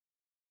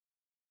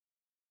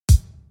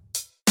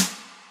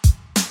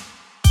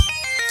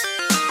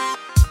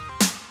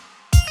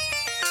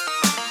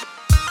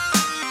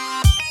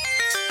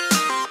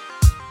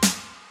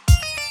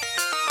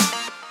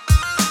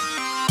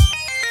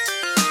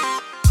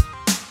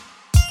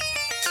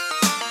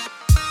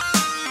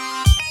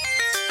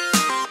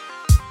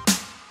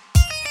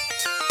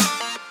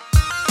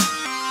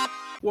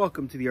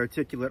Welcome to the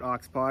Articulate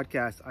Ox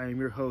podcast. I am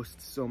your host,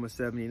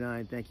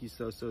 Soma79. Thank you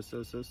so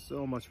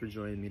much for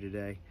joining me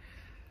today.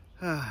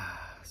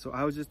 So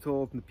I was just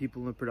told from the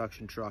people in the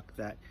production truck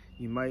that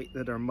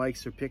our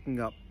mics are picking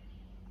up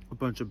a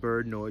bunch of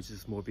bird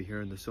noises from over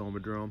here in the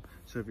Somadrome.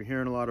 So if you're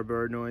hearing a lot of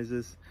bird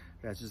noises,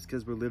 that's just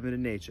because we're living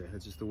in nature.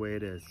 That's just the way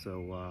it is.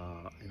 So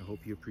I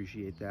hope you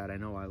appreciate that. I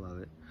know I love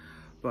it.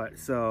 But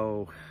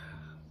so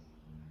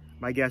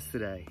my guest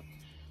today,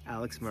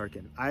 Alex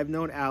Merkin. I've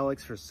known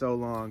Alex for so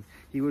long.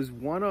 He was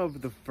one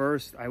of the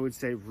first, I would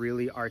say,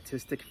 really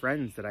artistic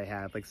friends that I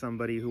had, like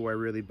somebody who I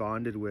really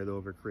bonded with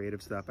over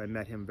creative stuff. I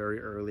met him very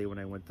early when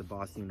I went to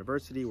Boston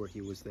University, where he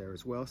was there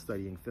as well,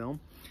 studying film.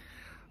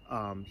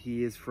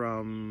 He is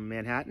from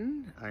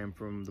Manhattan. I am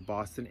from the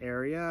Boston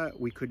area.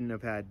 We couldn't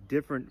have had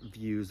different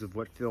views of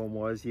what film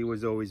was. He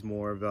was always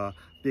more of a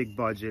big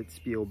budget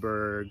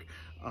Spielberg,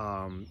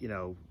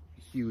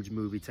 huge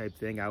movie type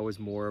thing. I was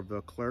more of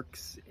a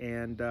Clerks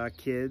and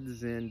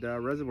Kids and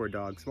Reservoir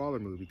Dogs, smaller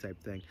movie type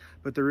thing.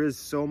 But there is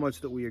so much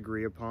that we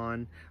agree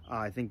upon.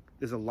 I think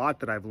there's a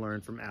lot that I've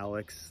learned from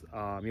Alex.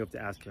 You have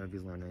to ask him if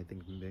he's learned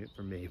anything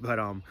from me. But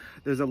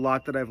there's a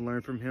lot that I've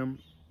learned from him.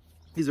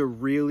 He's a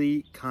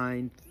really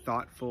kind,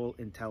 thoughtful,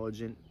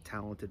 intelligent,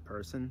 talented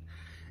person.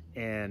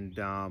 And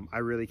I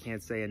really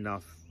can't say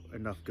enough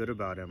good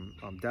about him.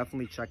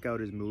 Definitely check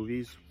out his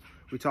movies.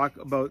 We talk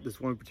about this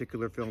one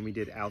particular film he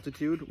did,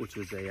 Altitude, which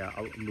was a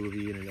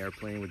movie in an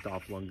airplane with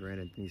Dolph Lundgren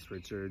and Denise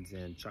Richards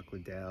and Chuck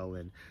Liddell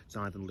and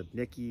Jonathan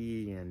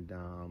Lipnicki and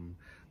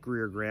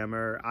Greer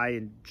Grammer. I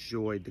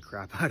enjoyed the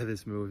crap out of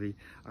this movie.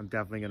 I'm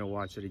definitely going to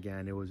watch it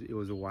again. It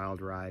was a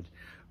wild ride.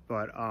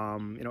 But,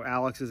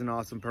 Alex is an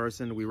awesome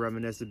person. We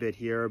reminisce a bit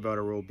here about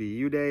our old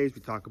BU days.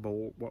 We talk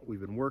about what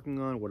we've been working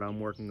on, what I'm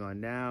working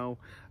on now.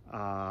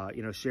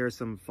 Share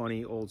some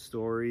funny old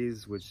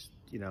stories, which,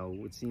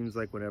 it seems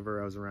like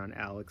whenever I was around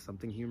Alex,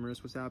 something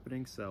humorous was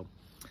happening. So,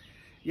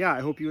 yeah, I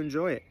hope you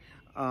enjoy it.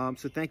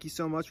 So thank you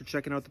so much for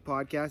checking out the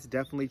podcast.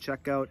 Definitely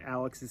check out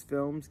Alex's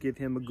films. Give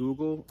him a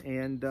Google.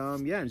 And,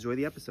 enjoy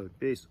the episode.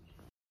 Peace.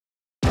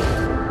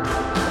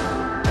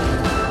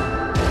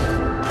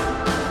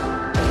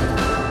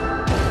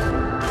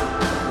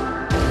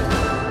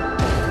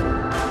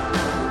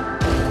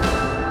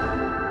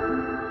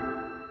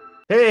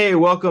 Hey,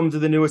 welcome to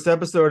the newest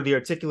episode of the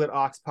Articulate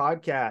Ox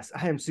podcast.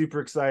 I am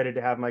super excited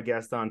to have my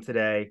guest on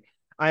today.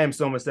 I am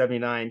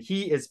Soma79.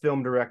 He is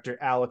film director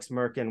Alex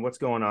Merkin. What's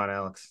going on,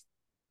 Alex?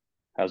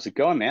 How's it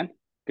going, man?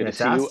 Good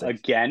Fantastic. to see you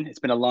again. It's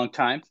been a long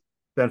time.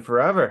 It's been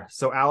forever.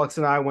 So Alex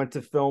and I went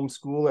to film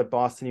school at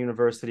Boston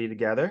University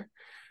together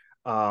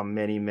too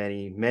many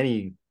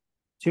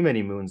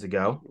moons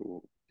ago.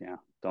 Ooh, yeah,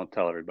 don't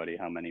tell everybody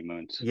how many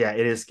moons. Yeah,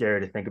 it is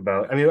scary to think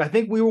about. I mean, I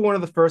think we were one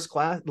of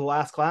the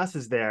last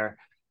classes there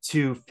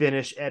to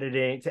finish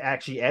editing, to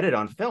actually edit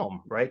on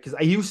film, right? Because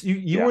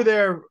you were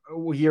there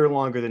a year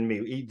longer than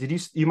me.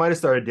 You might have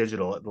started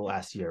digital the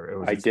last year.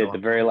 I did the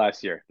very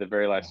last year.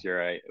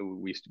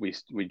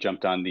 We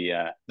jumped on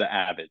the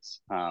Avids.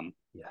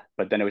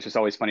 But then it was just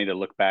always funny to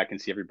look back and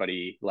see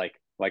everybody like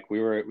we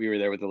were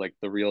there with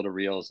the reel to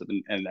reels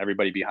and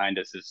everybody behind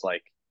us is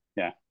like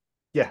yeah.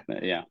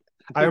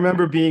 I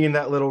remember being in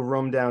that little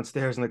room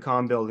downstairs in the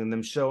comm building,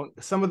 them showing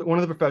one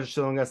of the professors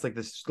showing us like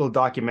this little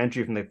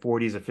documentary from the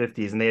 40s or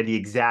 50s, and they had the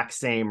exact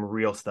same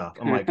real stuff.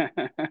 I'm like,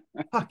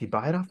 fuck, you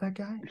buy it off that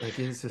guy? Like,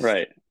 it's just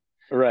right.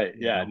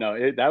 Yeah,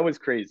 no, that was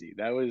crazy.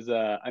 That was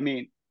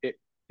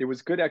it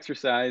was good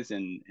exercise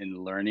in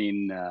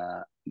learning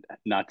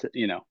not to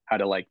how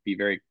to be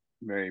very,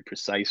 very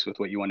precise with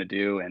what you want to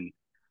do and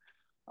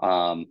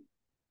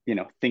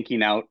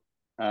thinking out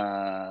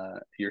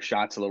your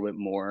shots a little bit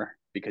more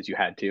because you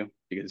had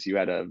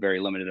a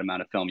very limited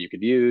amount of film you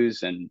could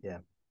use. And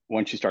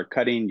once you start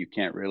cutting, it's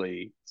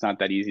not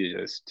that easy to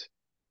just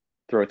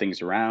throw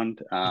things around.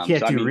 You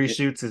can't do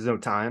reshoots. There's no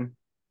time.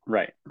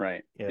 Right.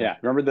 Yeah.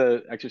 Remember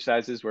the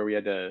exercises where we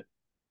had to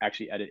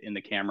actually edit in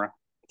the camera?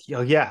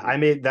 Yeah. I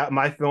made that.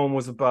 My film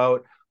was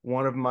about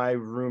one of my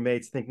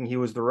roommates thinking he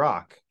was The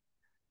Rock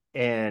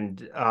and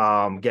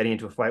getting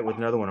into a fight with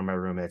another one of my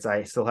roommates.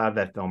 I still have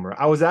that film.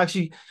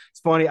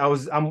 It's funny.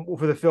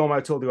 For the film I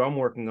told you I'm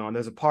working on,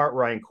 there's a part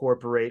where I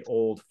incorporate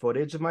old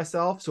footage of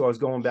myself. So I was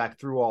going back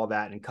through all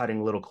that and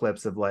cutting little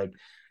clips of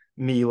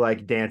me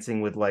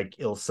dancing with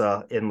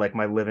Ilsa in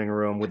my living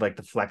room with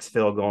the flex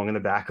fill going in the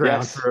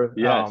background.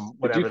 Yes.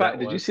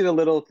 Did you see the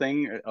little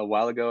thing a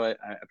while ago? I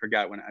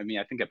forgot when. I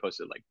think I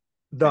posted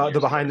the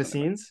behind the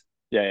scenes.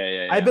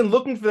 Yeah. I've been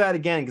looking for that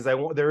again because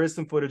there is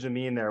some footage of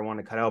me in there I want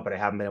to cut out, but I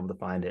haven't been able to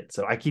find it.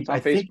 So I think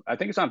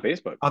it's on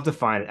Facebook. I'll have to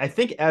find it. I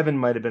think Evan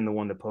might have been the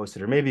one that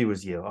posted, or maybe it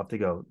was you. I'll have to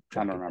go.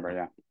 I don't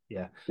remember.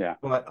 Yeah.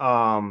 But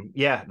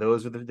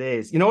those were the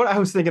days. You know what I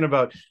was thinking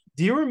about?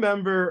 Do you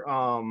remember?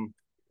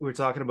 We were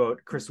talking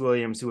about Chris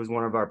Williams, who was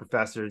one of our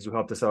professors who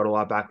helped us out a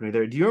lot back when we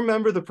were there. Do you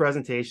remember the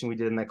presentation we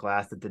did in that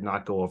class that did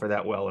not go over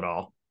that well at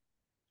all?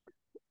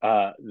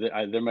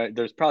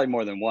 There's probably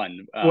more than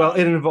one. Well,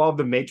 it involved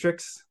the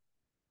Matrix.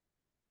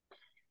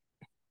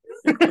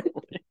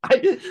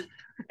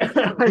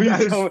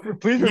 Please, was,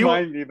 please you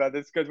remind me about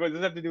this because what does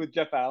this have to do with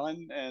Jeff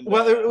Allen? And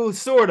well, it was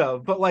sort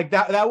of, but like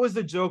that was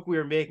the joke we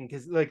were making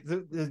because like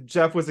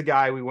Jeff was a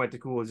guy we went to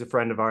school, was a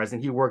friend of ours,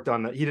 and he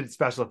did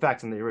special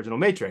effects in the original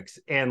Matrix,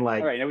 and all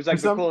like right, it was for like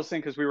the some coolest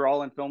thing because we were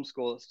all in film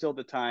school still at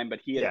the time, but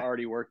he had yeah.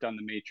 already worked on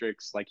the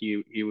Matrix. Like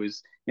he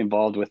was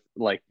involved with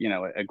like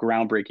a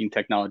groundbreaking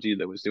technology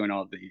that was doing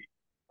all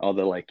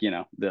the like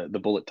the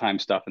bullet time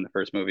stuff in the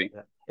first movie.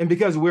 Yeah. And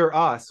because we're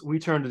us, we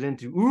turned it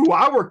into, ooh,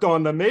 I worked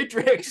on the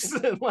Matrix.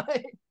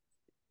 Like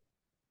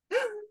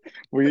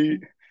We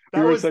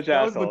we were such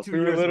that was about assholes. two We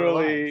were years of our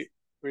lives. literally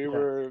we Yeah.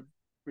 were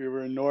we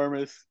were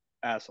enormous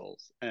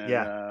assholes, and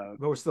Yeah.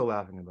 But we're still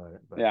laughing about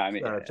it. But yeah, I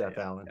mean, shout out Jeff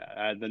Allen.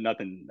 the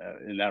nothing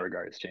in that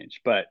regard has changed,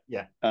 but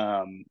Yeah.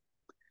 um,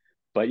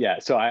 but yeah,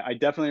 so I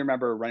definitely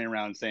remember running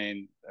around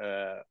saying,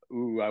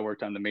 "Ooh, I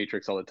worked on the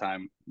Matrix all the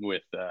time."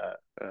 With,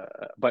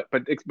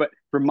 but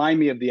remind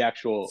me of the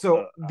actual.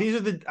 So these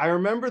are I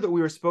remember that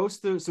we were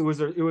supposed to. So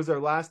it was our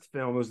last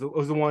film. It was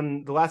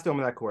the last film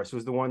of that course. It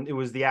was the one. It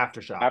was the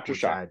Aftershock,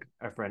 which Aftershock. had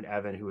our friend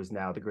Evan, who is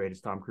now the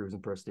greatest Tom Cruise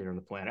impersonator on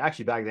the planet.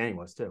 Actually, back then he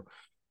was too.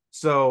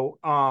 So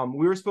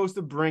we were supposed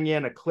to bring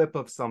in a clip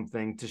of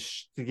something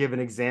to give an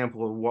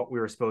example of what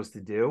we were supposed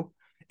to do.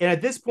 And at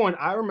this point,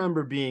 I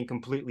remember being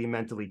completely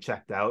mentally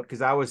checked out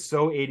because I was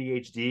so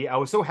ADHD. I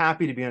was so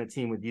happy to be on a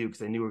team with you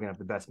because I knew we were gonna have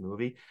the best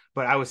movie,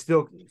 but I was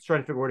still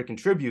trying to figure out where to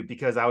contribute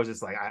because I was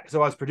just like,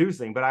 so I was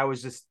producing, but I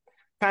was just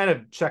kind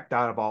of checked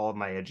out of all of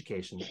my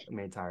education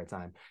the entire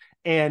time.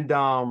 And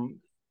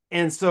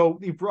and so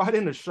we brought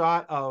in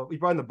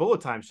the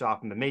bullet time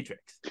shot from the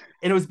Matrix.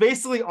 And it was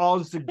basically all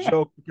just a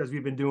joke because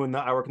we've been doing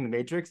I work in the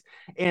Matrix.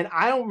 And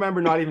I don't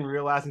remember not even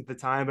realizing at the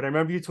time, but I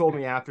remember you told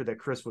me after that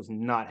Chris was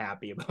not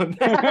happy about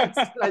that.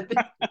 I think,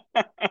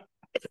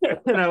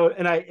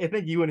 I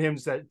think you and him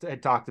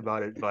had talked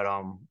about it, but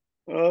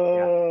yeah.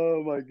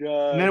 Oh my And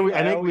god! then I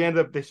I think we always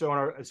ended up they showed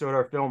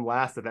our film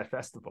last at that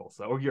festival.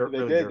 So or They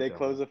really did. your They film.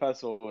 closed the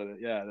festival with it.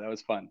 Yeah, that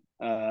was fun.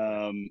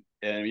 Yeah.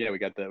 And yeah, we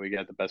got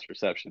the best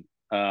reception.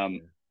 Yeah.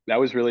 That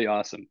was really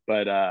awesome.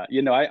 But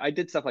I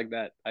did stuff like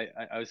that.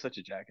 I was such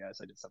a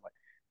jackass. I did stuff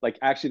like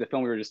actually the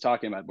film we were just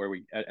talking about where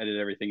we edited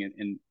everything,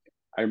 and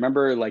I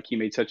remember like he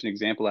made such an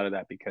example out of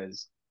that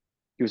because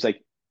he was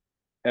like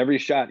every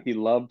shot he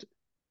loved,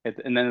 and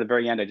then at the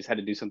very end I just had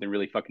to do something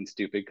really fucking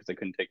stupid because I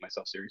couldn't take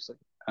myself seriously.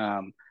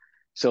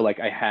 So like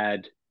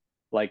I'd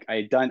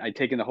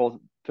taken the whole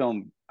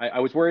film. I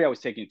was worried I was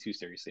taking it too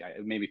seriously.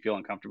 It made me feel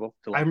uncomfortable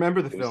to I like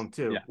remember the it was film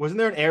too. yeah. Wasn't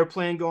there an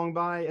airplane going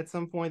by at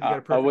some point? You got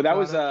a Oh well,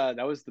 perfect shot of?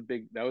 that was the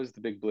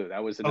big blue.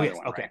 That was Oh another yes.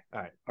 one, Okay. right?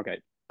 All right. Okay,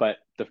 but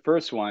the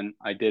first one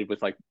I did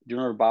with like, do you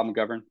remember Bob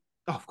McGovern?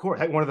 Oh, of course.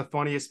 One of the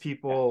funniest Yeah,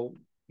 people.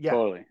 Yeah.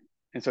 totally.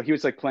 And so he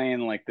was like playing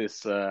like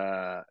this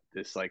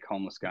like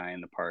homeless guy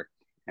in the park,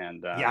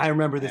 and Yeah, I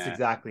remember this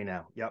exactly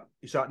now. Yep.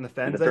 You shot in the at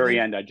the fens, I very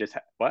think. end I just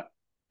what?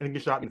 I think you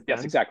shot in the Yes,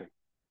 fens. exactly.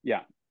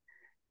 Yeah,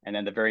 and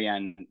then the very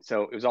end,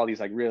 so it was all these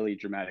like really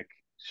dramatic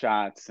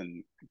shots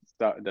and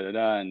stuff, and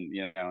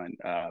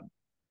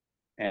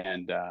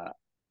and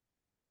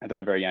at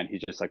the very end, he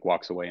just like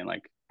walks away and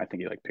like I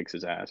think he like picks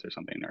his ass or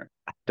something or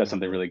does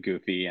something Remember. really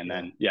goofy, and Yeah.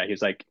 then yeah, he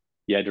was like,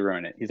 you had to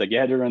ruin it. He's like, you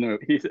had to ruin the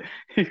movie.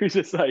 He was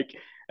just like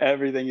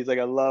everything. He's like,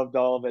 I loved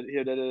all of it.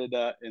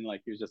 And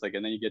like he was just like,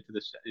 and then you get to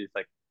this, he's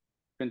like,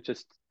 couldn't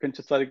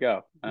just let it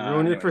go.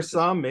 Ruined it for Anyways, just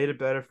some, made it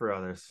better for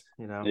others,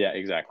 you know. yeah,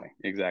 exactly.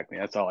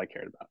 That's all I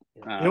cared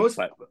Yeah. about. You know what's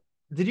But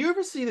did you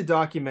ever see the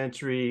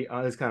documentary?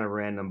 It's kind of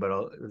random,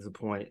 but there's a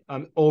point.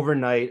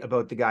 Overnight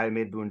about the guy who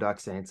made Boondock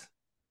Saints.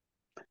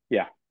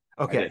 yeah,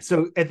 I Okay, did.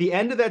 so at the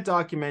end of that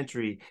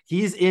documentary,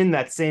 he's in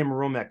that same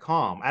room at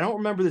Com. I don't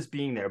remember this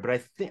being there, but I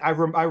think I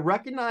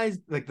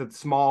recognized like the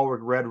small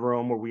red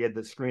room where we had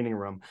the screening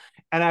room,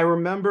 and I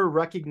remember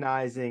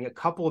recognizing a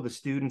couple of the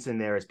students in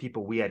there as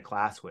people we had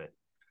class with.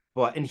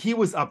 And he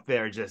was up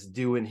there just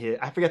doing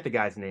I forget the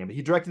guy's name, but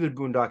he directed the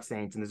Boondock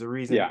Saints, and there's a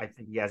reason Yeah, I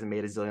think he hasn't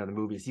made a zillion other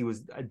movies. He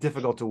was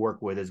difficult to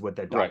work with, is what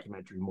that right,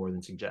 documentary more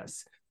than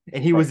suggests.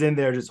 And he right. was in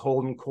there just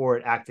holding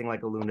court, acting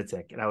like a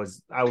lunatic. And I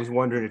was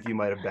wondering if you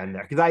might have been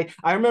there because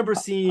I remember I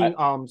seeing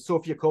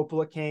Sofia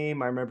Coppola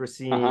came. I remember uh-huh.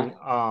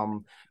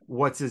 seeing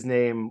what's his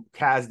name,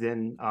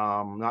 Kasdan,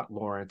 not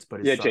Lawrence, but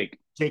his Yeah, son Jake.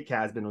 Jake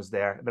Kasdan was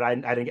there. But I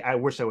didn't. I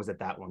wish I was at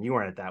that one. You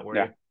weren't at that, were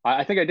Yeah, you?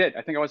 I think I did.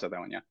 I think I was at that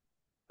one. Yeah.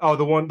 Oh,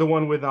 the one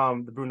with the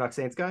Boondock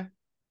Saints guy.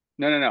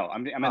 No. I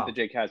meant the Oh,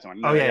 Jake Has one.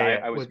 oh No, yeah, yeah,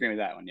 yeah. I was With agreeing with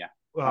that one. Yeah.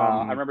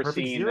 I remember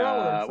Perfect seeing Zero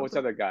or what's the something.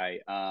 other guy?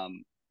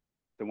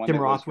 The one Tim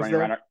that Roth was was running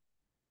around. there.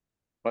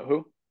 What?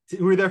 Who?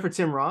 We were there for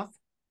Tim Roth.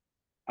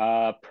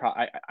 I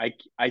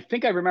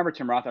think I remember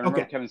Tim Roth. I remember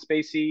Okay, Kevin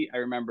Spacey. I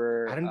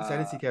remember I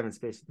didn't see Kevin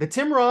Spacey. The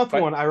Tim Roth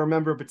but one I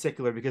remember in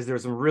particular because there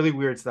was some really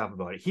weird stuff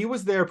about it. He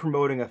was there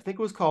promoting, I think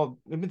it was called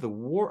maybe the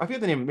War. I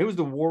forget the name. Maybe it was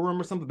the War Room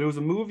or something. But it was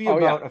a movie oh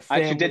yeah, about a I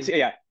actually did family. see.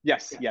 Yeah,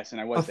 yes, Yeah. yes, and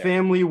I A was there.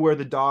 family where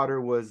the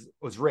daughter was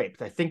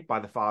raped, I think by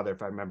the father,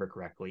 if I remember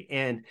correctly.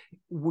 And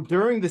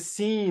during the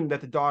scene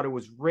that the daughter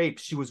was raped,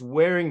 she was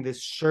wearing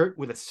this shirt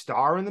with a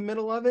star in the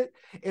middle of it.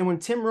 And when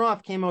Tim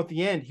Roth came out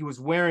the end, he was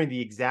wearing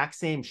the exact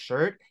same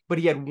shirt, but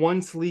he had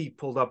one sleeve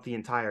pulled up the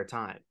entire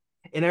time.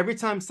 And every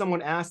time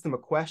someone asked him a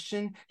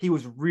question, he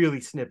was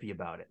really snippy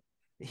about it.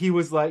 He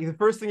was like, the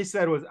first thing he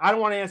said was, I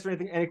don't want to answer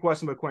any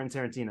question about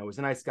Quentin Tarantino. He's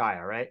a nice guy,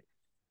 all right?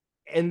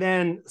 And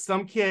then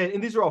some kid,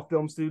 and these are all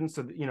film students,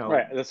 so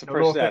Right. That's the no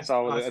first. offense That's to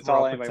all. us, That's we're all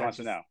all anybody wants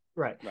to pretentious.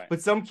 know. Right. Right.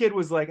 But some kid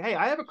was like, hey,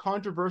 I have a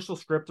controversial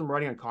script I'm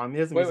writing on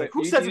communism. He's like,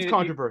 who says it's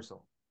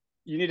controversial?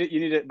 You need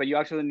it, but you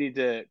actually need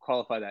to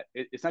qualify that.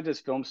 It's not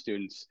just film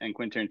students and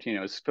Quentin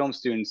Tarantino. It's film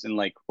students in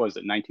like, what was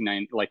it,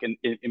 1990, like in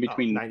Oh,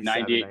 between 97,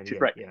 98,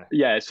 98, right? yeah.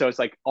 Yeah. So it's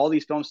like all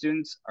these film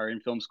students are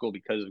in film school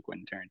because of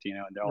Quentin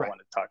Tarantino, and they all Right.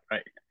 want to talk,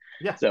 right?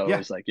 Yeah. So yeah. it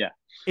was like, yeah.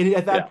 And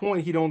at that Yeah.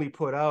 point, he'd only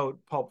put out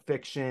Pulp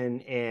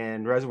Fiction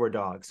and Reservoir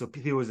Dogs. So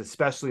he was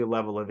especially a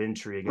level of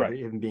intrigue of Right.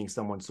 him being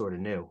someone sort of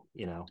new,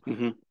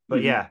 Mm-hmm. But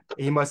Mm-hmm. yeah,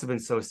 he must have been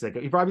so sick.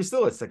 He probably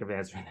still is sick of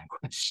answering that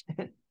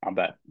question. I'll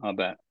bet.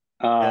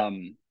 Yeah.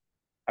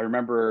 I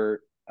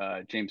remember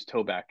James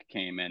Toback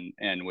came in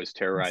and was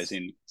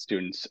terrorizing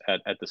students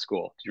at the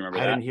school. Do you remember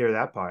I that? didn't hear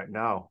that part.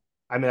 No.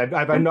 I mean,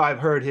 I know I've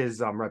heard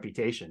his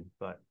reputation,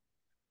 but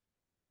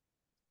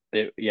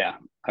Yeah,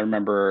 I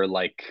remember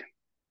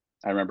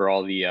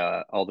all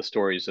the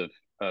stories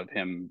of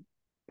him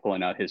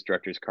pulling out his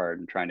director's card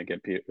and trying to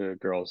get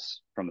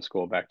girls from the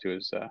school back to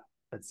his.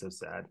 That's so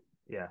sad.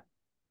 Yeah.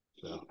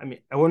 So I mean,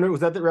 I wonder,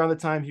 was that around the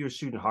time he was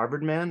shooting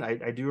Harvard Man?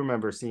 I do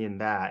remember seeing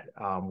that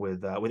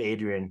with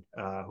Adrian,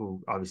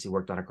 who obviously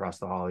worked on Across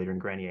the Hall, Adrian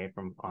Grenier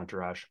from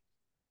Entourage.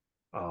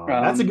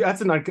 That's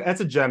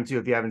a gem too.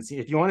 If you haven't seen,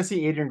 if you want to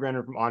see Adrian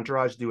Grenier from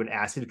Entourage do an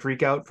acid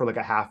freak out for like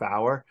a half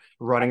hour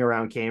running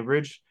around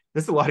Cambridge,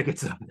 there's a lot of good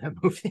stuff in that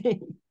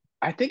movie.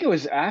 I think it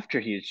was after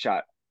he had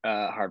shot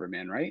Harvard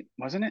Man, right?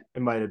 Wasn't it?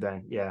 It might have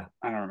been, yeah.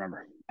 I don't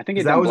remember. I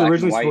think that was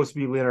originally supposed to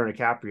be Leonardo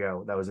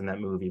DiCaprio that was in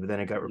that movie, but then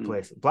it got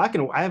replaced. Black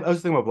and I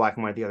was thinking about Black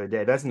and White the other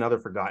day. That's another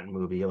forgotten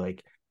movie,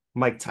 like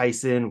Mike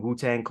Tyson,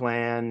 Wu-Tang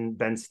Clan,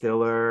 Ben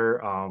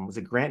Stiller. Was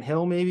it Grant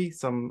Hill? Maybe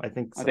I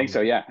think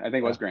so. Yeah, I think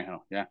it was Grant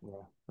Hill. Yeah,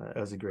 that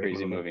was a great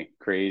crazy movie.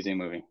 Crazy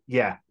movie.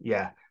 Yeah,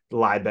 the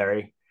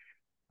Library.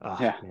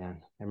 Yeah,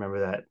 man, I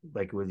remember that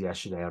like it was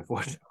yesterday.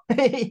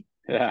 Unfortunately.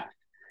 Yeah.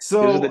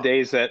 So those are the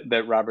days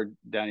that Robert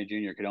Downey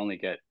Jr. could only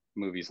get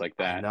movies like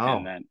that.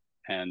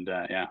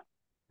 Yeah.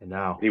 I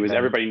know.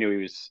 Everybody knew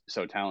he was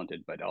so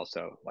talented, but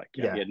also like,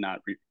 he had not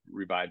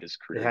revived his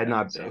career. He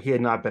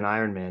had not been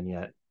Iron Man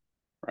yet.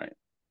 Right.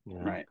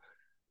 Yeah. Right.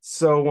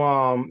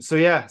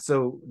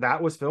 So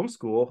that was film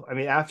school. I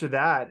mean, after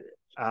that,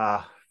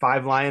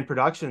 Five Lion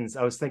Productions.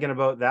 I was thinking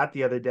about that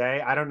the other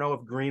day. I don't know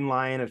if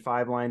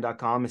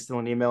greenlion@fivelion.com is still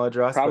an email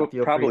address.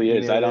 Probably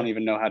is. I don't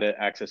even know how to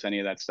access any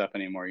of that stuff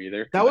anymore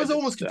either. That was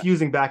almost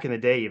confusing back in the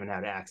day, even how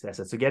to access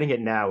it. So getting it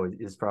now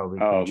is probably.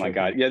 Oh my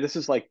God. Yeah. This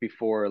is like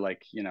before,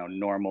 like,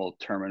 normal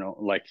terminal,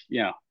 like,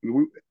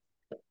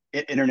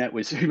 internet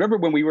was, remember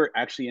when we were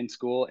actually in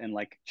school and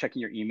like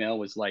checking your email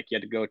was like, you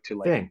had to go to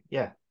like, you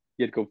had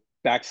to go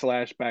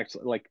backslash,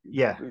 like,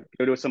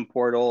 go to some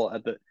portal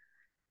at the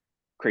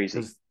crazy.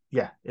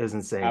 It was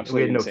insane.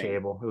 Absolutely we had insane. no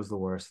cable. It was the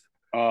worst.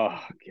 Oh,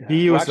 God.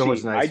 BU was so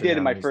much nicer. I did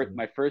in my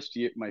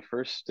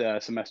first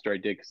semester. I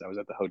did because I was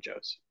at the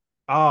Hojos.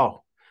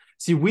 Oh,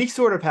 see, we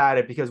sort of had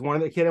it because one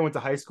of the kid I went to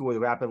high school with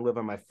who happened to live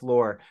on my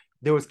floor.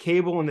 There was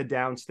cable in the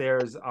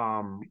downstairs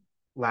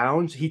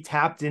lounge. He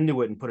tapped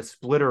into it and put a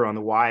splitter on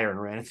the wire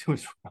and ran it to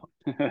his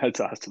room. That's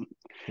awesome.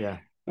 Yeah.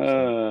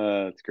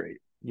 That's great.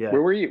 Yeah.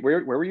 Where were you?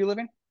 Where were you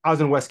living? I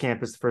was in West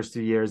Campus the first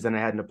 2 years. Then I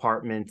had an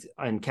apartment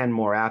in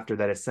Kenmore after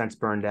that has since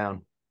burned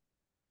down.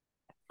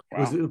 Wow.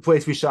 It was the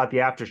place we shot the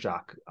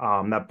Aftershock.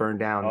 That burned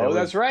down. Oh,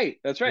 that's right.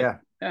 That's right.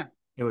 Yeah.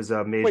 It was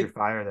a major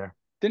fire there.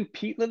 Didn't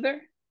Pete live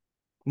there?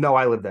 No,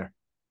 I lived there.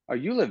 Oh,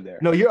 you lived there?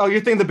 No, you're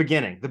thinking the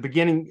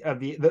beginning of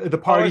the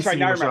party. Oh, that's right.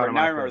 Now I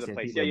remember the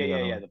place.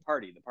 Yeah. The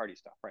party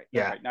stuff. Right.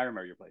 That's right. Now I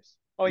remember your place.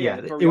 Oh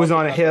yeah. It was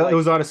on a hill. It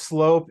was on a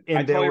slope, and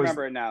I totally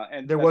remember it now.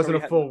 And there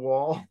wasn't a full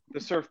wall. The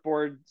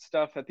surfboard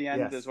stuff at the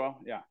end as well.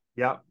 Yeah.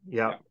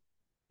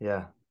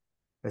 Yeah.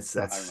 That's.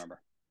 I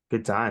remember.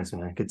 Good times,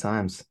 man. Good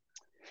times.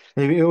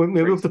 Maybe we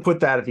have to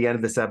put that at the end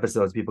of this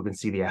episode so people can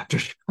see the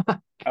aftershock.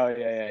 Oh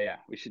yeah.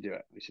 We should do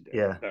it.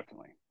 Yeah,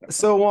 definitely.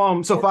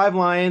 So Five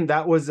Lion,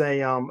 that was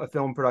a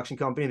film production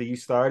company that you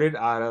started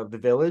out of the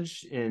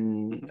Village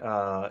in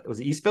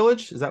was it East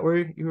Village? Is that where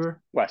you were?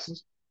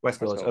 West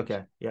Village.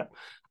 Okay, yeah.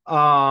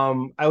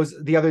 I was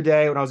the other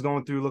day when I was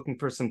going through looking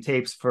for some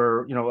tapes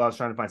for I was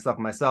trying to find stuff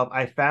for myself.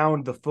 I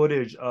found the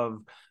footage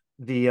of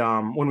the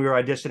when we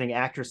were auditioning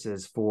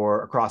actresses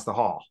for Across the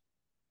Hall.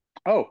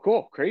 Oh,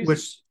 cool. Crazy.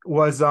 Which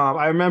was,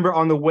 I remember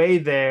on the way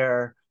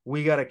there,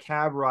 we got a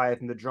cab ride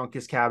from the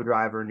drunkest cab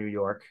driver in New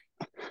York.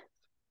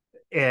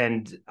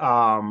 And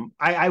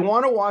I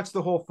want to watch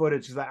the whole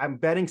footage because I'm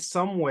betting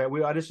somewhere, we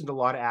auditioned a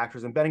lot of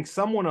actors. I'm betting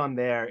someone on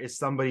there is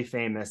somebody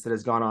famous that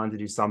has gone on to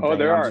do something. Oh,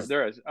 there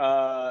is.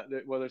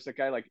 Well, there's a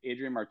guy like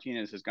Adrian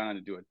Martinez has gone on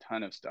to do a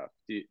ton of stuff.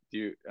 He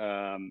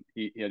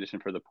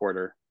auditioned for The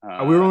Porter.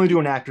 We were only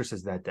doing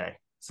actresses that day.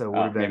 So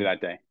maybe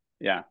that day.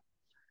 Yeah.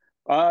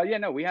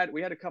 We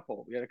had a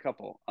couple.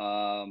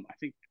 I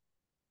think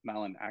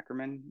Malin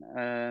Ackerman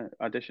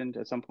auditioned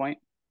at some point.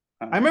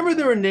 I remember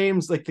there were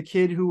names like the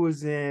kid who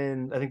was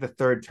in, I think, the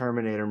third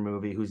Terminator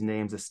movie, whose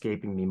name's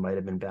escaping me, might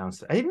have been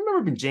bounced. I even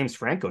remember being James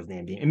Franco's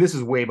name being, and this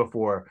is way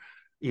before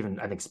even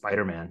I think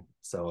Spider-Man.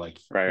 So like,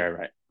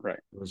 right. It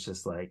was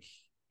just like,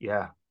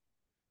 yeah,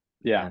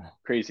 Yeah, man.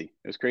 crazy.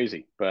 It was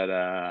crazy, but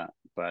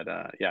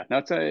yeah,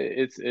 no,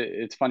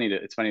 it's funny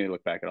to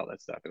look back at all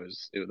that stuff.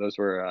 Those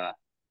were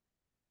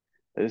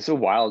it's a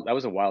wild that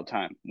was a wild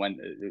time when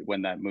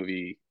that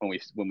movie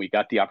when we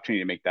got the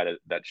opportunity to make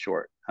that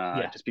short.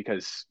 Yeah. Just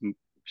because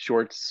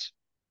shorts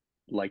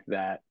like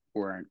that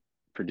weren't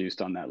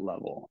produced on that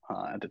level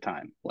at the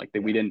time. Like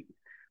that, Yeah.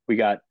 we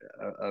got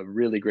a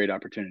really great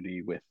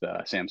opportunity with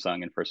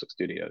Samsung and First Look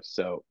Studios.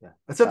 So Yeah.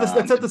 Let's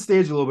set the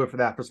stage a little bit for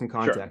that for some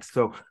sure, context.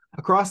 So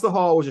Across the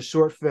Hall was a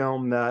short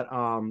film that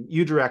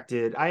you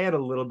directed. I had a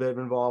little bit of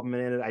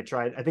involvement in it.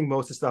 I think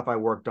most of the stuff I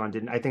worked on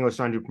didn't. I think I was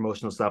trying to do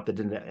promotional stuff that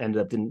didn't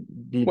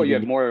need to well, you be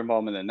had more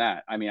involvement than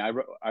that. I mean,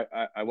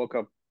 I woke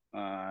up in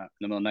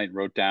the middle of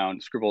the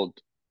night, scribbled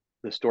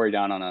the story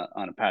down on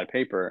a pad of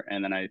paper,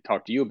 and then I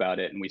talked to you about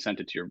it, and we sent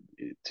it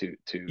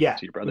to Yeah.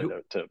 your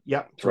brother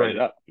Yep. to write it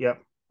up.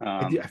 Yep.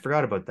 Um, I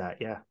forgot about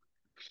that. Yeah.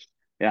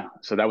 yeah,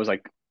 so that was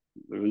like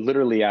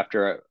literally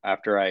after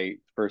I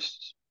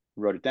first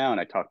wrote it down,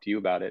 I talked to you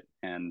about it,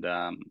 and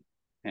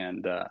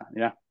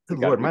yeah, Good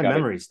Lord, my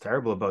memory is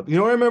terrible about. You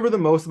know what I remember the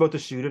most about the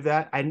shoot of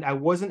that? I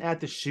wasn't at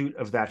the shoot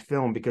of that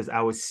film because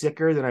I was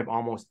sicker than I've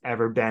almost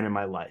ever been in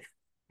my life.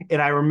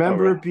 And I Oh,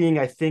 remember really? it being,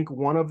 I think,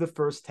 one of the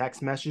first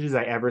text messages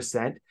I ever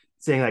sent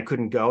saying I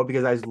couldn't go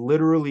because I was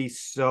literally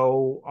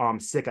so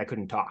sick I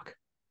couldn't talk.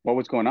 What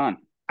was going on?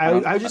 I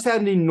don't. I just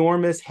had an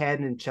enormous head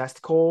and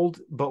chest cold,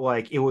 but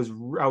like I was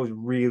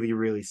really,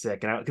 really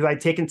sick. And because I'd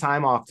taken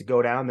time off to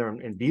go down there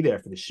and be there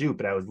for the shoot,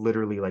 but I was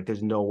literally like,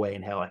 there's no way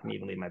in hell I can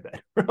even leave my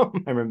bed. I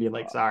remember being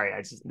like, sorry,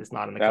 it's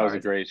not in the That was a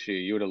cards. great shoot.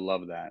 You would have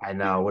loved that. I You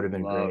know, would it would have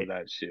have been loved great.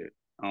 that shoot.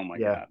 Oh my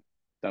Yeah. God,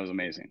 that was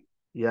amazing.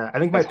 Yeah. I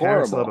think my That's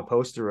parents still have a horrible.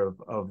 poster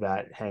of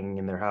that hanging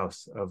in their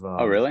house of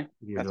Oh, really? That's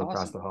View Across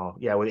awesome. the Hall.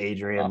 Yeah, with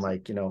Adrian, Awesome.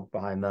 like,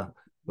 behind the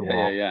Yeah, yeah,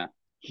 wall. yeah,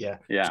 Yeah.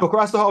 yeah. So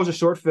Across the Hall was a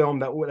short film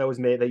that was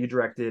made that you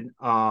directed.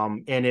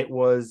 And it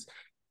was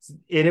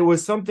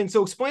something.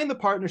 So explain the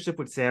partnership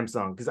with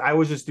Samsung, because I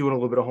was just doing a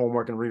little bit of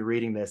homework and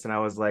rereading this, and I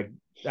was like,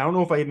 I don't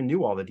know if I even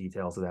knew all the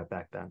details of that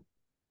back then.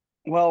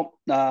 Well,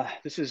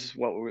 this is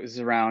what was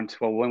around.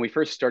 Well, when we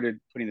first started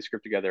putting the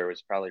script together, it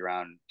was probably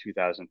around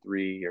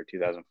 2003 or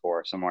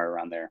 2004, somewhere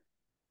around there.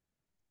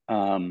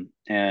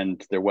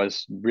 And there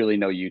was really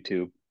no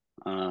YouTube.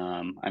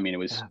 I mean, it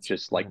was That's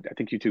just like right. I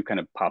think YouTube kind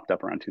of popped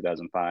up around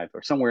 2005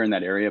 or somewhere in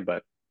that area,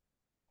 but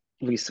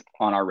at least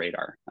on our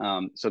radar.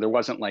 So there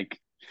wasn't like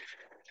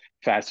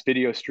fast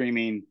video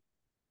streaming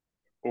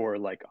or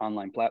like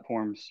online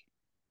platforms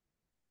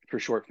for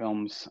short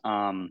films.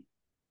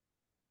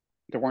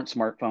 There weren't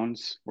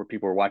smartphones where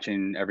people were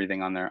watching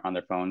everything on their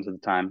phones at the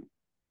time.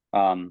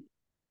 Um,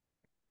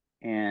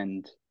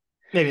 and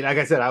Maybe, like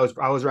I said, I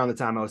was around the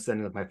time I was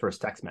sending my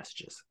first text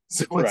messages,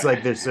 so it's right,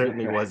 like there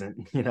certainly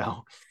wasn't,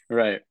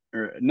 right,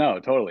 no,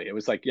 totally. It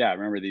was like, yeah, I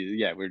remember these.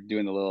 Yeah, we are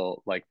doing the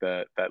little like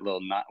that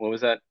little not what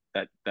was that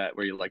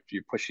where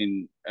you're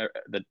pushing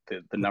the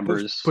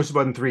numbers. push the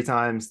button 3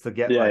 times to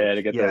get Yeah, like, yeah,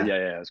 to get the yeah,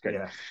 yeah, it was great.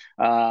 yeah.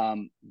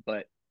 Um,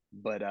 but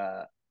but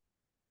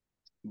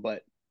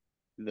but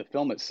the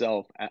film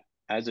itself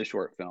as a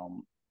short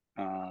film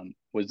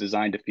was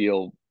designed to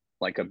feel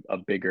like a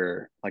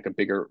bigger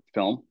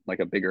film, like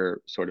a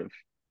bigger sort of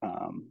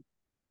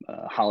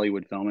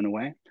Hollywood film in a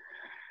way,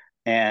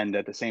 and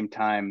at the same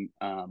time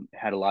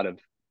had a lot of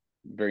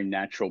very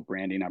natural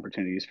branding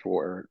opportunities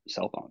for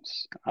cell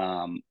phones,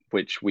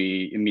 which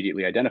we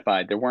immediately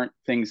identified. There weren't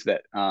things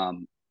that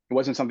it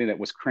wasn't something that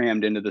was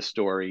crammed into the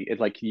story.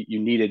 It like you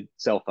needed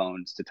cell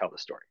phones to tell the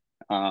story,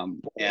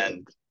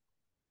 and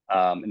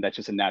that's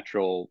just a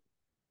natural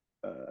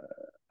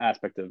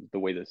aspect of the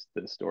way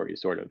the story is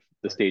sort of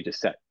the Right. stage is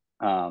set.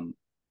 Um,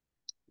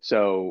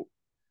 so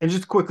And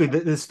just quickly,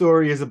 the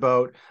story is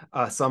about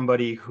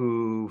somebody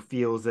who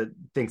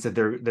thinks that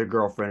their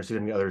girlfriend or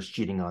significant other is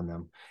cheating on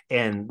them,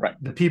 and right,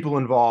 the people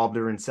involved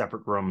are in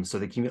separate rooms, so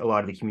a lot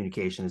of the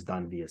communication is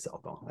done via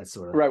cell phone. That's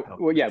sort of right. how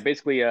it Well, yeah, plays.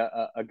 basically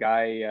a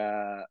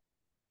guy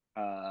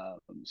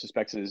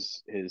suspects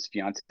his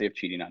fiance of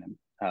cheating on him.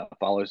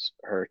 Follows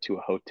her to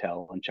a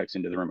hotel and checks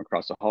into the room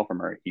across the hall from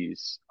her.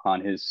 He's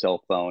on his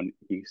cell phone.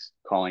 He's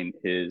calling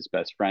his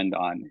best friend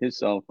on his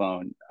cell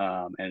phone,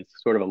 and it's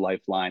sort of a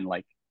lifeline.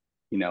 Like,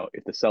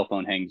 if the cell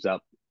phone hangs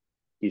up,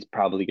 he's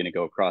probably going to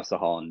go across the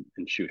hall and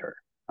shoot her,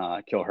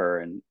 kill her,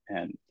 and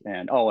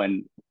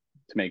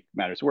to make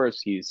matters worse,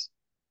 he's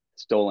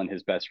stolen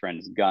his best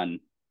friend's gun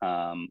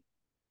um,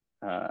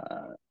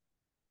 uh,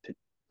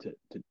 to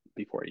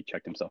before he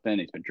checked himself in.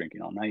 He's been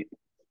drinking all night,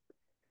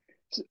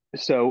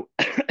 so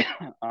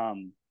it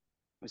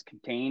was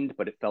contained,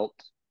 but it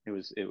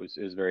was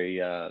very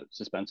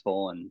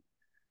suspenseful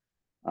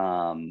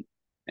um,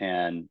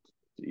 and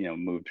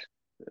moved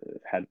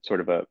had a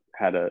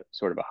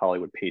sort of a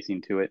Hollywood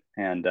pacing to it,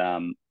 and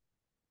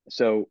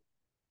so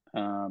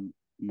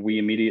we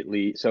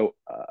immediately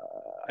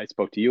I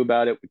spoke to you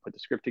about it. We put the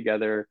script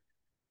together.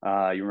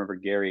 You remember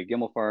Gary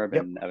Gimmelfarb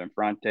Yep. and Evan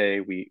Ferrante.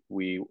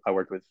 I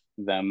worked with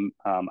them,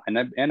 and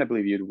I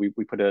believe you.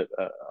 We put a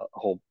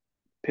whole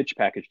pitch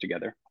package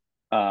together.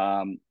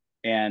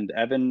 And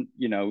Evan,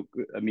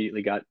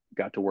 immediately got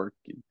to work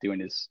doing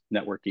his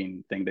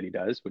networking thing that he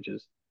does, which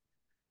is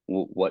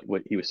what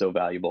he was so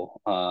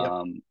valuable.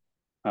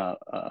 Yep.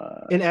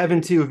 And Evan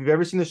too, if you've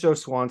ever seen the show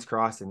Swan's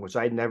Crossing, which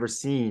I'd never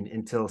seen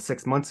until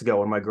 6 months ago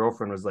when my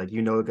girlfriend was like,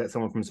 that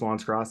someone from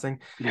Swan's Crossing.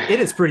 It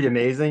is pretty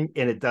amazing,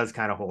 and it does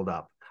kind of hold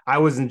up. I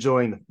was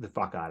enjoying the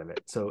fuck out of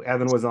it. So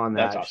Evan was on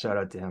That's that. awesome. Shout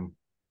out to him.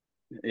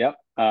 Yep.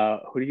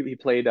 Who did he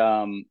played?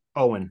 Owen.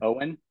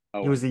 Owen.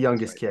 He was the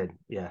youngest right. kid.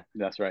 Yeah.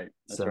 That's right.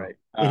 That's right.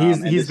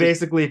 And he's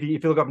basically, if you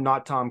look up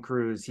not Tom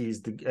Cruise,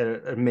 he's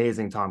the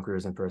amazing Tom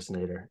Cruise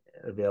impersonator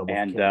available.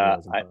 And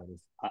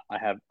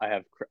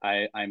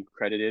I'm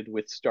credited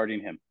with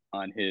starting him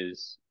on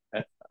his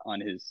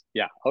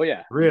yeah. Oh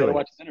yeah. Really? You gotta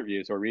watch his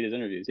interviews or read his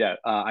interviews. Yeah.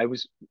 I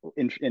was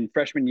in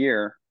freshman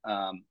year.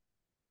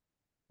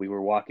 We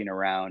were walking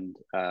around.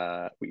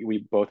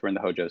 We both were in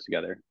the Hojos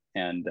together,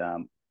 and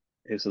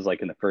this was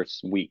like in the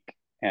first week.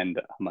 And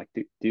I'm like,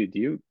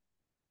 dude,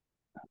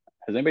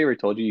 has anybody ever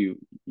told you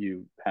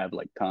have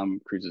like Tom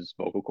Cruise's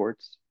vocal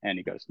cords? And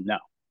he goes, no.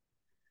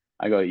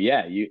 I go,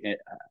 yeah,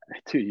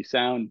 dude, you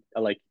sound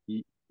like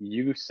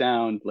you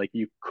sound like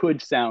you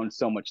could sound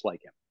so much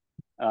like him.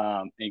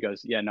 And he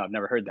goes, yeah, no, I've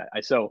never heard that.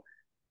 So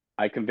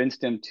I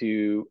convinced him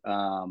to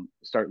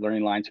start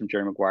learning lines from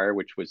Jerry Maguire,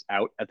 which was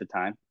out at the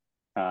time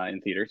in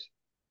theaters.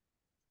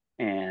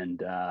 And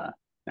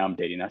now I'm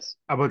dating us.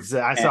 I would say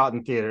I saw it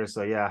in theaters,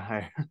 so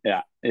yeah.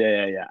 Yeah.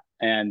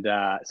 And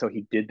so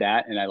he did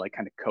that, and I like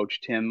kind of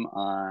coached him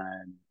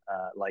on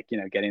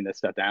getting this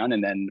stuff down,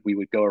 and then we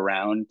would go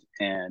around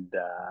and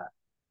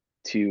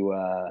to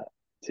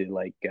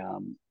like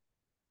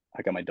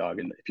I got my dog,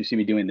 and if you see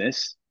me doing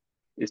this,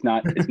 it's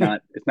not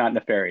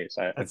nefarious.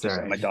 That's all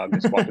right. My dog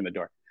just walked in the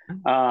door.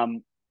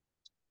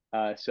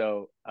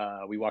 So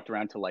we walked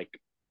around to like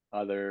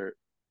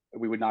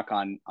we would knock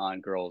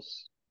on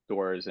girls'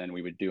 doors, and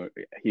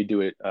he'd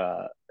do it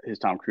his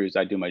Tom Cruise,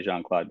 I'd do my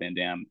Jean-Claude Van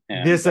Damme.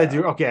 And, I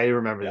do. Okay, I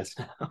remember this.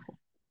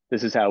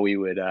 This is how we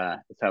would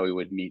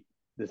meet.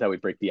 This is how we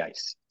break the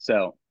ice.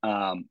 So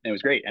it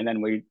was great. And then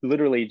we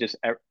literally just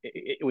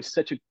it was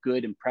such a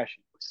good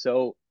impression. It was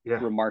so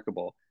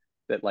remarkable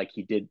that like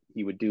he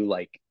would do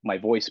like my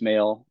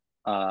voicemail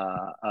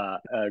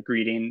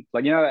greeting.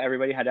 Like,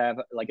 everybody had to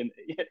have like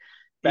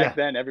back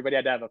then everybody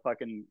had to have a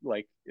fucking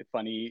like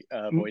funny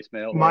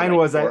voicemail. Mine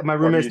was my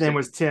roommate's name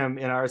was Tim,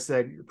 and ours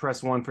said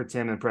press 1 for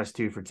Tim and press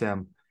 2 for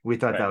Tim. We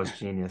thought that was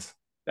genius.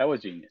 That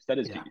was genius. That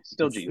is genius.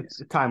 Still genius.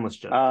 It's a timeless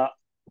joke.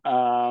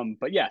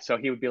 But yeah, so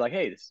he would be like,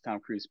 hey, this is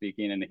Tom Cruise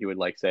speaking, and he would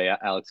like say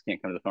Alex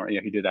can't come to the phone.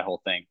 He'd do that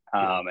whole thing.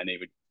 And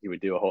he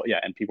would do a whole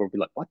and people would be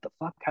like, what the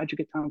fuck, how'd you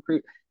get Tom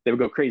Cruise? They would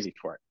go crazy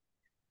for it.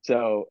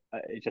 So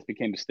it just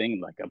became this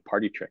thing, like a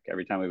party trick.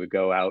 Every time we would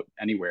go out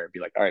anywhere, it'd be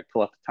like, all right,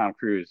 pull up to Tom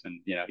Cruise, and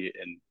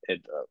a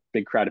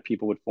big crowd of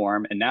people would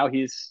form, and now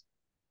he's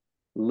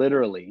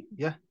literally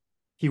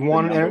he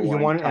won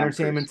an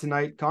Entertainment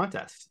Tonight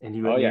contest, and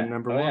he would be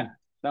number one.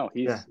 No,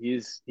 he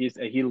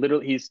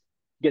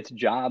gets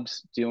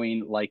jobs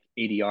doing like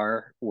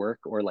ADR work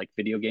or like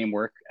video game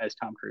work as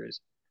Tom Cruise.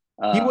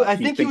 I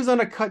think he was on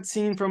a cut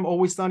scene from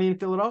Always Sunny in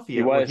Philadelphia.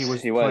 He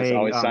was playing,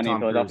 Always Sunny in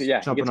Philadelphia.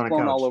 Yeah, he gets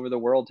flown all over the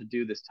world to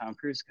do this Tom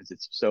Cruise because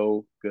it's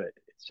so good.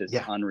 It's just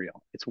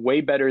unreal. It's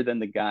way better than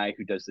the guy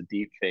who does the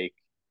deep fake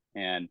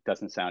and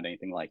doesn't sound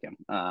anything like him.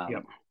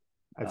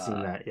 I've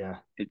seen that. Yeah,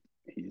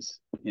 he's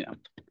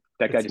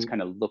that guy just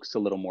kind of looks a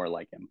little more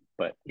like him.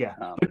 But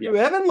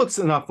Evan looks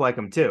enough like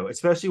him too,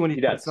 especially when he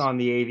puts on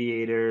the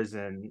aviators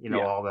and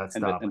all that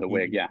stuff and the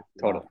wig.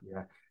 Totally.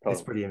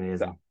 It's pretty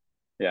amazing. So,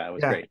 yeah, it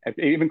was great.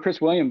 Even Chris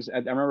Williams, I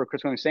remember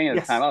Chris Williams saying at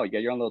the time, "Oh, you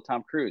got your own little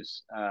Tom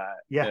Cruise."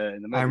 In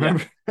the movie. I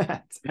remember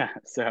that. Yeah.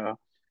 So,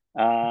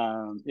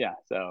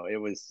 so it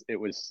was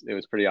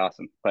pretty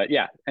awesome. But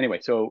yeah, anyway,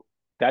 so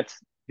that's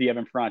the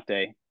Evan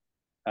Ferrante,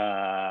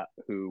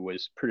 who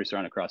was producer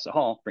on Across the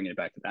Hall, bringing it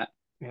back to that.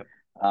 Yep.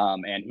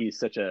 And he's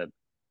such a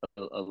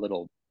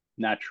little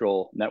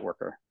natural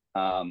networker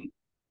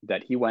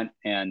that he went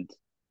and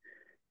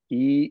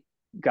he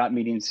got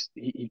meetings.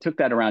 He took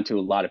that around to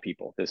a lot of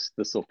people. This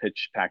little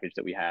pitch package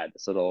that we had,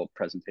 this little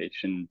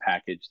presentation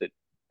package that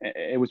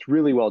it was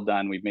really well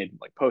done. We made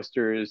like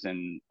posters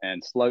and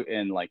slug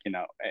and like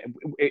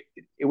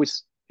it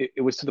was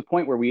to the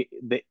point where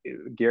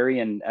Gary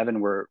and Evan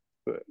were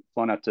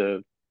flown out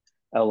to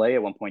LA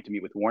at one point to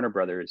meet with Warner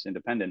Brothers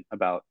Independent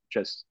about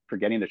just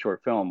forgetting the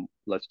short film.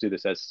 Let's do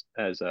this as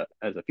a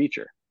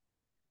feature.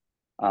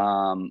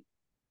 But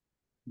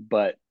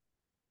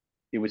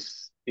it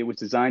was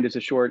designed as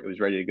a short. It was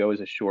ready to go as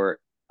a short.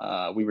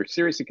 We were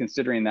seriously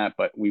considering that,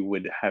 but we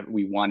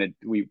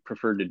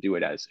preferred to do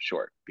it as a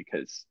short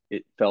because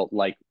it felt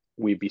like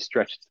we'd be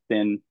stretched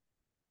thin.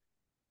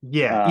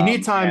 Yeah, you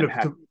need time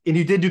and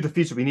you did do the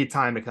feature, but you need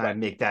time to kind of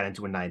make that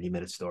into a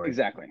 90-minute story.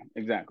 Exactly.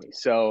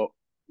 So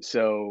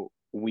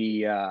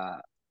we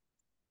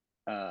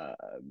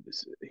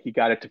he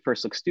got it to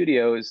First Look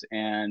Studios,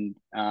 and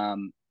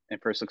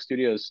and First Look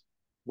Studios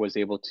was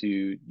able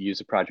to use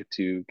a project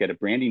to get a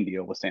branding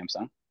deal with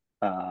Samsung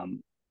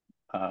um,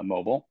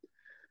 Mobile,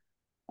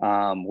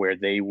 where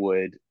they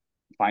would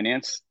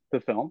finance the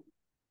film,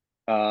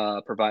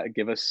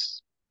 give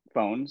us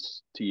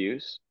phones to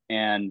use,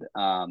 and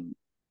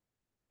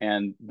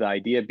the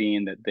idea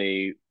being that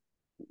they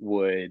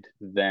would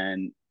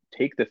then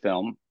take the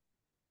film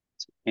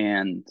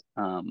and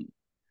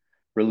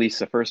release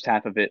the first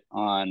half of it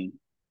on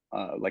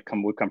would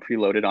come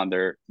preloaded on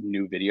their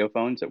new video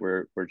phones that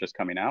were just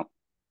coming out,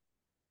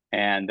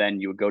 and then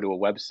you would go to a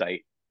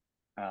website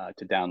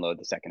to download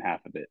the second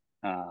half of it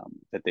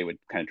that they would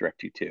kind of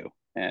direct you to,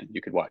 and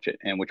you could watch it,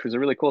 and which was a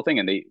really cool thing.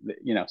 And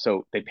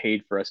so they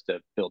paid for us to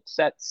build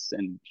sets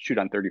and shoot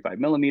on 35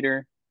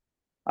 millimeter.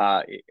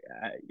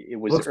 It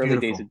was Looks early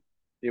days. beautiful.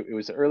 It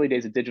was the early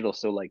days of digital,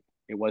 so like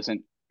it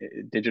wasn't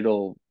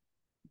digital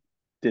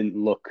didn't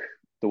look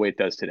the way it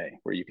does today,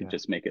 where you could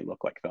just make it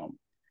look like film.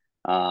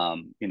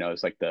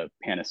 It's like the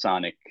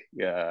Panasonic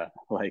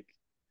like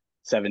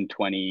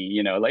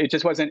 720. Like it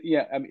just wasn't.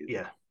 Yeah, I mean,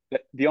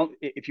 the only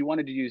if you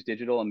wanted to use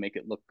digital and make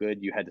it look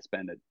good, you had to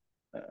spend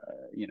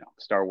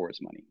Star Wars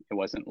money. It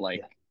wasn't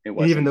like it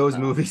wasn't even those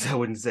movies. I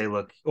wouldn't say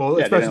look well,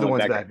 yeah, especially the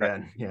ones back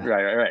then. Yeah,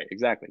 right,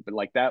 exactly. But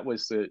like that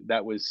was so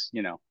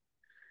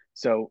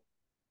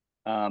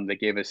they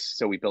gave us,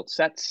 so we built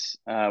sets.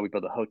 We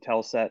built a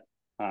hotel set.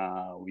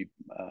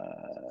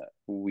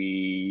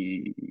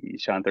 We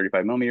shot on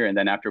 35 millimeter, and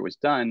then after it was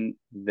done,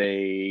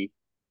 they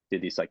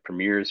did these like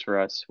premieres for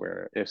us.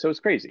 So it was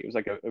crazy. It was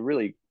like a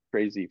really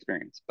crazy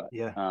experience. But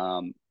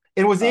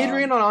and was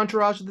Adrian on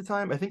Entourage at the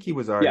time? I think he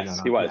was already yes,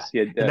 on. he was.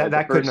 Yeah. He had,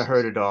 that couldn't have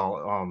hurt at all.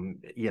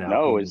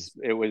 No,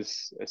 it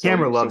was.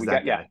 Camera loves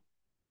that guy.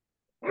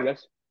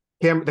 Yes.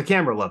 The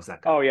camera loves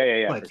that guy. Oh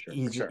yeah, like for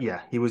sure. Yeah,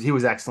 he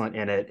was excellent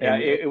in it. Yeah,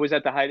 it was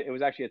at the height. It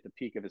was actually at the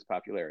peak of his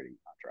popularity,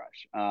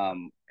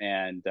 Entourage.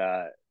 And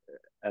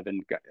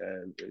Evan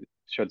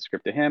showed the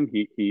script to him.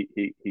 He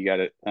got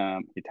it.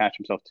 He attached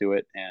himself to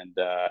it, and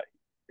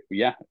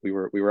we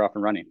were off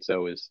and running.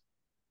 So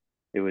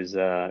it was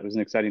an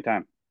exciting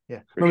time. Yeah,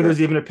 remember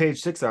there's even a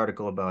Page Six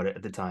article about it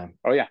at the time.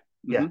 Oh yeah,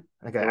 yeah.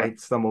 Okay, I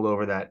stumbled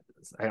over that.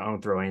 I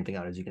don't throw anything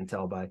out, as you can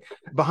tell by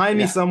behind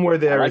me somewhere.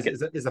 There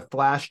is a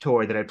Flash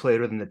toy that I played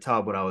with in the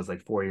tub when I was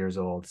like 4 years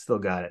old. Still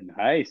got it.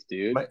 Nice,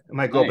 dude.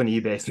 Might go up on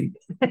eBay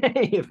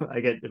if I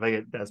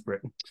get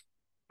desperate.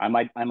 I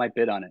might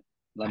bid on it.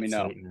 Let me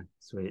know. Sweet, man.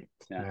 Sweet.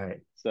 Yeah. All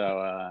right.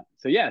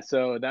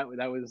 So that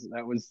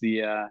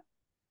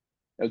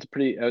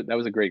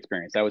was a great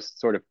experience. That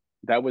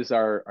was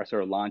our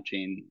sort of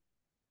launching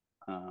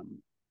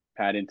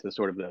pad into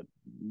sort of the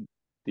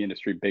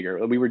industry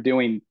bigger. We were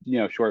doing,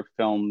 short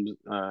films,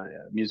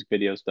 music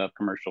video stuff,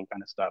 commercial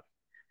kind of stuff.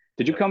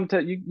 Did you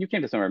you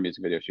came to some of our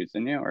music video shoots,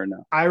 didn't you, or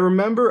no? I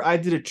remember I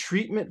did a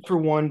treatment for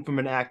one from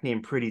an act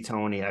named Pretty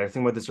Tony. I was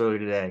thinking about this earlier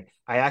today.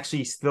 I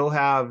actually still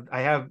have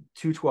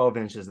 2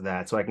 12-inches of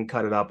that, so I can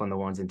cut it up on the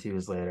 1s and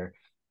 2s later.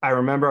 I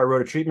remember I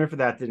wrote a treatment for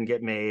that, didn't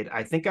get made.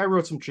 I think I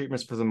wrote some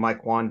treatments for some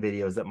Mike Wan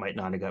videos that might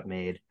not have got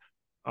made.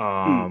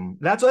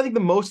 That's I think the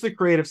most of the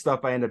creative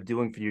stuff I end up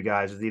doing for you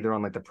guys is either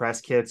on like the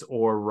press kits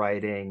or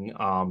writing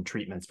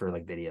treatments for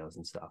like videos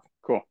and stuff.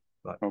 Cool.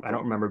 But I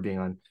don't remember being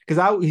on, because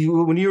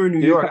when you were in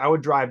New York, I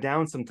would drive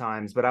down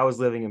sometimes, but I was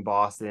living in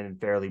Boston and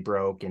fairly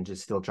broke and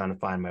just still trying to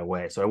find my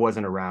way, so I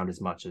wasn't around as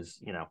much as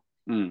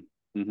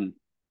Mm-hmm.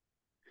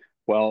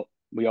 Well,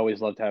 we always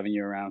loved having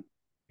you around.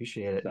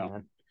 Appreciate it,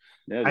 man.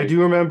 Yeah, I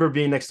do remember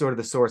being next door to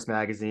the Source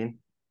magazine.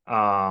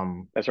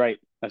 That's right.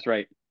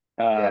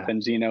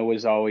 Benzino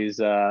was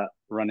always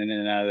running in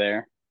and out of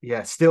there.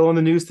 Yeah, still on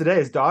the news today.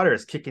 His daughter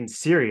is kicking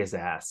serious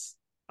ass.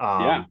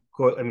 I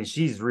mean,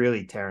 she's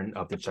really tearing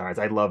up the charts.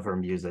 I love her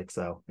music.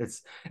 So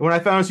when I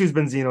found she was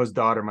Benzino's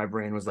daughter, my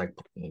brain was like,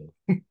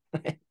 I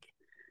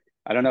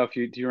don't know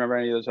do you remember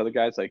any of those other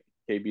guys like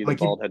KB the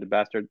bald-headed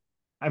bastard?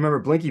 I remember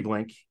Blinky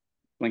Blink.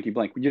 You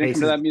didn't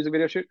come to that music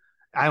video shoot?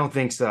 I don't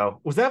think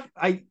so. Was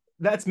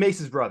that's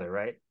Mace's brother,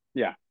 right?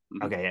 Yeah.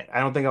 Mm-hmm. Okay,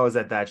 I don't think I was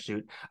at that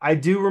shoot. I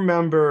do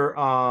remember.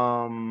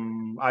 I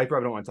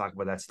probably don't want to talk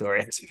about that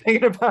story. I'm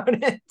thinking about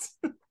it.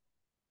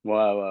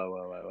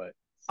 Whoa.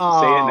 Say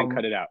it and then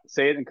cut it out.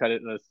 Say it and cut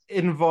it.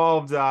 It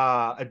involved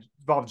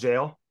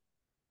jail.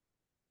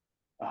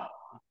 Oh.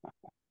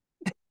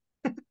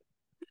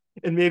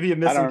 And maybe a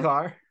missing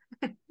car.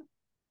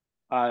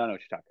 I don't know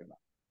what you're talking about.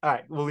 All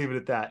right, we'll leave it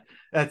at that.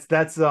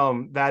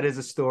 That is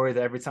a story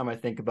that every time I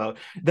think about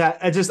that,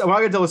 I'm not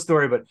gonna tell a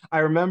story, but I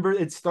remember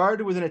it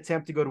started with an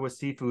attempt to go to a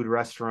seafood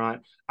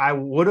restaurant. I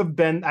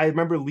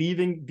remember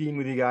being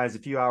with you guys a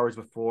few hours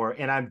before,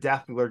 and I'm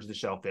definitely allergic to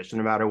shellfish.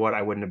 No matter what,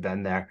 I wouldn't have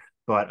been there.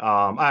 But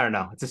I don't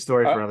know. It's a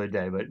story for another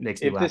day, but it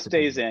makes me laugh. If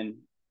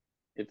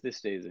this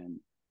stays in,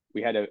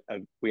 we had a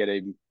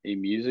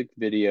music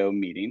video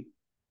meeting,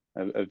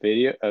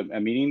 a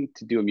meeting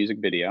to do a music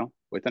video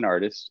with an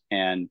artist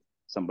and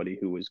somebody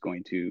who was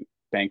going to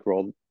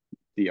bankroll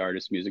the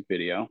artist's music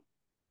video.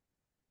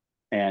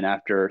 And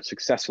after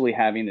successfully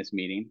having this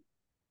meeting,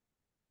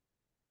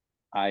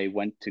 I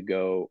went to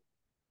go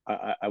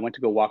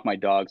walk my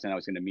dogs, and I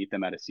was going to meet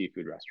them at a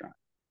seafood restaurant.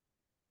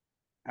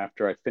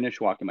 after I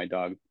finished walking my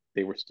dog,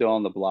 they were still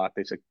on the block.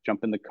 They said,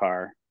 "Jump in the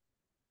car.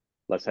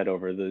 Let's head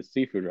over to the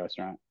seafood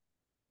restaurant."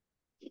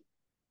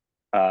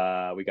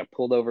 We got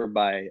pulled over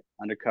by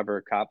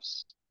undercover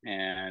cops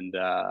and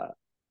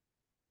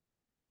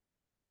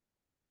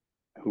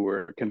who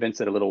were convinced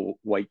that a little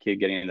white kid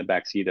getting in the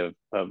back seat of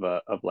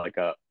like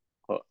a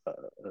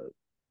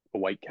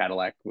white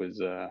Cadillac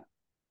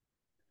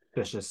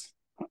Vicious.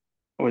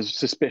 was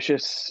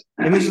suspicious.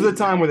 And this is the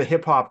time where the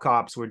hip hop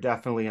cops were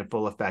definitely in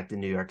full effect in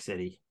New York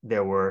City.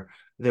 There were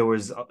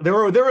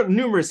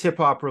numerous hip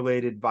hop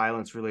related,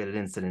 violence related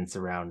incidents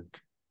around,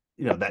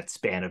 that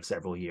span of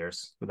several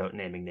years, without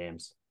naming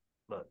names.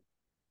 But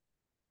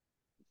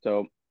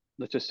So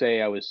let's just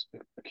say I was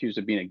accused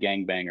of being a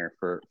gangbanger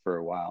for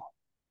a while.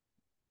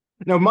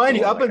 now, mind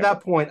you, So up like at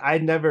that point, I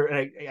don't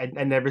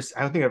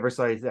think I ever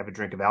saw you have a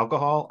drink of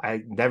alcohol. I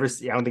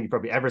don't think you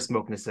probably ever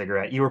smoked a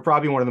cigarette. You were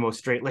probably one of the most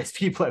straight laced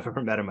people I've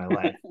ever met in my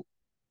life.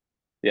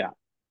 yeah,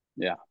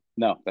 yeah,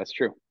 no, that's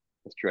true.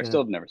 That's true. I Yeah,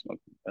 still have never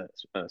smoked a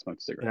you're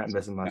cigarette. not So,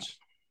 missing yeah. much.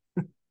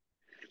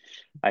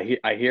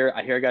 I hear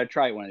I got to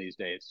try it one of these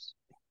days.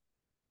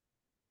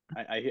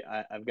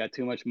 I've got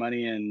too much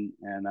money and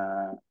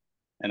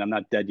I'm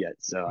not dead yet,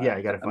 so Yeah,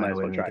 you got to I might find a as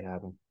way well to make try it it.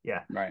 happen.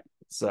 Yeah. Right.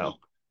 So,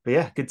 but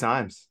yeah, good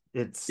times.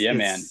 It's Yeah,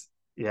 man. it's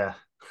yeah.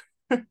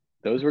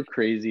 Those were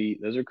crazy.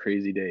 Those are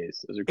crazy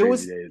days. Those are It crazy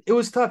was days. it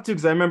was tough too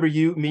because I remember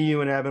you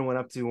and Evan went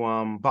up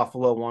to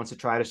Buffalo once to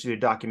try to shoot a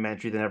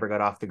documentary that never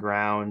got off the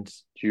ground.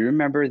 Do you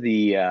remember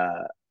the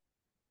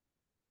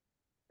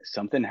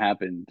something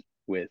happened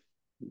with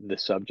the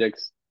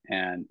subjects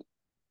and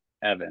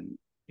Evan,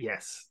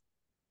 Yes.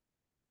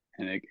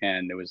 and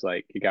it was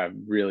like it got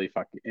really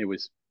fucking. It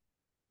was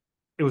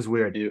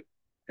weird.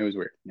 It was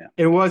weird. Yeah.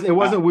 It Uh,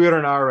 wasn't weird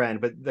on our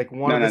end, but like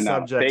one no, of the no,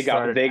 no. subjects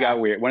started They got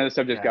weird. One of the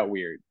subjects yeah, got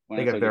weird. One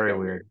they of the got subjects very got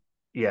weird.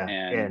 weird. Yeah.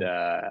 And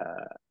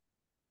And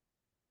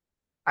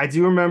I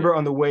do remember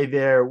on the way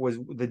there was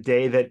the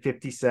day that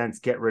 50 Cent's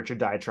Get Rich or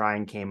Die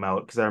Trying came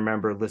out because I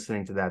remember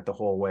listening to that the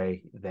whole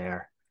way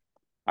there.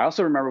 I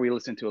also remember we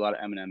listened to a lot of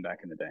Eminem back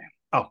in the day.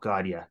 Oh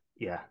God, yeah.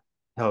 Yeah.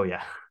 Oh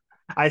yeah.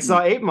 I Mm.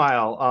 saw 8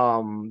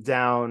 Mile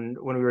down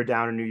when we were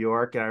down in New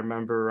York, and I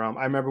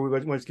remember we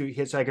went to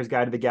Hitchhiker's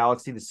Guide to the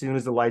Galaxy. As soon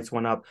as the lights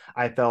went up,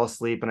 I fell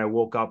asleep and I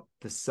woke up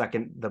the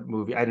second the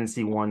movie. I didn't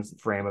see one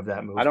frame of that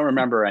I movie. don't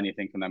remember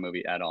anything from that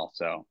movie at all.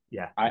 So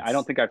Yeah, I don't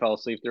it's think I fell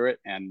asleep through it,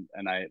 and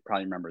I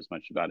probably remember as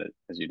much about it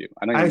as you do.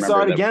 I don't even I saw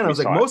remember it that again. I we was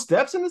like, saw it. most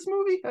steps in this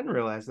movie? I didn't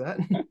realize that.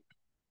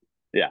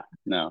 Yeah,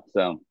 no.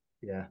 So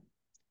Yeah.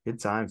 Good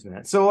times,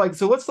 man. So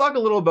let's talk a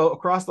little about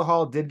Across the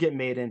Hall did get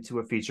made into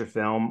a feature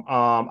film.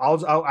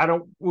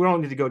 We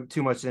don't need to go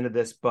too much into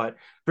this, but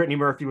Brittany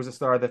Murphy was a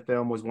star of the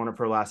film, was one of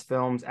her last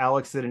films.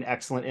 Alex did an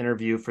excellent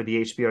interview for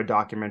the HBO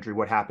documentary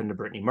What Happened to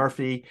Brittany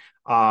Murphy.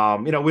 We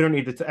don't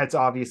need to, it's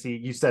obviously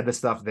you said the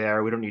stuff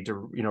there. We don't need to,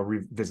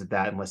 revisit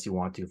that unless you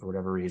want to for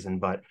whatever reason,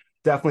 but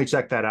definitely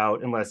check that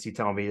out unless you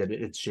tell me that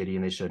it's shitty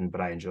and they shouldn't, but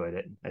I enjoyed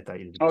it. I thought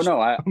you did a oh good no,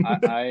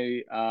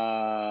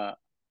 job.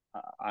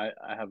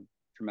 I have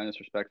tremendous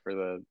respect for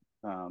the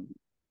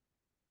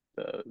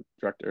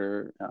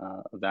director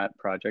of that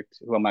project,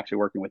 who I'm actually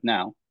working with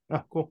now.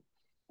 Oh, cool.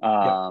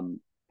 Yep.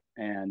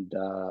 And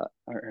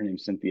her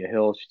name's Cynthia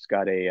Hill. She's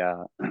got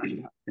a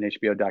an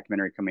HBO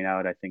documentary coming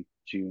out, I think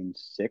June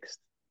 6th,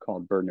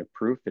 called Burden of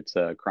Proof. It's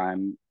a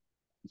crime.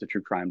 It's a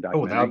true crime Oh, I'll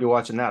documentary. be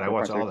watching that. I The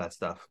watch all project. that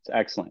stuff. It's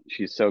excellent.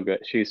 She's so good.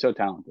 She's so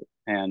talented,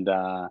 and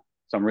so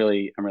I'm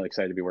really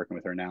excited to be working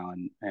with her now.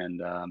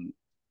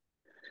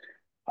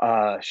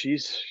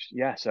 She's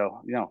yeah.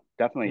 So Yeah.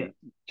 definitely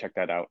check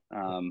that out.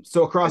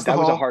 So Across the That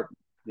was a Hall, hard.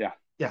 Yeah.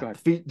 yeah, Go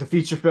ahead. the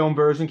feature film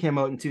version came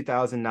out in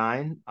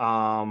 2009.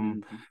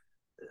 Mhm.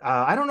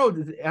 I don't know.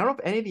 I don't know if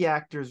any of the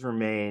actors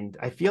remained.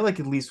 I feel like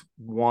at least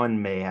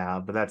one may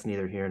have, but that's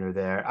neither here nor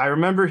there. I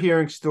remember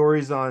hearing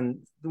stories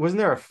on. Wasn't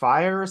there a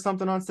fire or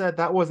something on set?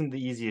 That wasn't the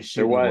easiest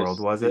There shoot in the world,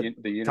 was was it?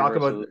 Let's the talk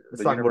about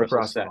Universal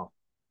Across the set. Hall.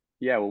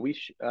 Yeah, well, so we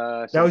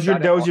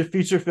shot That it. was your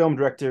feature film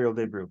directorial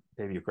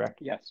debut, correct?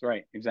 Yes,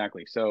 right,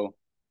 exactly. So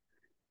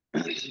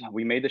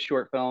we made the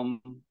short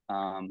film.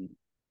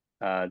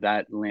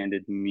 That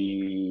landed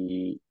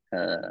me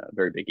a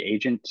very big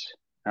agent,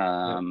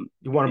 Yeah,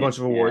 you won a bunch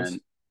of awards.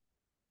 and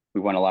we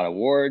won a lot of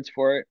awards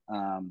for it.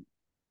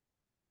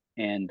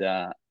 And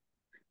so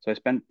I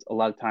spent a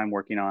lot of time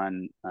working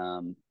on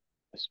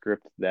a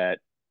script that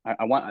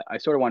I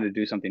sort of wanted to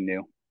do something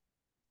new.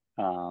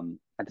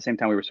 At the same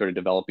time, we were sort of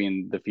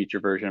developing the feature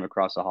version of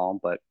Across the Hall,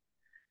 but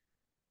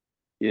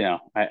you know,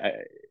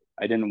 I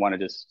didn't want to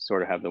just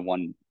sort of have the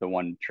one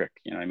trick.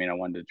 You know what I mean? I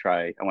wanted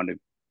to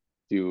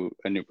do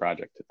a new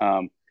project.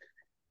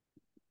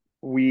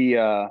 We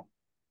I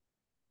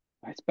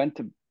spent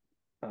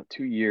about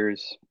 2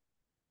 years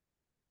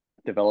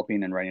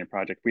developing and writing a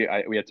project. We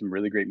had some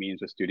really great meetings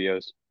with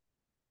studios,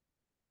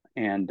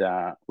 and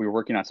we were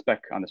working on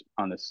spec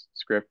on this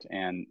script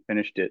and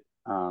finished it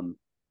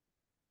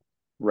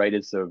right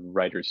as the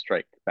writers'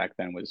 strike back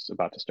then was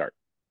about to start.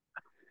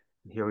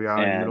 Here we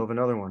are in the middle And of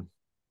another one.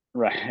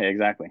 right,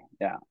 exactly,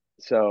 yeah.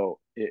 So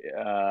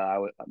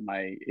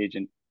my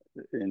agent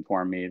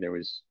informed me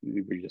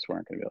we just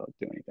weren't going to be able to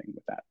do anything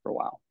with that for a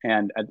while.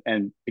 And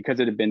because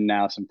it had been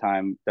now some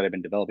time that I've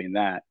been developing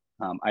that,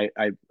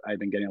 I've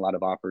been getting a lot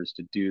of offers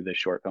to do the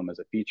short film as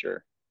a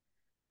feature.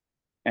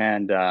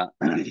 And I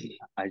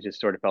just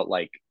sort of felt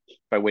like if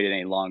I waited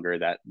any longer,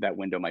 that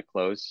window might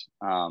close.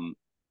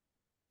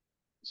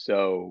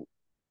 So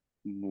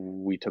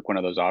we took one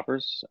of those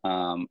offers,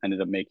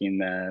 ended up making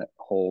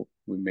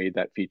we made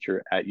that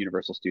feature at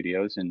Universal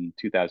Studios in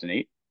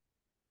 2008.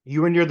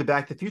 You were near the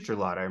Back to the Future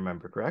lot, I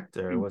remember, correct?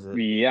 Or was it?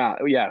 Yeah,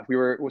 we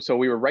were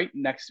right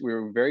next, we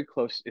were very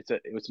close.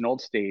 It was an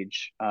old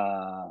stage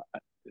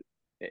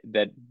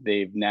that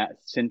they've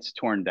since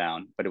torn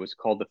down, but it was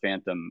called the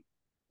Phantom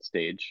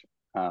stage,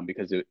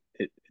 because it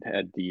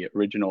had the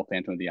original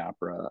Phantom of the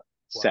Opera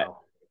set.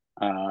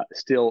 Wow.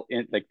 Still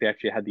in, like, they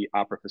actually had the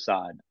opera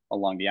facade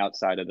along the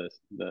outside of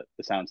the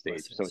sound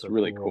stage. So it's so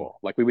really cool.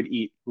 Like, we would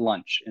eat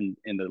lunch in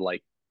the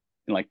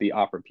the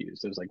opera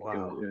pews. It was like,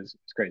 wow. it was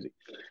crazy.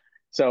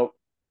 So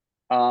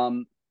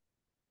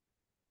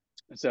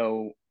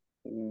so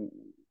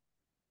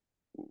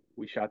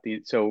we shot we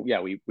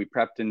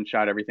prepped and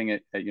shot everything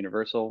at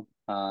Universal.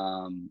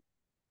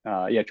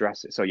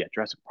 Jurassic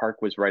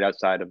Park was right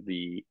outside of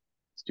the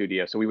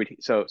studio.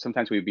 So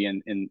sometimes we'd be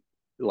in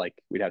like,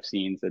 we'd have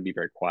scenes that'd be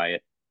very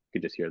quiet. You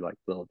could just hear like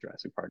little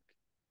Jurassic Park,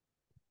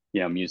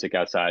 music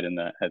outside on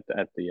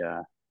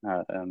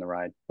the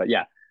ride. But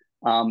yeah.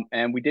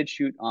 And we did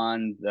shoot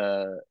on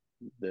the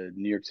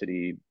New York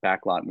City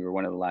backlot. We were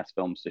one of the last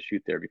films to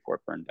shoot there before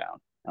it burned down.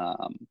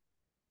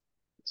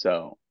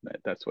 So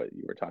that's what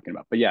you were talking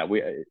about. But yeah,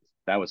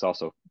 that was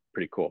also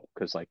pretty cool,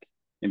 because like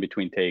in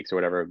between takes or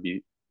whatever, we'd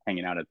be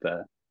hanging out at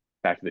the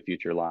Back to the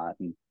Future lot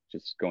and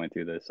just going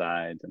through the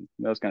sides, and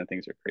those kind of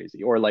things are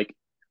crazy. Or like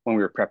when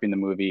we were prepping the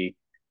movie,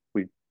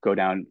 we'd go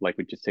down, like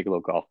we'd just take a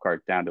little golf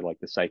cart down to like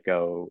the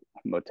Psycho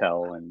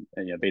motel and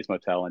Base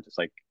Motel, and just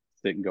like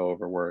sit and go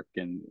over work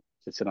and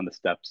just sit on the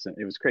steps. And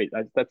it was great.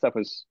 That stuff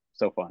was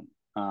so fun.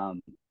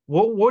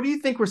 What do you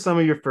think were some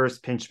of your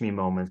first pinch me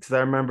moments? Because I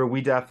remember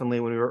we definitely,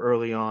 when we were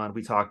early on,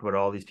 we talked about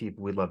all these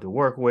people we'd love to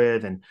work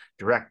with and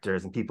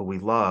directors and people we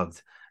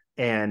loved.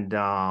 And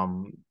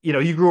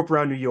you grew up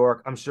around New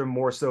York. I'm sure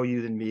more so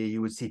you than me.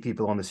 You would see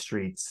people on the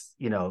streets,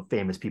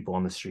 famous people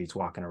on the streets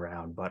walking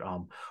around. But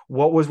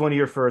what was one of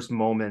your first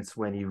moments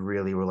when you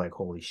really were like,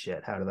 holy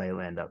shit, how did I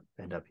end up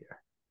here?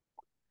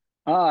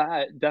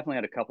 I definitely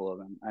had a couple of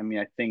them. I mean,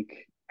 I think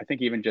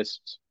even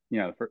just,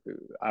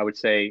 I would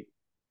say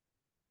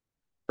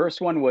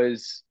first one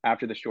was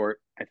after the short,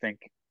 I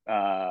think,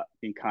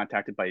 being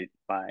contacted by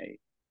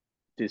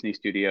Disney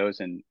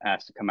Studios and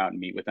asked to come out and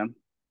meet with them.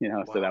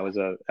 Wow. So that was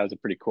a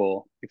pretty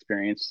cool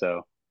experience.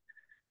 So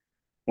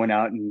went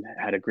out and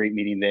had a great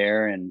meeting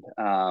there, and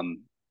I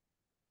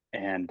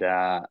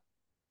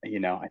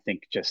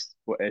think just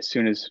as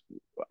soon as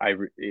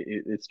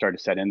it started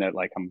to set in that,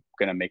 like, I'm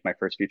gonna make my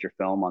first feature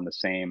film on the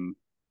same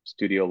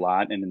studio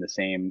lot and in the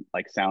same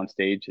like sound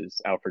stage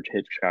as Alfred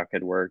Hitchcock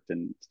had worked,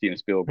 and Steven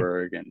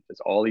Spielberg, and just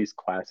all these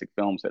classic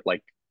films that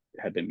like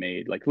had been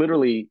made. Like,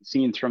 literally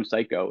scenes from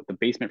Psycho, the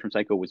basement from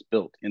Psycho was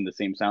built in the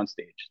same sound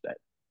stage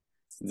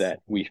that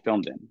we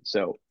filmed in.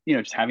 So,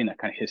 just having that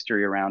kind of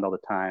history around all the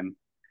time.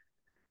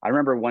 I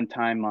remember one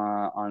time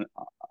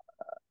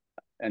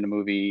in a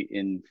movie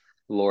in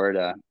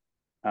Florida.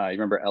 You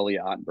remember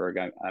Elliot Ottenberg?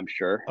 I'm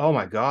sure. Oh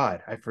my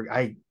God,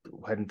 I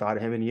hadn't thought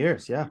of him in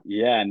years. Yeah.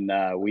 Yeah, and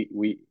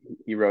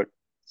he wrote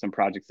some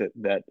projects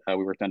that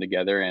we worked on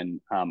together,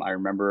 and I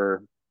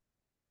remember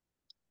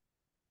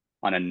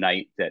on a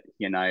night that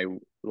he and I,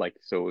 like,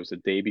 so it was the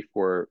day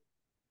before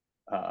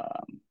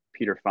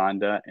Peter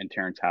Fonda and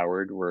Terrence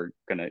Howard were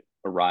gonna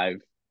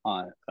arrive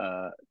on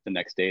the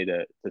next day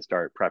to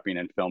start prepping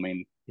and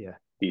filming. Yeah.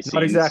 These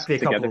Not scenes exactly a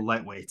together. couple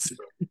of lightweights.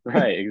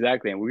 Right,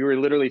 exactly. And we were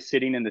literally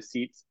sitting in the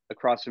seats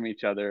across from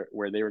each other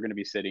where they were going to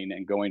be sitting,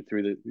 and going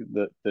through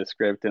the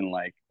script and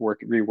like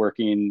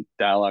reworking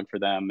dialogue for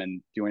them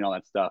and doing all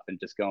that stuff, and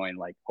just going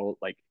like, oh,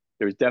 like,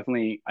 there was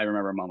definitely, I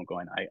remember a moment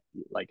going,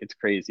 it's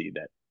crazy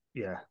that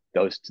Yeah.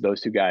 those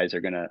two guys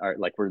are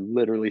like, we're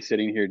literally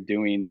sitting here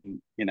doing,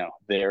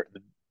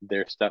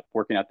 their stuff,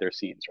 working out their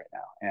scenes right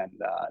now. And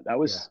that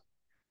was,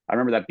 I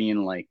remember that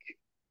being like,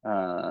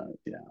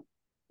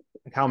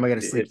 like, how am I going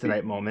to sleep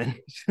tonight moment?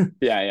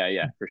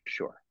 yeah, for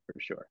sure.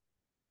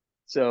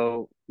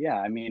 So yeah,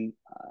 I mean,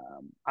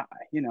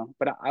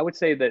 but I would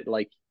say that,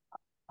 like,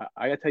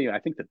 I gotta tell you, I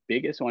think the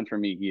biggest one for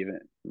me, even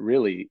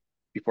really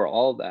before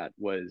all that,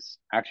 was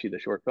actually the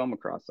short film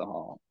Across the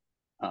Hall.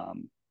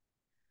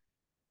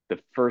 The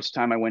first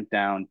time I went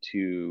down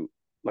to,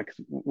 like,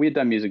 we had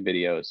done music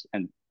videos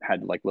and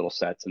had like little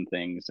sets and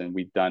things, and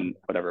we'd done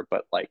whatever,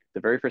 but like the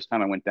very first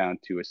time I went down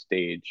to a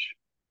stage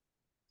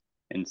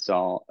and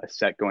saw a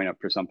set going up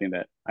for something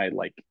that I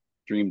like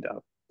dreamed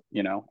of,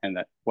 and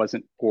that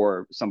wasn't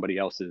for somebody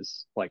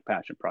else's like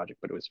passion project,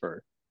 but it was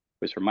for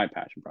my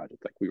passion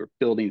project. Like, we were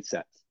building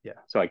sets. Yeah.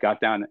 So I got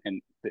down,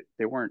 and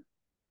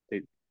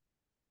you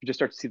just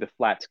start to see the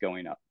flats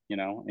going up,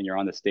 and you're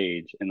on the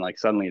stage, and like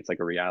suddenly it's like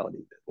a reality.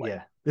 Like,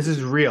 Yeah, this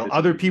is real.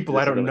 Other people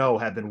I don't really know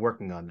have been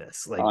working on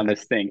this. Like on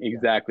this thing.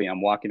 Exactly.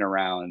 I'm walking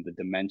around the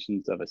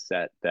dimensions of a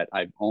set that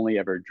I've only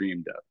ever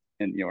dreamed of,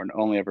 and and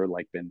only ever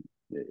like been.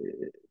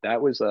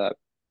 That was a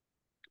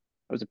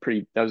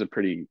pretty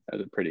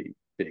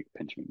big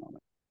pinch me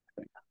moment,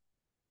 I think.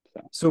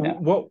 So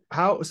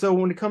Yeah. so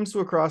when it comes to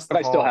Across the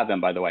But I still have Hall,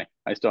 them, by the way.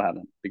 I still have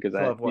them because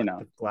still have what,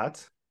 the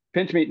flats?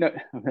 pinch me. No,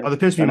 Oh, the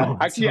pinch me no, no.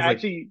 moments. Actually, I was I like,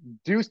 actually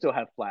do still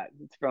have flat.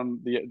 It's from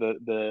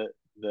the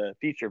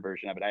feature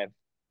version of it.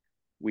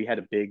 We had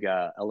a big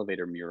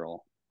elevator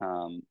mural,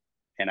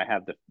 and I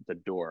have the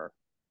door,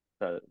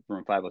 the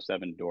room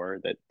 507 door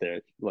that they're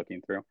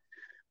looking through.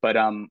 But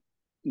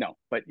no,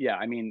 but yeah,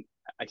 I mean,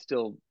 I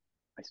still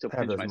I have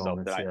pinch those myself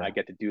that moments. Yeah, I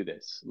get to do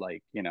this.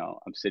 Like,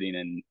 I'm sitting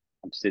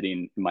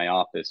in my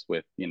office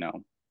with,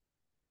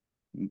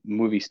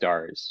 movie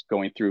stars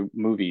going through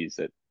movies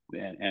that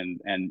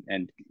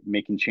and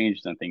making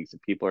changes on things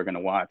that people are going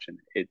to watch. And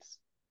it's,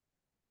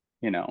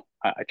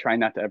 I try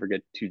not to ever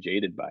get too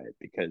jaded by it,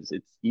 because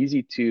it's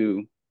easy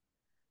to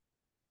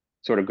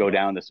sort of go yeah,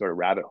 down the sort of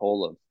rabbit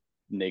hole of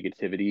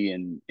negativity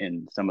and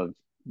in some of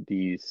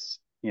these,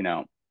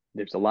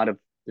 there's a lot of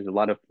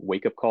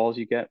wake up calls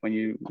you get when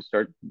you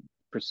start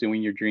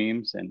pursuing your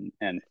dreams,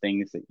 and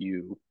things that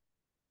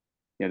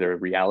there are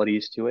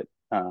realities to it,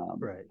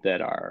 right.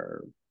 that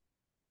are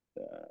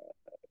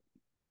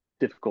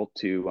difficult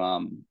to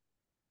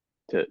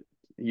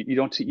you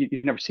don't see,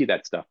 you never see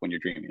that stuff when you're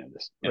dreaming of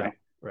this. Right,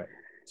 right.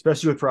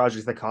 Especially with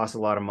projects that cost a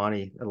lot of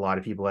money. A lot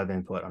of people have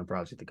input on a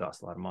project that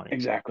costs a lot of money.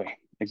 Exactly.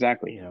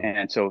 You know,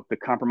 And so the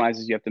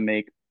compromises you have to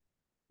make,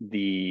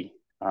 the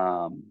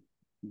um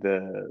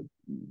the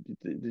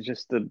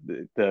just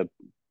the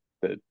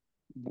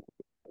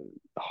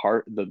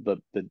hard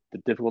the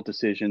difficult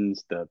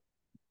decisions, the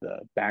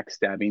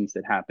backstabbings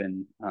that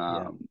happen,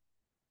 yeah,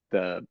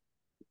 the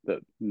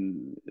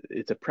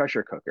it's a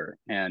pressure cooker,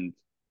 and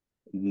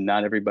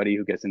not everybody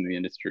who gets into the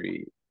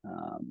industry,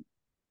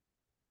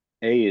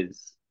 A,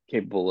 is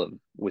capable of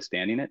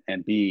withstanding it,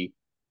 and B,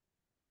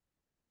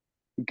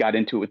 got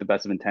into it with the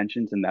best of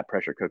intentions, and that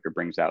pressure cooker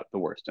brings out the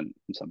worst in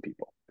some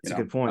people. it's a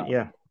good point.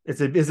 Yeah,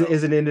 is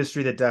an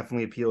industry that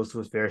definitely appeals to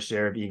a fair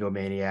share of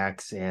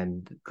egomaniacs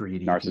and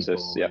greedy Narcissists.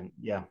 people. Yeah. And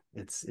yeah,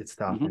 it's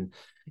tough. Mm-hmm.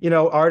 And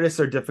artists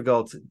are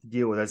difficult to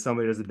deal with. As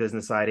somebody who does the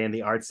business side and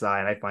the art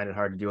side, I find it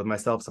hard to deal with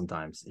myself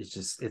sometimes.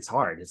 It's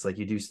hard. It's like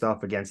you do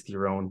stuff against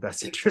your own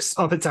best interests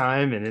all the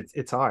time, and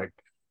it's hard.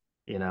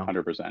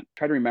 100%.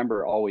 Try to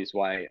remember always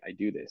why I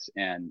do this,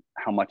 and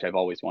how much I've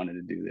always wanted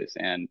to do this,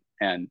 and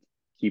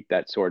keep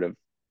that sort of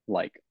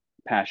like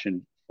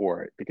passion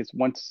for it, because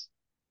once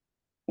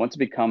it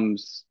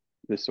becomes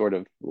this sort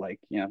of like,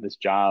 this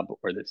job,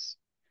 or this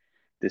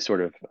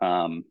sort of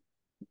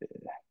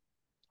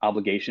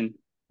obligation,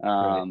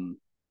 Right. um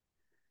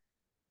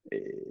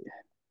it,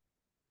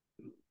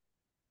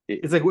 it,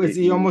 It's like it's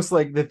it you almost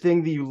like the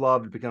thing that you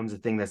loved becomes a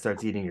thing that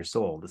starts eating your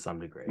soul to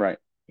some degree. right,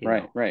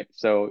 right.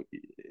 So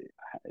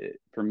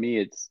for me,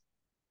 it's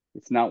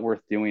not worth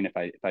doing if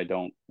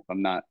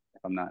I'm not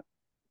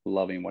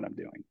loving what I'm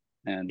doing.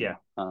 and Yeah.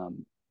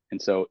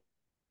 and so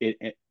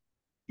it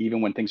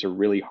even when things are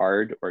really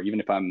hard, or even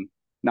if I'm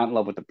not in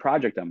love with the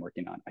project I'm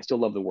working on, I still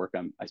love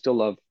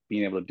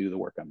being able to do the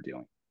work I'm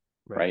doing.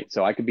 Right. Right.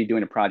 So I could be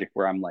doing a project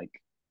where I'm like,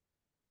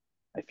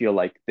 I feel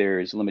like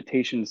there's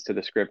limitations to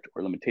the script,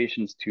 or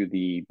limitations to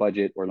the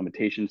budget, or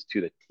limitations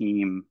to the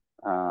team,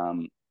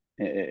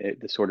 the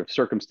sort of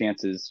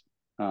circumstances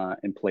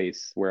in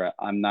place, where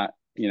I'm not,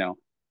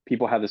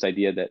 people have this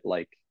idea that,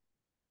 like,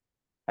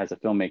 as a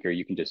filmmaker,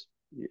 you can just,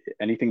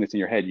 anything that's in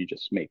your head, you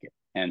just make it.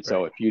 And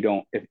so Right. if you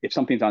don't, if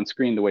something's on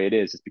screen the way it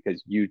is, it's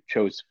because you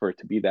chose for it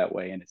to be that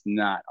way, and it's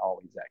not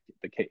always that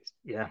the case.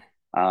 Yeah.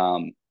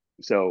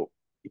 So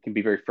it can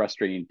be very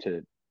frustrating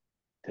to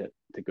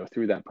go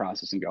through that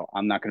process and go,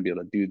 I'm not going to be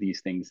able to do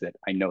these things that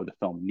I know the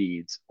film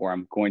needs, or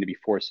I'm going to be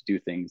forced to do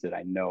things that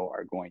I know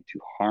are going to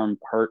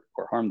hurt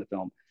or harm the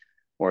film,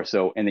 or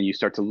so. And then you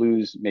start to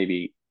lose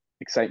maybe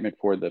excitement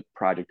for the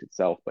project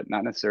itself, but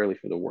not necessarily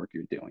for the work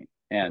you're doing.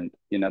 Right. And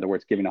in other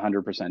words, giving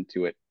 100%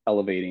 to it,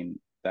 elevating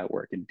that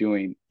work, and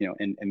doing,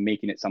 and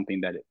making it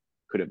something that it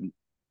could have,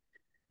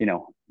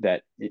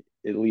 that it,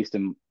 at least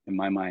in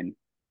my mind,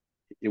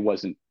 it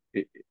wasn't,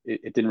 it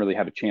didn't really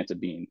have a chance of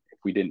being, if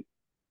we didn't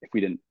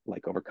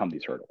like overcome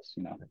these hurdles.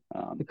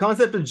 The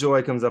concept of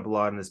joy comes up a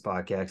lot in this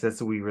podcast.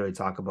 That's what we really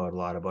talk about a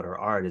lot about our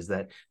art, is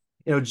that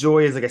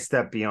joy is like a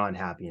step beyond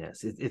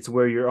happiness. It's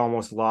where you're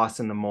almost lost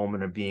in the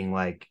moment of being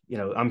like,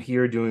 I'm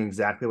here doing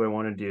exactly what I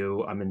want to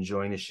do. I'm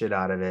enjoying the shit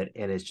out of it.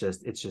 And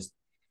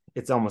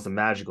it's almost a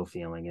magical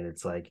feeling. And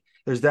it's like,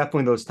 there's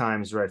definitely those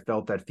times where I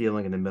felt that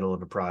feeling in the middle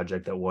of a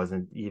project that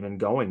wasn't even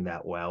going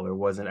that well, or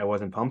I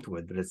wasn't pumped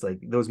with, but it's like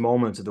those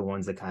moments are the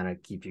ones that kind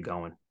of keep you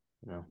going.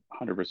 100%.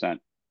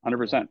 Yeah.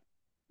 100%.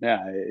 Yeah.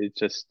 It's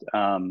just,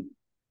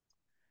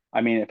 I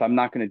mean, if I'm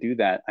not going to do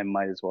that, I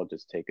might as well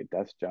just take a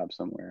desk job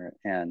somewhere,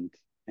 and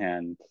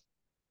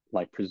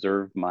like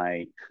preserve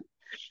my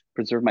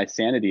preserve my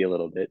sanity a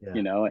little bit,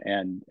 Yeah.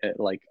 and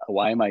like,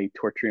 why am I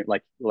torturing?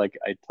 Like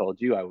I told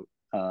you,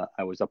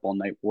 I was up all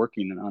night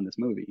working on this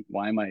movie.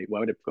 Why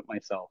would I put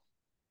myself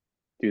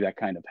through that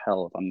kind of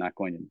hell if I'm not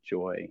going to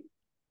enjoy?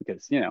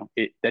 Because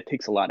that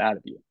takes a lot out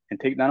of you, and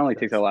not only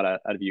takes a That's, lot out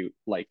of you,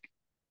 like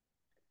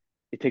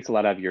it takes a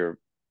lot out of your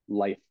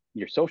life,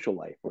 your social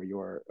life, or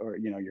your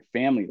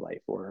family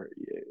life, or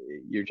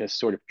you're just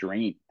sort of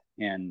drained.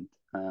 And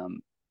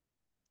um,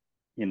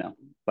 you know,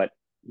 but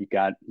you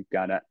gotta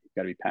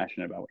be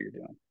passionate about what you're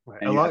doing,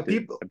 right. and you have to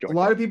A enjoy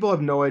lot that. of people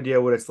have no idea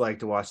what it's like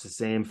to watch the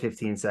same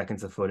 15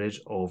 seconds of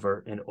footage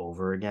over and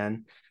over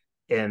again.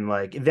 And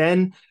like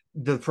then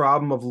the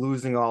problem of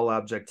losing all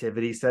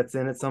objectivity sets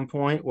in at some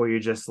point where you're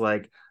just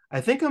like,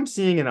 I think I'm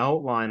seeing an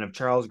outline of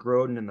Charles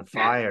Grodin in the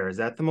fire. Is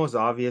that the most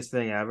obvious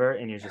thing ever?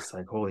 And you're just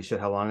like, holy shit,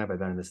 how long have I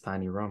been in this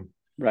tiny room?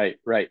 Right,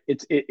 right.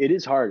 It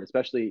is hard,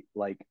 especially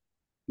like,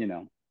 you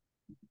know,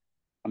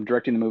 I'm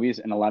directing the movies,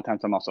 and a lot of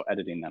times I'm also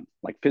editing them,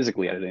 like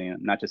physically Yeah. editing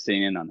them, not just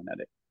sitting in on an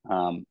edit.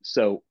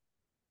 So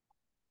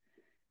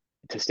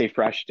to stay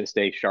fresh, to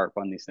stay sharp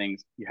on these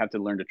things, you have to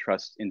learn to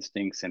trust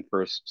instincts and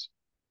first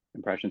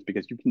impressions,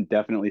 because you can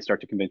definitely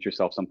start to convince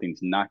yourself something's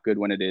not good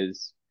when it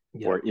is,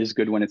 Yeah. or is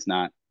good when it's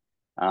not.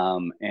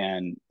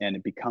 And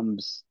it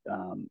becomes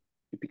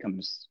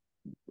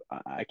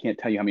I can't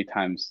tell you how many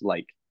times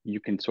like you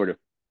can sort of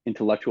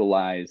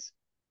intellectualize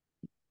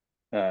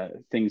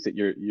things that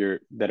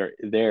are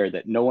there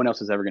that no one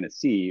else is ever going to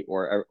see,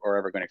 or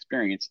ever going to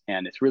experience,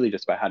 and it's really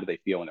just about how do they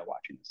feel when they're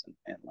watching this,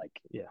 and like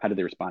Yeah. how do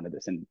they respond to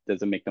this, and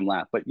does it make them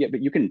laugh? But yeah,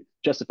 but you can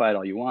justify it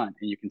all you want,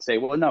 and you can say,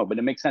 well, no, but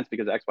it makes sense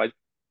because X, Y.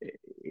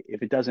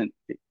 If it doesn't,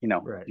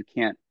 Right. you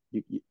can't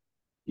you can't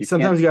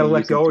Sometimes you got be to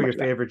let using go too of your much of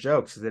that. favorite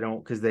jokes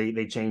because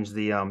they change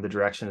the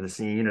direction of the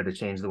scene, or they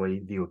change the way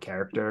you view a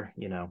character,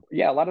 you know.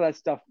 Yeah, a lot of that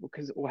stuff,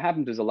 because what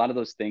happens is a lot of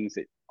those things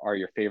that are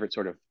your favorite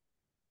sort of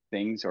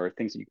things, or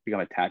things that you become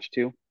attached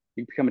to,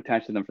 you become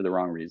attached to them for the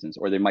wrong reasons,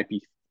 or there might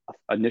be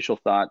initial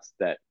thoughts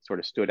that sort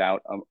of stood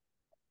out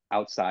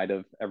outside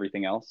of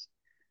everything else.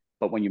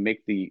 But when you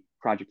make the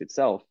project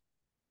itself,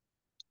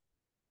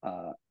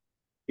 uh,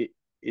 it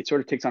it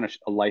sort of takes on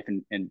a life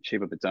and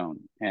shape of its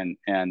own, and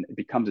it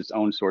becomes its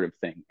own sort of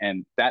thing,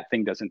 and that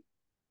thing doesn't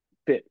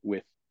fit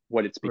with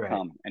what it's Right.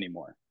 become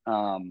anymore.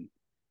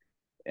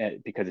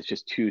 Because it's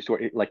just too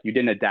sort of, like, you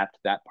didn't adapt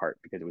that part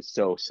because it was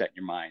so set in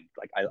your mind.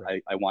 Like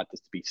I want this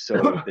to be so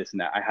Right. this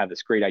and that. I have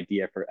this great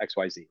idea for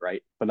XYZ,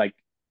 right? But like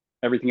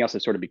everything else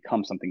has sort of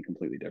become something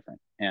completely different,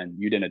 and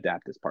you didn't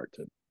adapt this part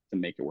to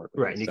make it work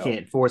with Right. this. And you So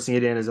can't forcing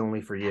it in is only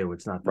for you.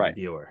 It's not for the right,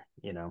 viewer,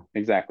 you know.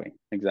 exactly,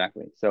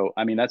 exactly. So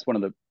I mean, that's one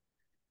of the,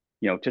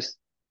 just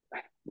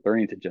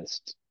learning to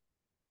just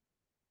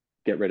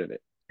get rid of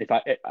it. If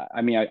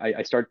I mean,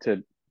 I start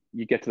to,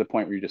 you get to the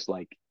point where you're just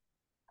like,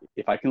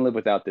 if I can live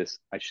without this,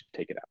 I should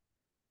take it out,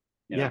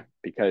 Yeah.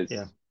 because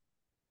Yeah.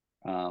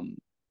 um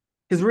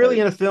Because really,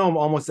 in a because film,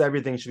 almost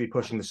everything should be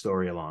pushing the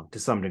story along to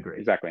some degree.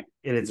 exactly,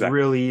 And it's exactly.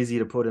 really easy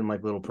to put in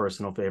like little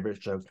personal favorite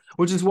jokes,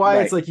 which is why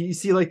it's Right. like you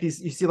see like an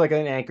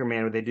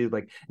Anchorman where they do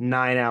like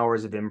 9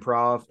 hours of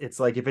improv. It's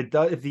like if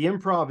the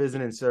improv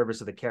isn't in service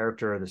of the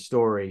character or the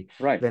story,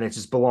 Right. then it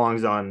just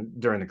belongs on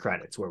during the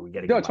credits where we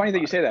get to No, get it's funny laugh that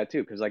you out of say it. that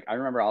too, because like I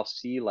remember I'll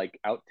see like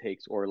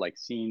outtakes or like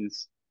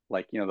scenes,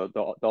 like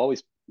they'll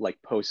always like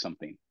post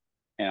something,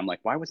 and I'm like,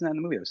 why wasn't that in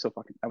the movie? That was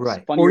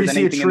Right. Or funnier you than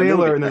see a anything in the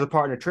trailer movie. and there's a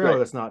part in a trailer Right.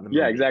 that's not in the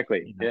Yeah, movie.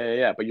 exactly. You know?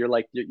 Yeah. But you're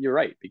like, you're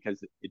right,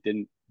 because it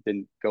didn't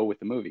go with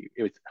the movie.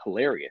 It was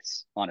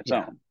hilarious on its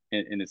Yeah. own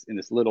in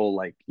this little,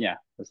 like,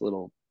 this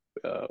little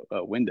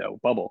window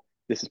bubble.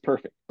 This is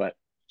perfect, but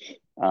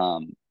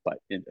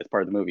as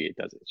part of the movie,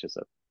 it's Do just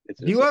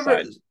you a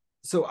ever? side.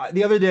 So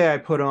the other day I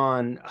put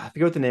on, I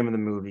forget what the name of the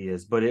movie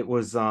is, but it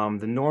was the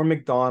Norm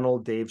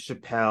Macdonald, Dave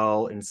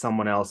Chappelle, and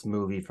someone else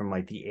movie from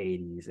like the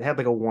 80s. It had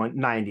like a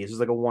 190s. It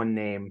was like a one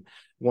name,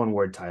 one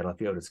word title. I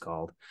forget what it's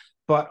called.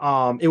 But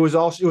it was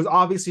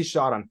obviously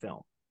shot on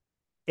film.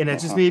 And it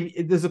just Uh-huh.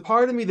 maybe there's a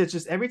part of me that's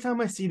just every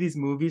time I see these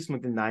movies from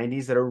like the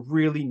 90s that are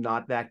really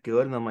not that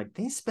good, and I'm like,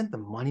 they spent the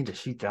money to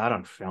shoot that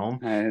on film.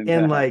 And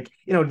And like,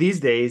 these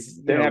days,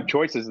 they didn't have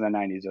choices in the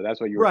 90s, so that's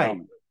what you were right, telling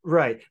me.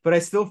 right. But I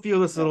still feel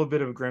this Yeah. little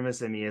bit of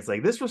grimace in me. It's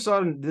like this was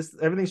shot in this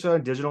everything's shot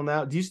in digital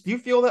now. Do you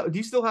feel that? Do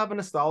you still have a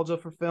nostalgia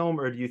for film,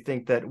 or do you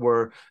think that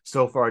we're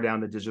so far down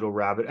the digital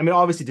rabbit? I mean,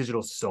 obviously,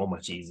 digital's so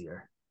much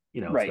easier,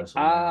 Right.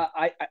 especially now.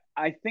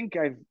 I think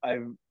I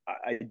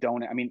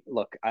don't. I mean,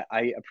 look,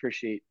 I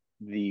appreciate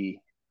the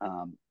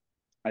um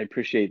I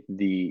appreciate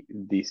the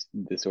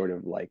sort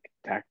of like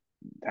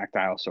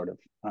tactile sort of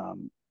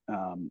um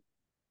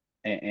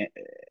and,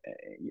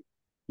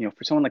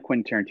 for someone like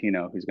Quentin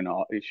Tarantino, who's going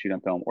to shoot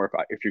on film, or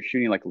if you're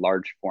shooting like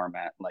large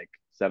format, like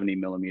 70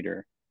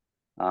 millimeter,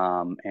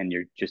 and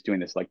you're just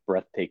doing this like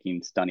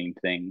breathtaking, stunning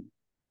thing,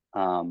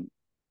 um,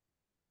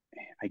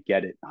 I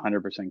get it,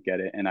 100% get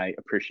it, and I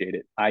appreciate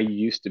it. Like, I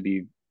used to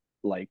be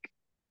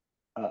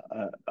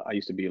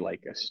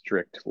like a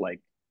strict like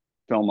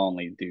film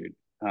only dude,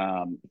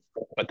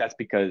 but that's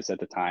because at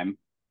the time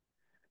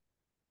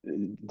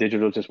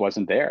digital just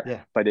wasn't there,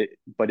 Yeah, but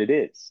it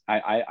is.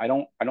 I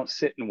don't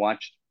sit and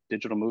watch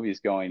digital movies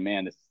going,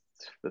 man, this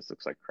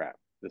looks like crap.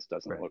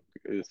 right.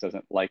 This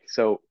doesn't like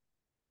so.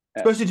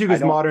 Especially too, I because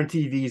don't modern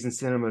TVs and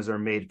cinemas are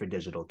made for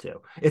digital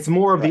too. It's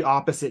more of the right.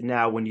 opposite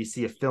now when you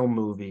see a film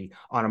movie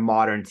on a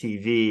modern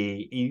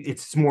TV.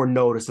 It's more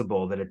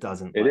noticeable that it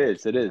doesn't It like,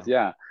 is. It is.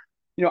 Yeah.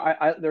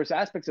 There's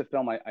aspects of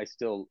film I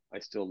still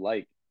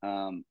like.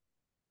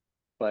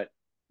 But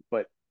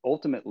but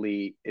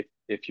ultimately,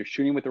 if you're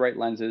shooting with the right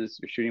lenses,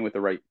 you're shooting with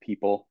the right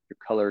people, your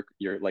color,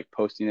 you're like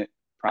posting it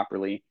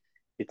properly.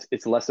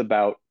 It's less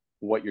about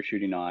what you're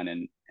shooting on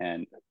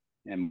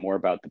and more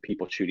about the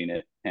people shooting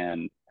it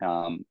and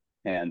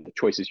the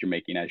choices you're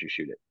making as you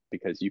shoot it,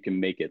 because you can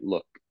make it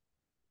look.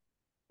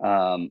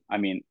 I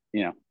mean,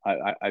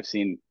 I've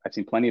seen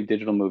plenty of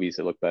digital movies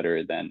that look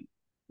better than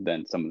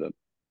some of the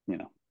yeah.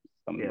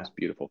 most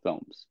beautiful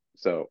films.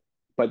 So,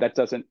 but that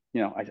doesn't,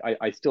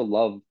 I still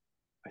love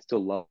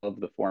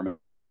the format,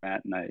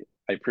 and I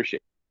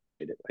appreciate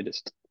it.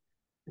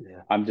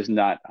 Yeah. I'm just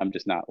not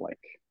like,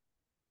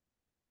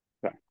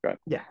 sorry, go ahead.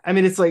 Yeah, I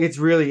mean, it's like it's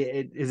really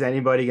is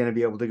anybody going to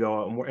be able to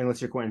go out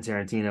unless you're Quentin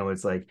Tarantino?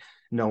 It's like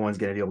no one's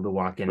going to be able to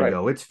walk in and Right.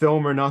 go, it's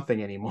film or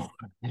nothing anymore.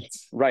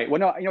 It's Right. Well,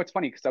 no, it's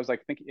funny because I was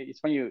like thinking, it's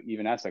funny you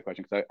even asked that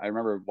question, because I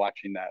remember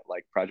watching that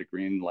like Project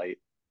Greenlight a yeah,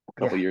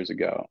 couple years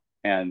ago,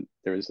 and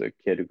there was a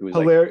kid who was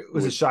like, hilarious. who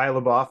Was it was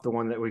Shia LaBeouf, the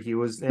one that where he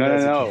was in no, no,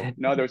 as a no, kid?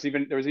 no. There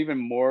was even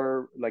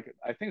more, like,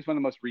 I think it's one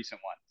of the most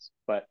recent ones.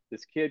 But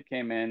this kid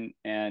came in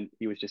and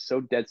he was just so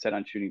dead set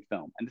on shooting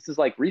film, and this is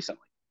like recently.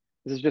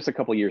 This is just a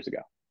couple years ago,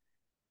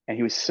 and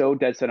he was so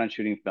dead set on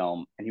shooting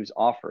film, and he was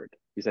offered.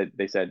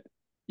 They said,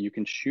 you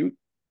can shoot.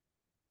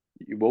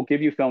 We'll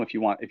give you film if you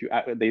want. If you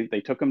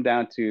they took him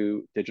down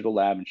to digital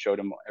lab and showed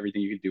him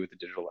everything you could do with the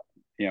digital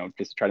lab,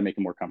 just to try to make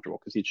him more comfortable,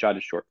 because he'd shot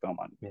his short film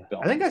on Yeah, I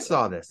film think and I whatever.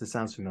 saw this. This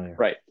sounds familiar.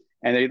 Right.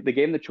 And they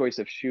gave him the choice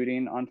of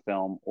shooting on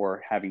film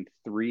or having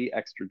 3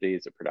 extra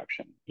days of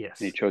production. And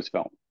he Yes, chose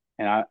film.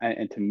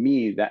 And to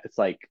me, that's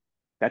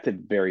a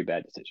very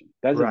bad decision.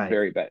 That's a right.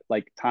 very bad,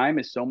 like, time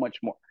is so much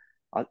more.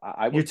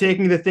 I You're will take,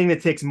 taking the thing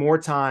that takes more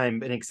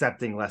time and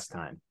accepting less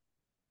time.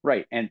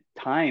 right. And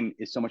time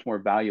is so much more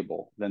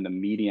valuable than the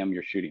medium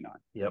you're shooting on.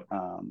 Yep.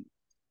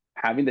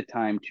 Having the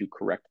time to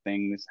correct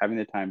things, having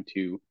the time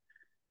to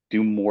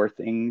do more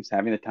things,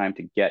 having the time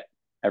to get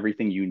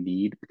everything you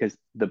need, because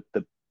the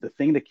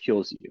thing that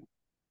kills you,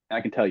 and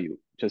I can tell you,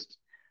 just,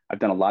 I've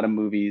done a lot of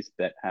movies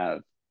that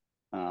have,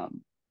 um,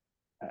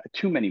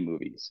 too many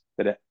movies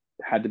that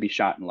had to be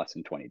shot in less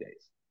than 20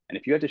 days. And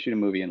if you had to shoot a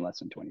movie in less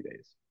than 20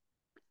 days,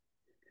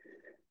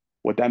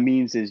 what that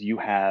means is you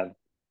have,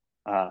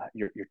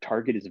 your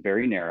target is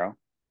very narrow.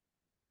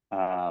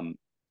 Um,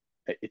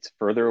 it's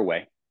further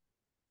away,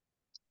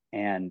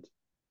 and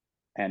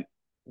and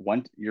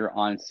once you're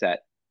on set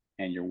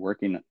and you're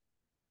working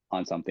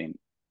on something,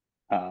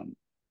 um,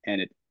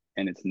 and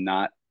it's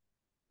not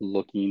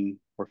looking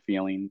or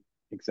feeling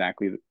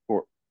exactly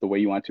or the way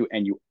you want to,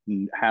 and you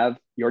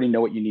already know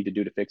what you need to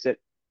do to fix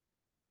it,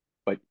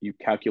 but you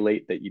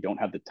calculate that you don't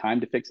have the time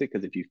to fix it,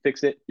 because if you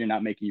fix it, you're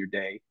not making your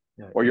day,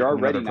 Yeah, or you're making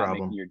another already not making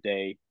problem. your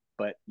day,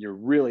 but you're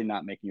really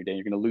not making your day.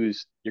 You're going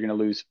to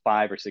lose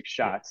 5 or 6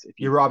 Yeah, shots if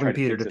you're you try robbing to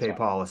Peter fix to this pay one.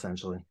 Paul,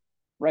 essentially.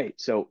 Right.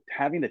 So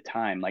having the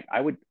time, like,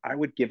 I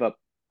would give up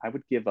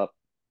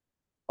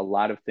a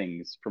lot of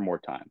things for more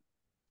time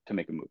to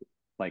make a movie.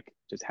 Like,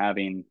 just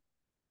having,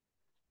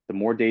 the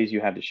more days you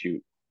have to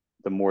shoot,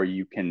 the more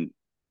you can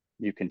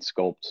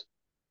sculpt.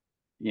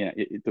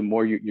 The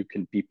more you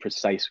can be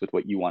precise with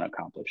what you want to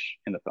accomplish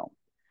in the film.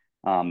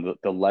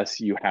 The less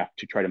you have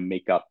to try to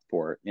make up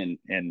for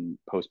in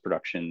post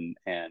production,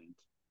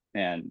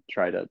 and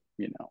try to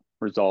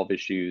resolve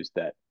issues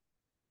that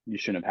you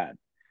shouldn't have had.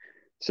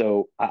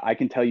 So I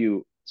can tell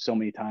you, so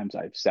many times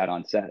I've sat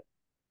on set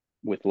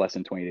with less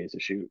than 20 days to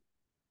shoot,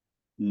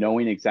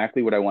 knowing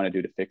exactly what I want to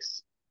do to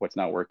fix what's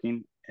not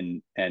working,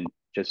 and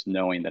just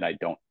knowing that I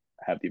don't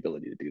have the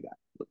ability to do that,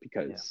 Yeah,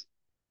 because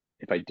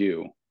if I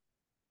do,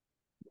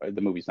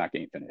 the movie's not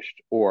getting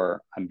finished,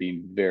 or I'm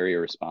being very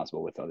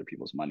irresponsible with other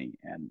people's money,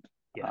 and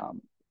yeah.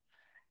 um,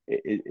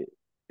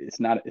 it's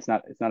not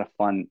a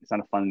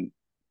fun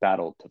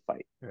battle to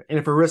fight. Right. And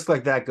if a risk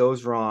like that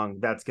goes wrong,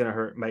 that's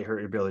gonna might hurt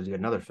your ability to get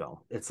another film.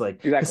 It's like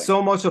because Exactly.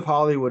 so much of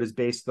Hollywood is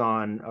based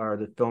on, or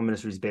the film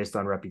industry is based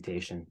on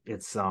reputation.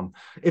 It's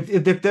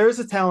if there's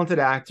a talented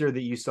actor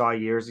that you saw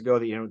years ago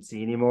that you don't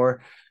see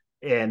anymore,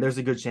 and there's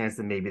a good chance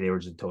that maybe they were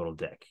just a total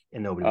dick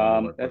and nobody wanted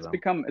to work with That's them.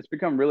 become it's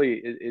become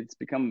really it's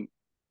become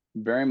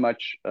very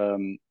much, uh,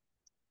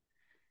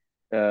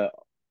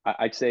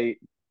 I'd say,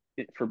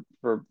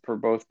 for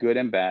both good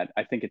and bad.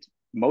 I think it's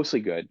mostly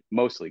good.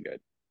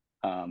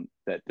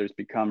 That there's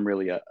become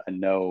really a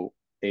no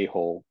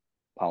a-hole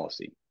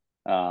policy,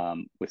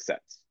 with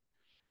sets,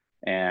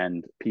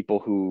 and people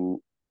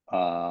who,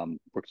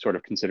 were sort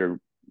of considered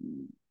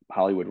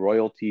Hollywood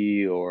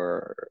royalty,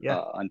 or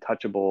Yeah,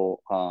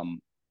 untouchable,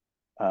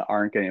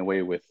 aren't getting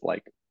away with,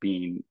 like,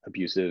 being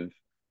abusive,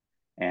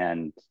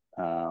 and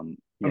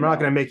I'm you not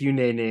going know, to make you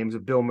name names,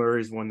 but Bill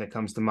Murray's one that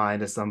comes to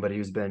mind as somebody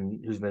who's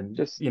been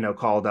just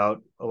called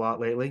out a lot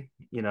lately.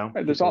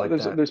 there's People all like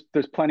that.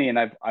 there's plenty, and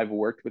I've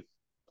worked with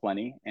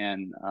plenty,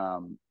 and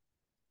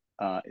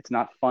it's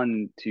not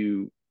fun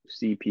to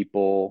see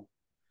people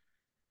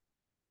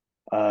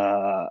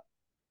uh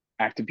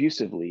act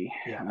abusively,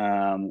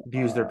 Yeah,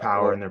 abuse their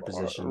power and their or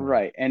position.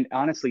 right. And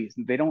honestly,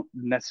 they don't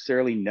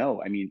necessarily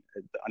know. I mean,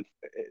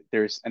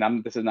 there's, and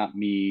I'm this is not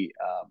me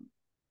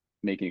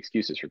making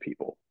excuses for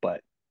people,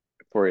 but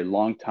for a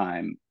long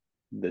time,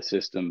 the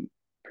system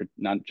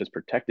not just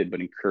protected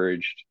but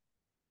encouraged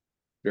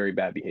very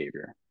bad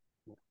behavior,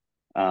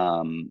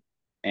 um,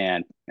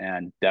 and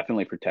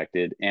definitely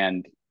protected,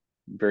 and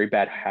very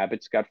bad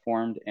habits got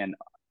formed, and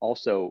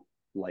also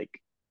like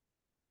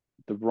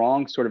the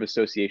wrong sort of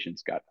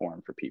associations got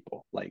formed for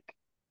people. Like,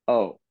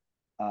 oh,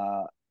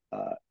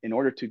 in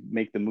order to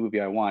make the movie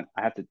I want,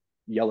 I have to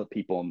yell at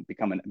people and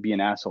be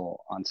an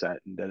asshole on set,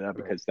 and Right.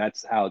 because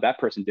that's how that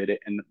person did it,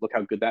 and look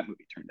how good that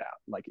movie turned out.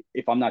 Like,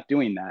 if I'm not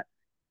doing that,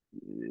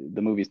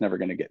 the movie's never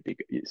going to get big.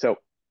 So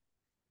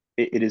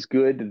it is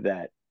good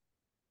that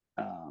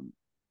um,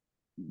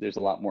 there's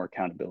a lot more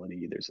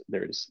accountability.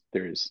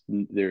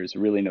 There's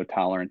really no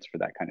tolerance for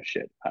that kind of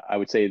shit. I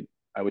would say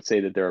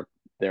that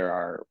there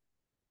are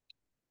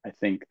I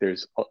think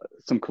there's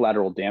some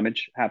collateral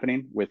damage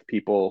happening with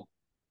people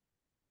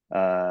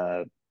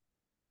uh,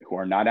 who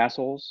are not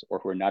assholes or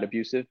who are not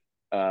abusive.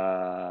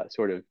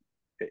 Sort of,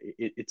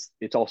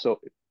 it's also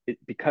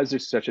because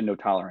there's such a no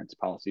tolerance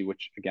policy,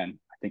 which again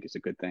I think is a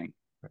good thing.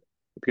 It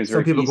becomes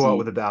Some very people go out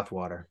with easy, the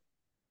bathwater.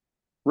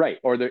 right?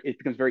 Or it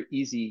becomes very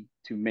easy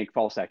to make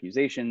false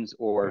accusations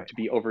or Right. to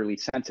be overly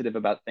sensitive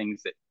about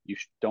things that you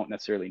don't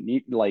necessarily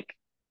need, like,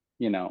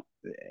 you know,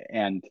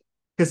 and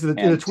Because in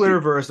the and to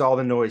Twitterverse, all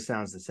the noise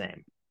sounds the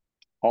same.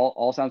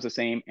 all sounds the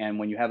same. And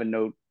when you have a,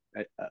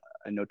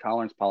 a no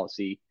tolerance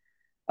policy,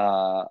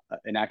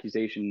 an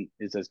accusation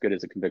is as good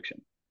as a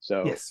conviction.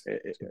 So Yes,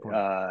 that's a good point.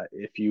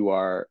 if you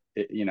are,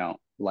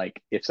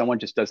 like if someone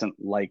just doesn't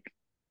like,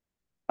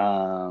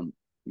 um,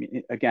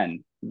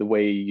 again, the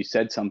way you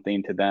said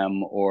something to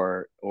them,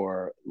 or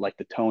like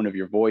the tone of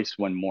your voice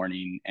one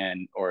morning,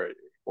 and or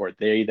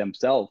they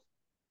themselves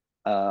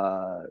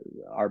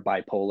are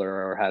bipolar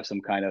or have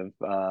some kind of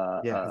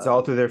Yeah, it's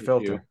all through their issue.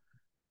 filter.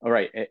 All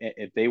right,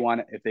 if they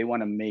want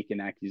to make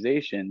an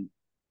accusation,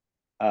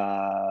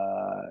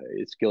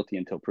 is guilty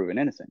until proven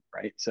innocent,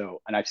 right?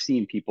 So, and I've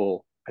seen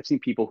people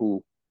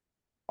who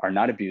are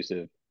not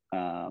abusive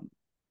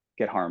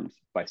get harmed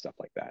by stuff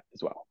like that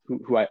as well.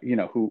 Who I,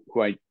 who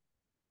I,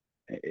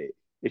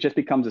 it just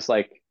becomes this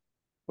like,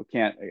 I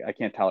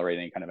can't tolerate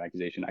any kind of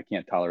accusation. I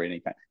can't tolerate any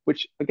kind,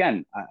 which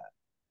again,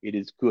 it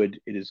is good.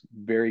 It is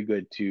very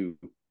good to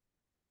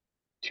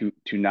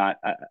not.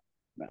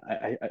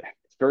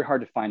 It's very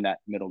hard to find that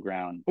middle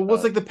ground Well, it's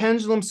of like the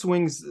pendulum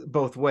swings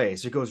both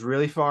ways. It goes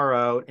really far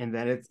out, and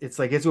then it's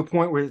like it's to a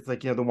point where it's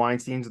like the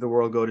Weinsteins of the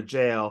world go to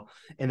jail,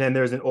 and then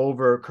there's an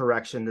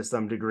overcorrection to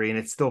some degree, and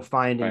it's still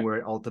finding right, where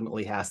it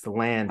ultimately has to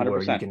land, 100%, one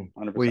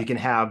hundred where you percent, can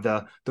have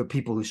the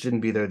people who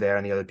shouldn't be there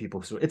and the other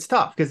people who, it's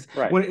tough because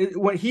right.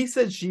 what he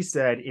said she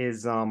said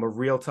is a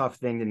real tough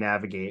thing to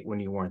navigate when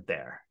you weren't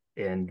there,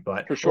 and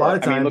but For a lot sure.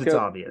 of I mean, times it's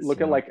obvious,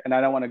 like, and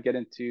I don't want to get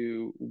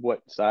into what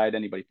side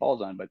anybody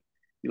falls on, but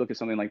you look at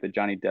something like the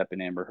Johnny Depp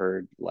and Amber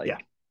Heard Yeah,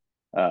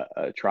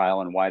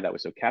 trial, and why that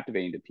was so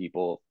captivating to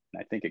people.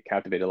 And I think it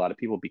captivated a lot of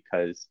people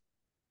because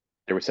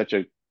there was such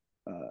a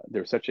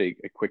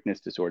a quickness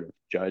to sort of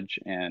judge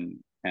and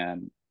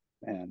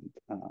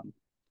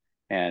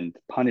and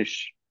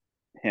punish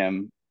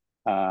him,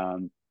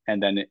 and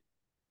then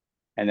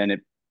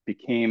it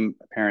became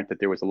apparent that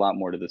there was a lot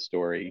more to the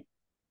story.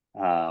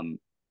 Um,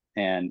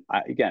 and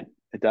again,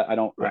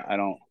 right. I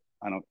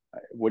don't,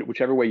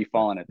 whichever way you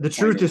fall on it, the The point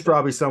truth is is that,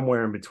 probably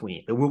somewhere in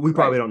between. We right,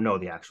 probably don't know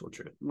the actual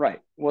truth. right.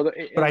 Well,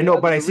 But I the know,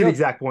 other, but I the see the real,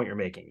 exact point you're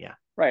making. Yeah.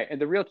 right. And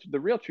the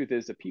real truth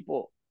is that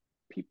people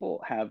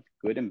have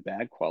good and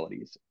bad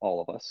qualities,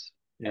 all of us.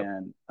 Yep.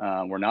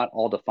 And we're not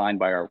all defined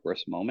by our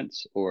worst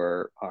moments,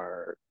 or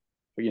or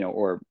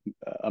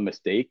a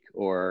mistake,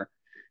 or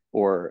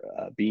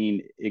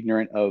being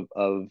ignorant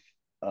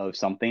of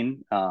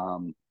something.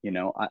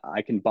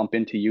 I can bump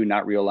into you,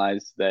 not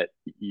realize that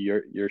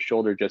your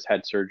shoulder just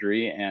had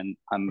surgery, and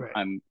Right.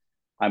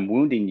 I'm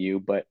wounding you,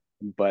 but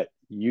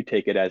you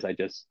take it as I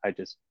just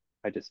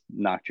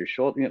knocked your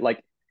shoulder.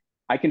 Like,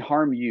 I can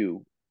harm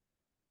you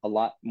a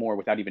lot more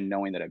without even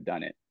knowing that I've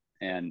done it.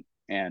 And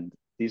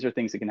these are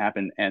things that can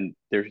happen. And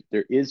there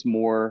is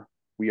more.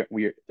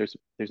 There's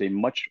a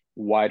much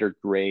wider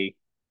gray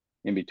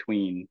in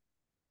between.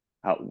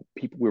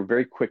 People, we're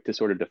very quick to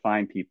sort of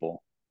define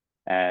people,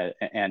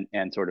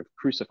 and sort of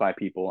crucify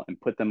people and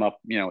put them up.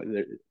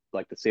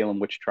 Like the Salem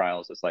witch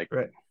trials. It's like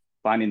Right.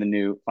 finding the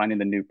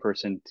new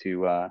person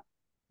to.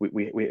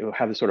 We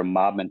have this sort of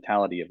mob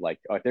mentality of like,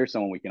 oh, if there's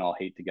someone we can all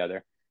hate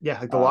together. Yeah,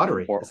 like the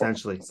lottery, Or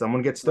essentially.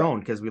 Someone gets right,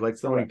 stoned because we like right,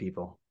 stoning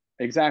people.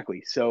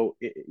 exactly. So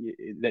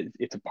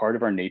it's a part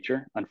of our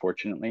nature,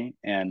 unfortunately.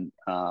 And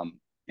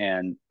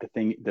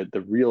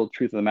the real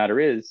truth of the matter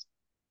is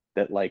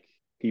that, like,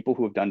 people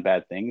who have done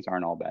bad things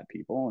aren't all bad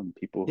people, and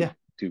people who Yeah.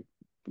 do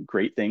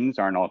great things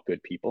aren't all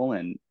good people.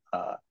 And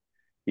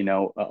you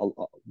know,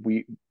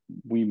 we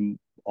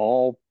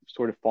all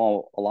sort of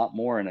fall a lot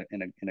more in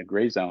a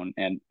gray zone,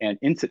 and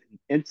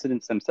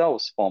incidents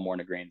themselves fall more in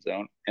a gray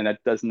zone, and that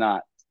does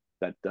not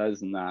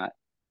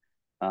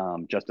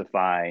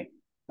justify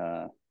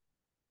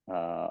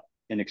uh,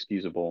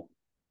 inexcusable,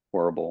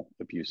 horrible,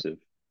 abusive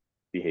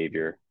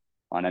behavior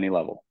on any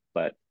level.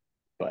 But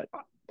I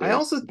there's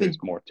also there's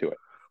think more to it.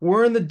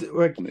 we're in the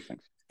like So many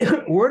things.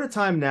 we're at a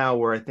time now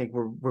where I think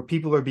where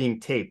people are being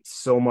taped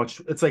so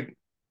much. It's like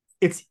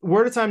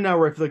we're at a time now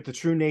where I feel like the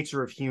true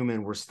nature of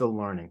human we're still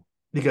learning,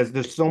 because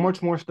there's so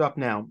much more stuff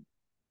now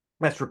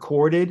that's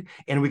recorded,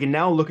 and we can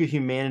now look at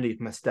humanity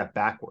from a step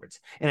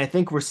backwards. And I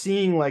think we're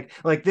seeing like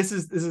this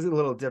is a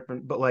little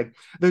different, but like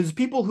there's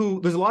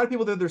a lot of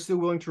people that they're still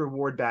willing to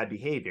reward bad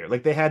behavior.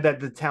 Like they had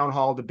the town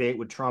hall debate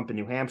with Trump in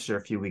New Hampshire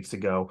a few weeks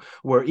ago,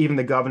 where even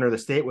the governor of the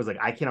state was like,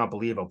 I cannot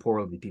believe how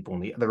poorly the people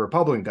in the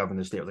Republican governor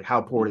of the state was like, how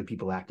poorly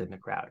people acted in the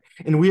crowd.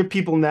 And we have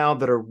people now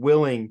that are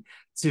willing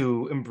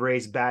to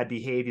embrace bad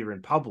behavior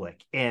in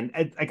public. And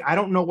I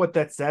don't know what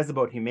that says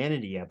about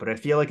humanity yet, but I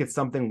feel like it's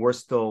something we're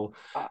still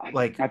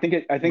like I think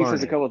it says a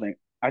learning. couple of things.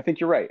 I think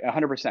you're right,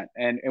 100%.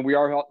 And we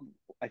are.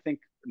 I think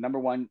number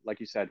one, like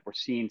you said, we're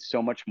seeing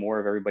so much more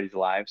of everybody's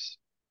lives,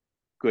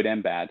 good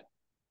and bad,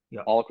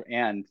 Yeah. all,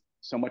 and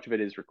so much of it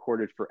is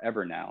recorded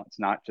forever now. It's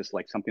not just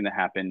like something that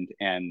happened,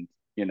 and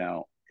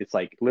it's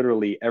like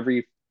literally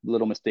every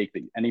little mistake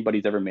that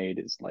anybody's ever made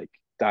is like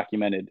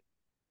documented,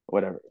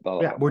 whatever, blah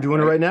blah Yeah, blah, we're blah,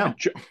 doing it right? right now.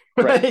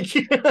 Right.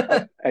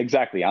 Like,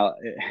 Exactly.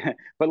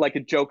 But like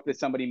a joke that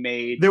somebody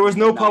made there was in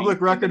the no nine public in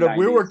the record of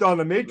we worked 90s. on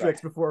the Right.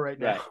 Matrix before right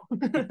now.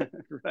 Right.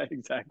 Right.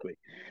 Exactly.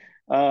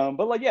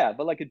 But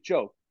like a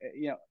joke,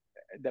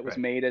 that was Right.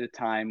 made at a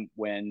time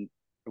when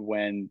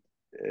uh,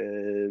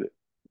 The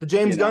you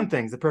James know Gunn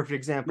thing's a perfect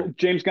example.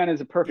 James Gunn is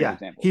a perfect Yeah,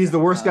 example of he's the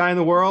that. worst guy in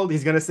the world.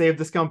 He's gonna save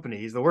this company.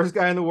 He's the worst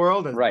guy in the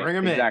world. Let's Right. bring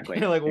him in. Exactly.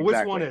 You're like, well,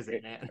 which one Exactly.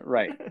 is it, man?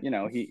 Right. He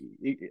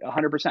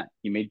 100%.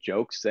 He made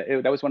jokes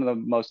that was one of the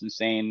most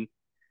insane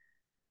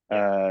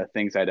Yeah.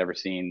 things I'd ever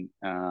seen.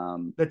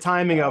 The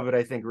timing Uh, of it,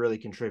 I think, really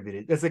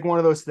contributed. It's like one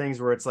of those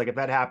things where it's like if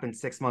that happened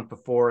 6 months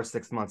before,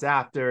 6 months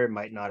after, it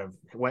might not have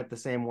went the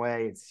same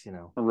way. It's.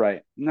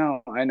 right.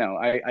 No, I know.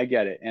 I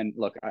get it. And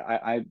look,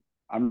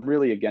 I'm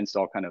really against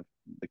all kind of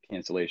the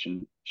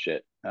cancellation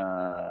shit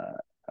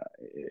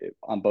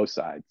on both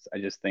sides. I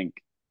just think,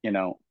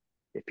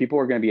 if people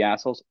are going to be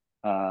assholes,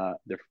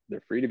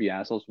 they're free to be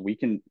assholes.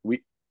 The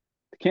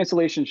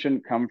cancellation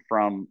shouldn't come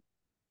from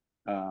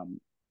um,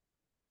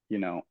 you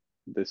know,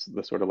 the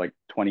sort of like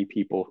 20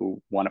 people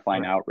who want to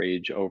find Right.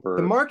 outrage The over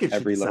market should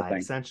every little decide, thing.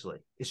 essentially.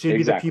 It should be that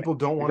Exactly. people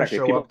don't want to Exactly.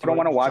 If show people up to don't a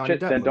want to watch Johnny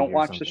it, Depp then don't movie or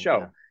watch the something.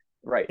 Yeah. show.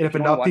 Right. And If if you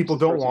don't want to enough watch people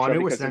this don't person's want show to,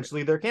 because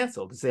essentially they're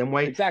canceled. The same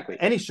way exactly,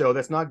 any show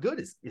that's not good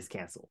is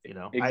canceled.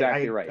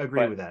 exactly I right. agree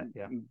But with that.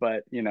 Yeah.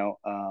 but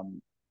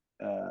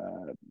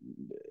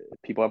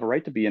people have a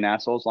right to be an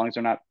asshole as long as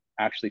they're not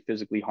actually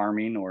physically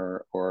harming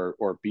or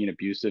being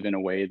abusive in a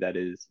way that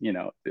is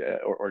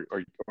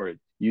or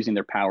using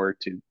their power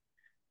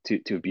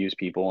to abuse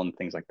people and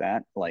things like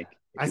that. Like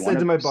if I you want said to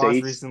to my boss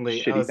say recently,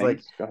 I shitty was like,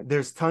 things, go ahead.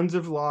 there's tons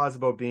of laws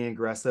about being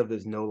aggressive.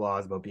 There's no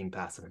laws about being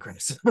passive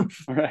aggressive.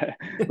 Right,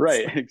 It's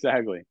right, like,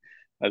 exactly.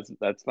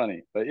 That's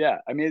funny, but yeah,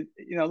 I mean,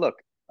 look,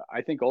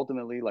 I think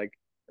ultimately, like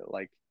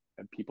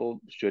people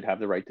should have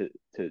the right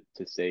to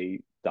say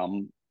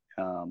dumb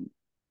um,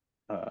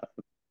 uh,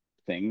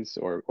 things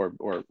or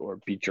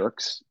be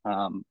jerks.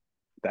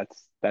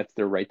 That's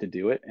their right to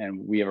do it,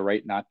 and we have a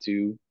right not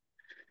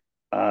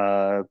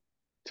uh,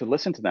 to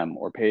listen to them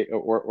or pay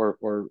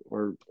or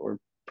right.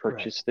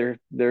 purchase their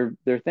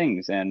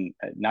things. And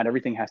not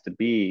everything has to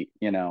be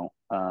the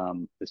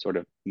sort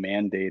of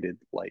mandated,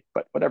 like,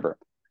 but whatever.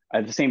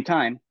 At the same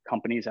time,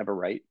 companies have a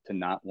right to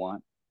not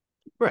want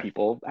Right.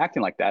 people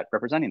acting like that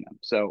representing them.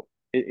 So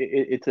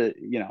it's it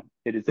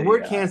is The a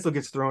word cancel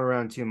gets thrown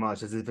around too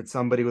much as if it's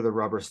somebody with a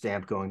rubber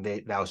stamp going,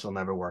 thou shall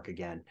never work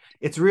again.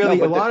 It's no, really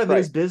a but lot of it right.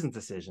 is business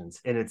decisions.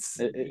 And it's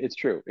It's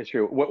true. It's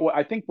true. What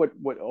I think what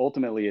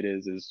ultimately it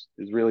is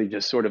really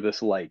just sort of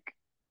this, like,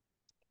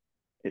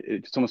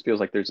 it just almost feels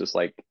like there's this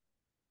like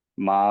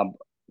mob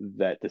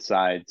that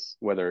decides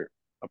whether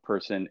a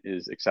person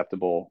is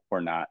acceptable or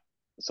not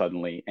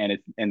suddenly, and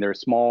they're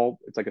small.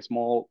 It's like a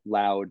small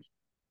loud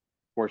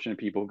portion of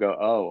people who go,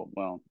 oh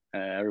well,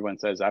 everyone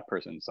says that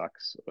person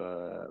sucks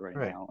right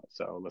right. now,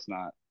 so let's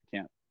not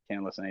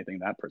can't listen to anything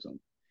that person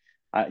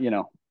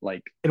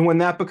like. And when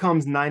that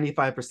becomes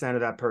 95% of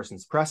that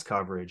person's press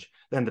coverage,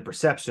 then the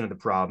perception of the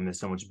problem is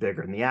so much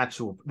bigger than the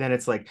actual. Then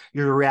it's like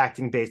you're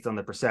reacting based on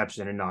the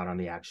perception and not on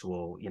the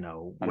actual,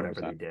 whatever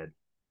they 100%. did.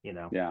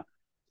 Yeah.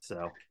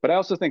 So, But I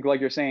also think, like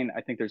you're saying, I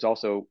think there's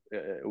also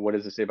what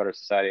does it say about our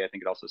society? I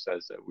think it also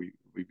says that we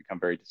become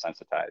very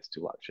desensitized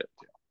to a lot of shit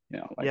too.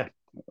 yeah.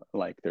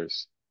 Like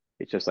there's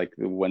it's just like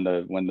when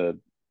the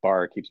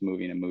bar keeps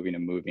moving and moving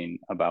and moving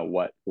about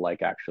what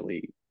like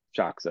actually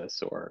shocks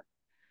us, or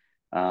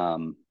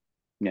um,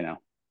 you know,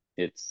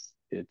 it's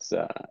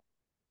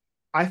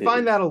I It,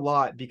 find that a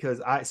lot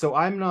because I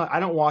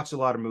don't watch a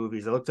lot of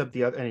movies. I looked up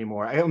the other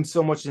anymore. I am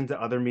so much into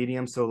other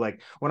mediums. So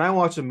like when I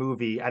watch a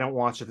movie, I don't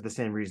watch it for the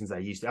same reasons I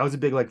used to. I was a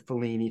big like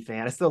Fellini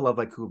fan. I still love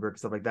like Kubrick,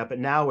 stuff like that. But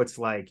now it's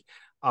like,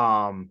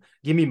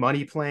 give me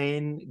Money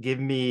Plane, give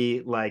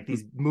me like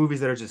these movies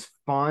that are just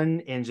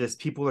fun and just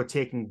people are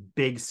taking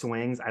big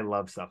swings. I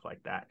love stuff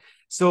like that.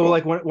 So cool.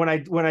 like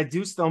when I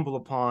do stumble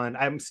upon,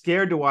 I'm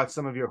scared to watch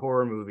some of your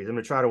horror movies. I'm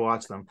gonna try to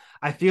watch them.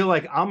 I feel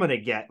like I'm gonna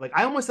get like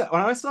I almost when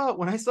I saw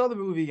the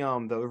movie the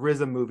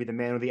RZA movie, The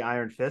Man with the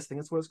Iron Fist, I think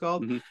that's what it's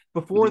called. Hmm.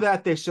 Before Hmm.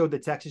 that, they showed the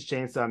Texas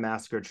Chainsaw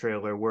Massacre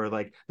trailer where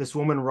like this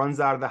woman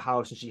runs out of the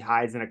house and she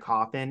hides in a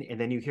coffin, and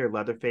then you hear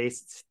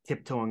Leatherface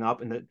tiptoeing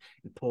up and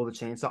pull the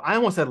chainsaw. I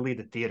almost had to leave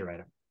the theater. I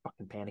had a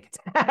fucking panic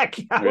attack.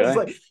 I was Really?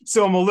 like,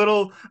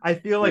 so I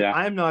feel like Yeah.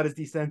 I'm not as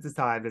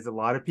desensitized as a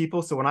lot of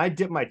people. So when I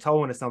dip my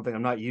toe into something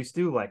I'm not used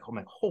to, like, I'm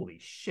like, holy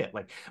shit.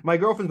 Like my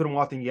girlfriend's been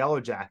watching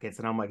Yellow Jackets,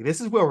 and I'm like, this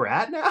is where we're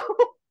at now.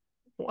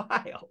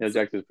 Wild. Yeah,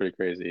 Jax is pretty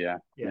crazy. Yeah.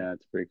 Yeah. Yeah,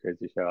 it's a pretty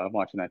crazy show. I'm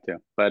watching that too.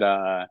 But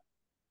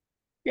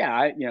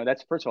yeah,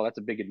 that's first of all, that's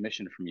a big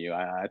admission from you.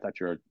 I thought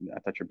you're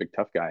a big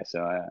tough guy. So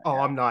Oh,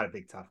 yeah. I'm not a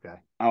big tough guy.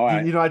 Oh,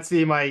 You not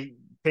see my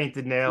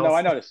painted no,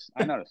 I nails? noticed.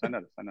 I noticed. I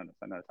noticed. I noticed.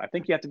 I noticed. I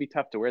think you have to be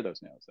tough to wear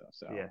those nails though.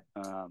 So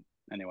Yeah.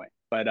 anyway,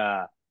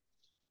 but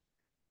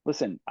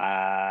listen,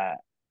 I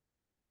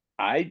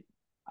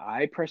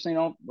I personally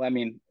don't. I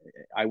mean,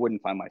 I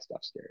wouldn't find my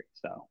stuff scary.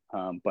 So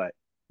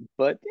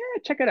but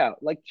yeah, check it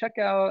out. Like check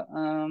out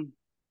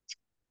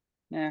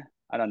yeah,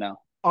 I don't know.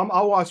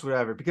 I'll watch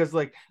whatever because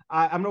like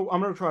I'm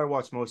gonna try to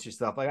watch most of your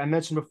stuff. Like I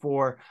mentioned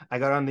before, I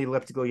got on the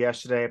elliptical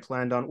yesterday. I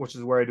planned on, which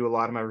is where I do a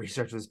lot of my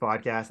research for this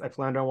podcast. I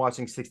planned on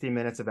watching 60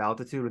 minutes of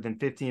Altitude. Within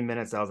 15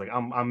 minutes, I was like,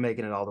 I'm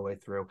making it all the way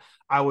through.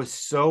 I was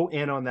so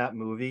in on that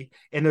movie,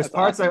 and there's That's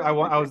parts awesome, man.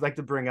 Thank I you. would like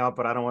to bring up,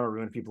 but I don't want to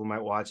ruin people who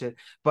might watch it.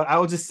 But I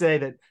will just say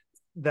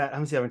that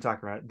I'm see I've been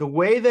talking about it. The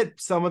way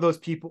that some of those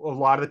people, a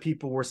lot of the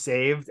people were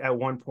saved at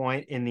one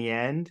point in the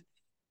end,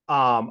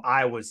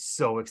 I was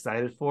so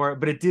excited for it,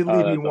 but it did Oh, leave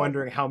me that's awesome.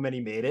 wondering how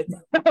many made it.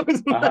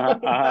 Uh-huh,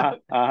 uh-huh,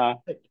 uh-huh.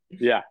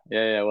 Yeah,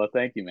 yeah, yeah. Well,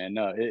 thank you, man.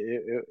 No,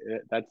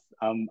 that's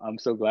I'm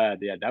so glad.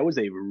 Yeah, that was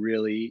a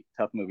really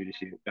tough movie to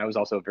shoot. That was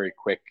also a very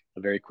quick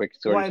Well,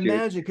 sort I of shoot.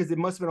 imagine because it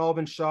must have been all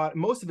been shot.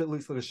 Most of it at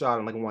least was shot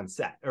on like one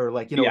set, or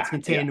like it's Yeah, yeah,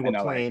 contained to a in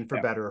LA. plane for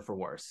Yeah. better or for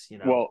worse.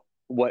 Well,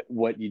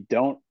 what you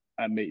don't,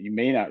 you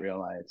may not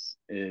realize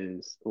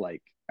is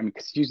like, I mean,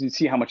 because you can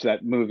see how much of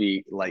that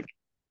movie, like,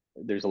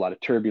 there's a lot of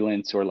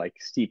turbulence or like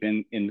steep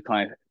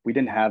incline. We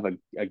didn't have a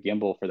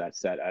gimbal for that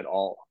set at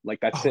all. Like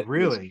that Oh, set was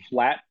really?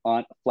 flat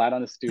on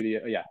a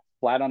studio. Yeah,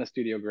 flat on a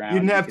studio You didn't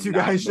ground. We have could two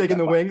not guys move shaking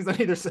that the flat. wings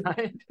on either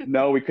side?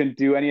 No, we couldn't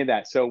do any of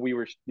that. So we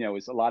were, it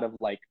was a lot of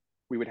like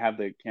we would have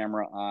the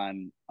camera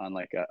on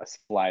like a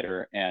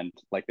slider, and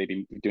like they'd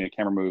be doing a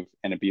camera move,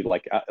 and it'd be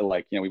like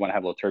we want to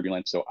have a little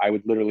turbulence. So I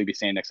would literally be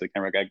standing next to the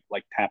camera guy,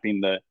 like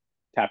tapping the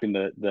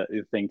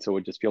thing, so it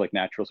would just feel like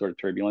natural sort of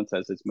turbulence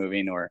as it's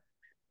moving. Or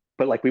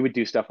but like we would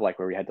do stuff like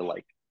where we had to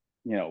like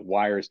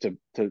wires to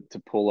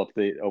pull up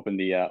the open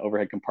the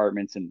overhead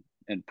compartments and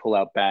pull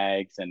out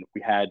bags, and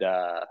we had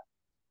our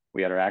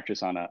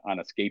actress on a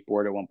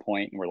skateboard at one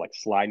point, and we're like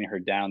sliding her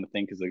down the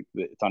thing because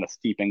it's on a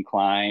steep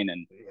incline,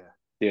 and Yeah.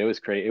 yeah, it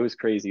was crazy. It was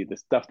crazy the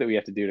stuff that we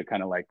have to do to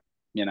kind of like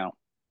you know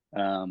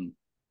um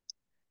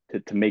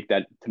to make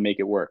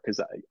it work.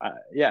 Because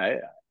yeah,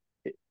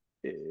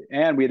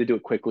 and we had to do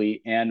it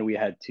quickly, and we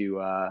had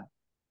to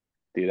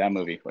dude, that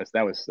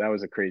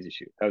was a crazy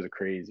shoot. That was a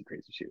crazy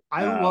shoot.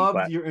 I loved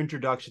But your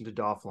introduction to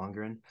Dolph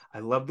Lundgren. I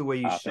love the way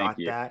you thank shot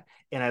you. that.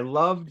 And I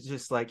loved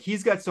just like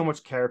he's got so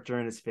much character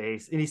in his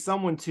face. And he's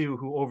someone too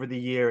who over the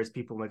years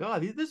people are like, oh,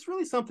 there's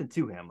really something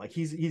to him. Like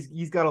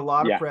he's got a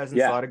lot of Yeah, presence,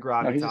 a yeah. lot of No,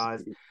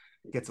 gravitas,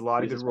 gets a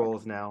lot of he's good a smart.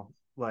 roles now.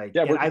 Like,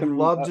 Yeah, I and worked I with him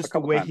love a just the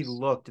couple way he times.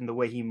 looked and the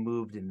way he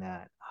moved in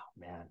that. Oh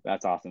man.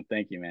 That's awesome.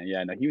 Thank you, man.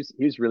 Yeah, no, he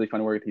was really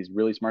fun to work with. He's a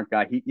really smart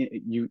guy.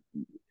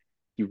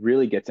 He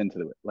really gets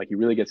into he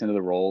really gets into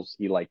the roles.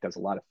 He like does a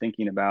lot of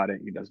thinking about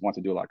it. He does want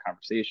to do a lot of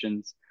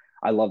conversations.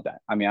 I love that.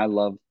 I mean, I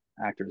love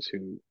actors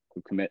who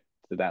commit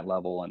to that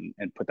level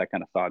and put that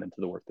kind of thought into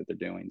the work that they're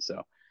doing.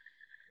 So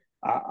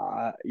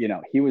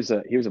he was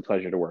a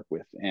pleasure to work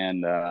with,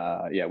 and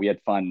yeah, we had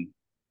fun.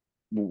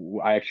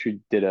 I actually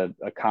did a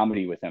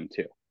comedy with him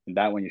too, and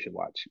that one you should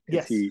watch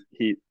because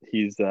Yes.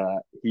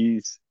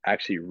 he's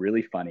actually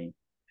really funny,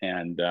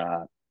 and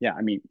yeah,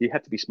 I mean you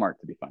have to be smart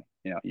to be funny.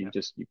 Yeah. You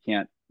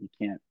can't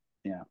you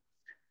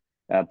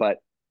know. But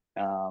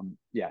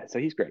yeah, so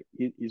he's great.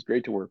 He's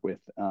great to work with.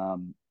 I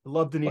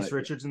love Denise But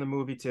Richards in the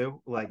movie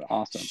too. Like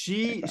awesome.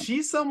 Thanks, man.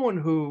 she's someone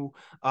who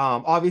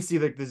obviously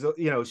like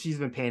there's she's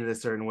been painted a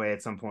certain way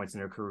at some points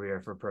in her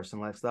career for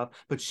personal life stuff,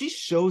 but she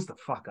shows the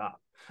fuck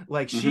up.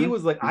 Like she Mm-hmm.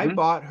 was like I Mm-hmm.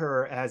 bought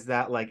her as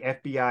that like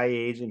FBI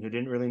agent who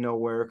didn't really know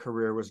where her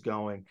career was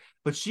going,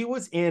 but she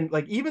was in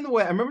like even the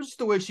way I remember just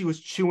the way she was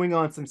chewing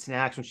on some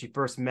snacks when she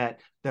first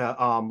met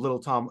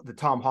the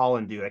Tom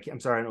Holland dude. I'm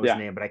sorry, I don't know his Yeah.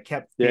 name, but I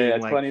kept Yeah, being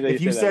it's like, funny that you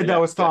if you say that. said that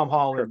Yeah, was yeah. Tom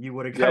Holland, you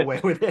would have got Yes,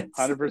 away with it.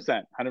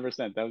 100%,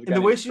 100%. That was a And guy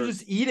the way named she was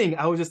just eating,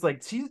 I was just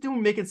like, she's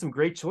making some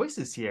great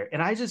choices here.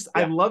 And I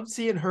Yeah. loved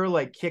seeing her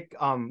like kick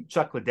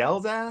Chuck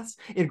Liddell's ass.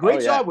 And Oh great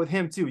yeah. job with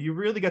him too. You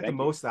really got the Thank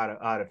you. most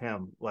out of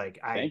him. Like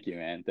I Thank you,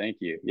 man. Thank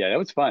you. Yeah, that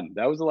was fun.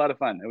 That was a lot of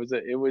fun. It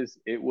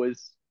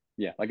was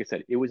yeah, like I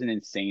said, it was an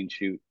insane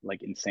shoot,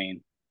 like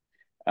insane.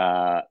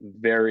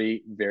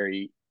 Very,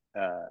 very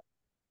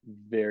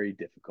very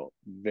difficult,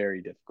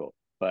 very difficult.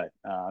 But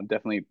I'm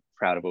definitely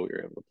proud of what we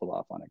were able to pull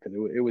off on it because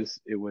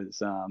it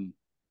was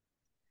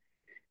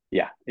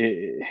yeah,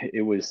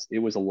 it was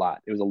a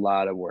lot. It was a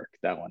lot of work,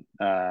 that one.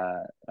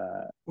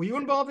 were you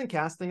involved in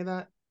casting of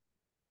that?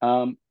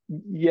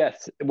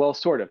 Yes, well,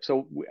 sort of.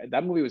 So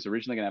that movie was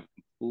originally going to have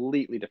a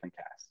completely different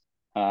cast,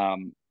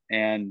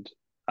 and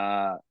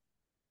uh,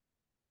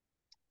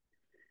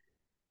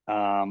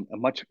 a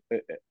much,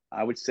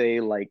 I would say,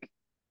 like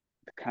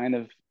the kind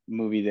of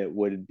movie that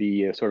would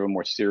be a sort of a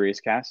more serious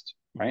cast,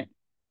 Mhm. right?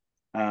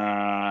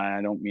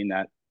 I don't mean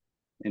that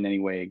in any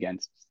way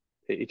against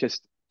it.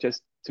 Just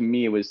to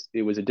me, it was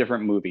a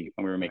different movie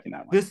when we were Right. making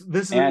that one.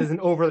 This And is an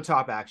over the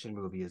top action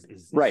movie.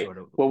 Is right, sort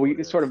of well, what we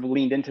it sort is. of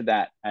leaned into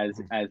that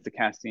Mhm. as the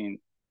casting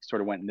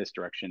sort of went in this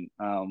direction.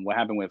 What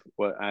happened with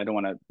what I don't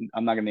want to,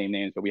 I'm not going to name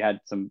names, but we had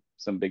some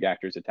big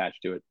actors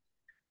attached to it,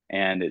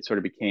 and it sort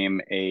of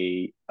became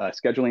a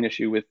scheduling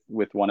issue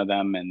with one of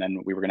them, and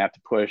then we were going to have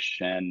to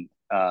push, and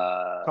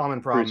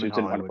Common problem in producers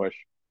didn't want to Hollywood. push.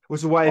 Which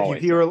is why if you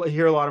Always, yeah,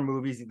 hear a lot of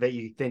movies that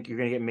you think you're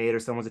gonna get made or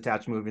someone's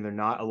attached movie and they're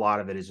not, a lot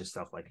of it is just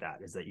stuff like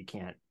that. Is that you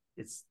can't.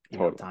 It's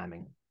totally,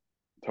 timing.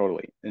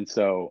 totally. And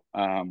so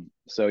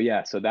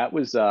yeah, so that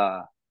was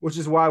Which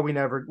is why we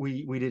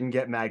didn't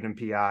get Magnum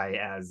PI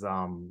as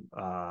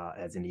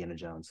Indiana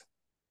Jones.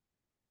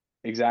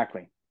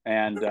 exactly.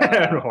 And I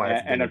don't know why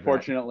it's and big as that.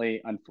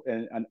 unfortunately, and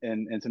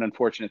it's an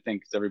unfortunate thing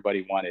because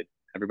everybody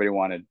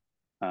wanted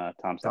Tom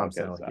Tom Selleck as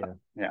Selleck,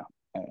 yeah.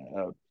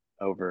 yeah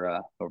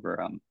over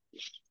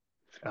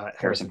Harrison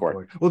Harrison Ford.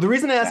 Ford. Well, the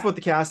reason I asked Yeah, about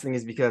the casting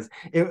is because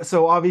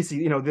so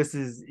obviously, this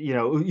is,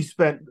 you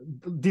spent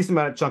a decent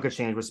amount of chunk of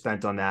change was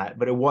spent on that,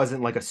 but it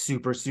wasn't like a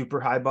super, super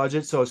high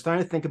budget. So I was trying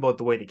to think about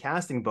the way the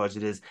casting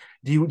budget is.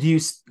 Do you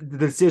the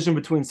decision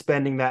between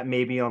spending that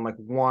maybe on like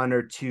one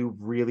or two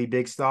really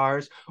big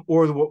stars,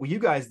 or what you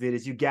guys did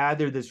is you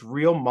gathered this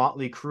real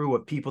motley crew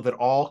of people that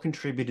all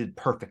contributed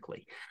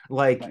perfectly.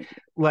 Like thank you,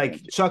 like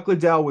thank you, Chuck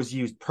Liddell was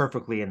used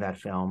perfectly in that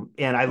film,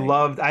 and I thank you.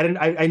 loved.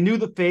 I knew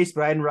the face,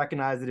 but I didn't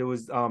recognize that it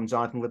was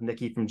Jonathan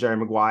Lipnicki from Jerry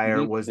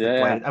Maguire. Was the Yeah, yeah,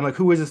 flight? I'm like,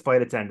 who is this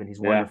flight attendant? He's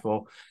yeah.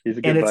 wonderful, He's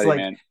a and good it's buddy, like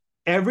man.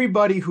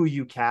 everybody who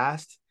you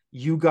cast,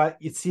 you got.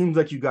 It seems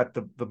like you got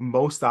the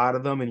most out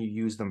of them, and you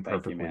used them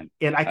Thank you, perfectly. man.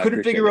 And I I couldn't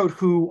appreciate figure it. out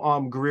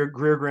who Greer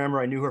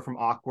Grammer. I knew her from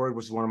Awkward,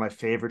 which is one of my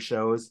favorite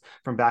shows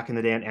from back in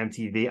the day on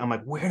MTV. I'm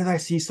like, where did I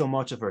see so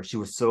much of her? She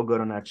was so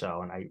good on that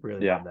show, and I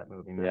really Yeah, love that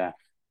movie, man. yeah.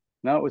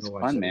 No, it was I'll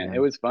watch fun, that man. It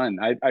again. was fun.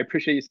 I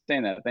appreciate you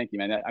saying that. Thank you,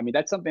 man. I mean,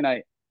 that's something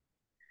I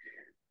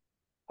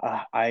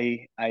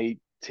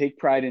take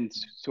pride in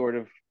sort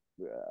of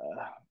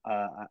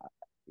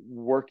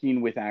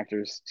working with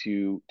actors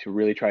to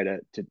really try to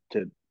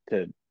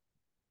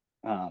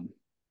um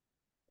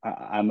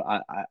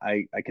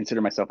I consider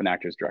myself an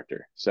actor's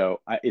director, so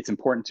it's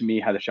important to me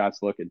how the shots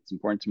look. It's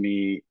important to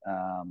me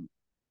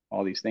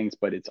all these things,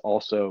 but it's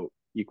also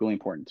equally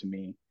important to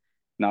me,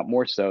 not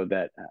more so,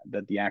 that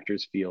the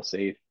actors feel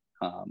safe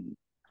um,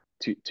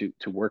 to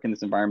work in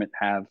this environment,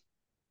 have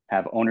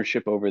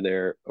ownership over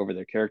their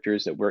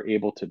characters, that we're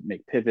able to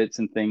make pivots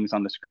and things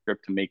on the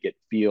script to make it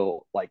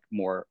feel like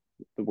more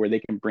where they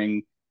can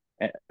bring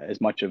as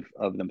much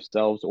of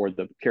themselves or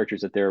the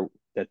characters that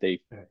they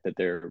that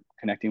they're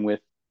connecting with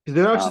Because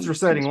they're not just to the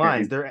reciting screen.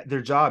 lines.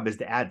 Their job is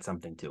to add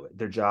something to it.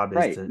 Their job is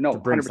Right, to no,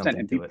 bring 100%, something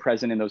and be to it.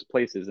 present in those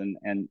places, and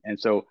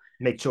so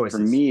Make for choices.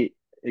 me,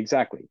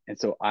 exactly. And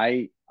so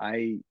I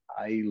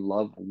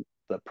love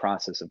the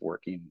process of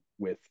working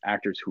with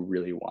actors who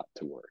really want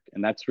to work,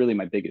 and that's really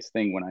my biggest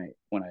thing when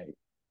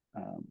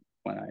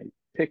I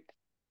pick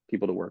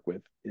people to work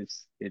with.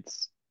 Is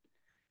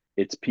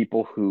it's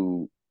people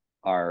who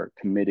are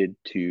committed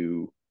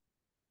to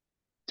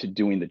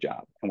doing the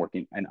job and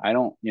working. And I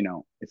don't,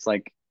 it's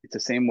like it's the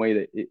same way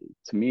that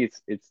to me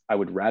it's I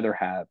would rather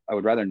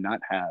not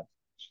have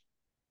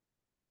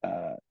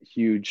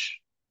huge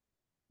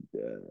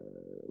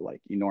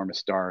like enormous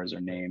stars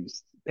or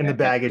names And the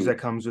baggage who that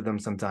comes with them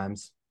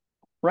sometimes.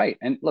 right.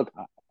 And look,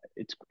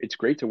 it's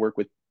great to work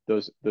with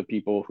the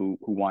people who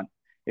want,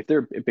 if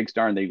they're a big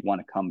star and they want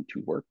to come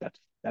to work,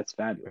 that's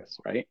fabulous,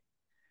 right?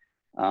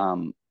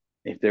 um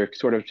if they're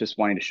sort of just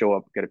wanting to show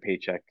up, get a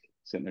paycheck,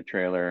 sit in their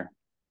trailer,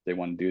 they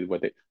want to do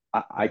what they,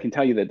 I Right. can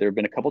tell you that there have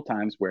been a couple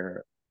times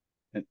where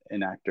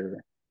an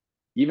actor,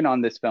 even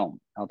on this film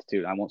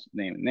Altitude, I won't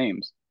name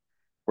names,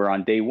 where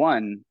on day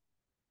one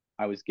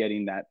I was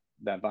getting that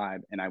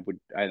vibe, and I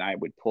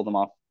would pull them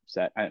off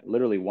set.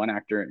 Literally one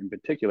actor in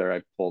particular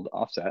I pulled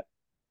offset,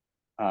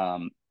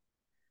 um,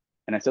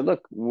 and I said,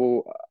 look,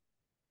 well,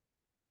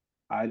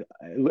 I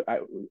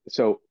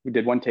so we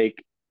did one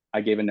take,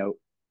 I gave a note.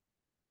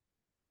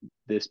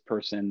 This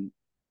person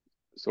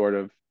sort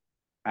of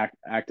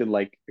acted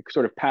like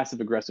sort of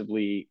passive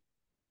aggressively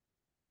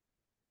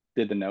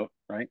did the note,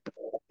 right?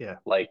 Yeah.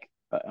 Like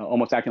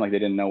almost acting like they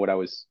didn't know what I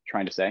was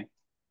trying to say,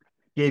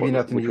 Gave you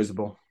nothing which was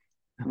usable.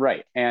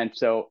 right. And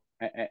so,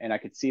 and I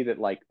could see that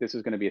like this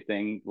was going to be a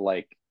thing.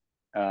 Like,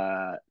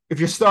 If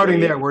you're starting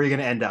there, they where are you going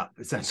to end up,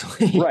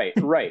 essentially?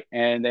 right.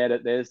 And they had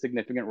a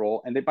significant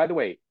role. And they, by the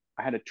way,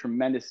 I had a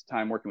tremendous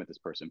time working with this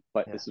person,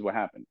 but Yeah. this is what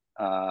happened.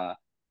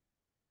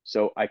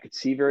 So I could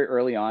see very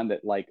early on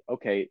that like,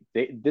 okay,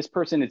 this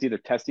person is either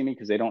testing me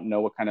because they don't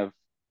know what kind of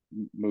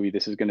movie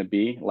this is going to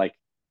be, like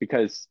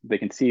because they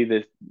can see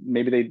this.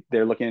 Maybe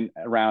they're looking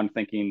around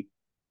thinking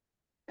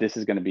this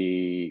is going to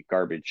be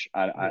garbage.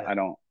 Yeah. I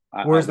don't.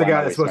 Where's the Why am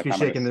guy I that's wasting supposed my to be time on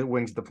shaking this? the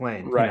wings of the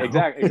plane? Right.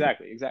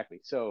 Exactly.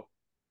 So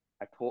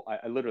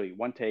I literally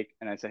one take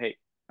and I said, hey,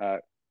 can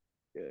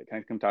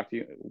I come talk to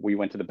you? We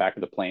went to the back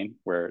of the plane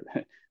where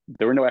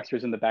there were no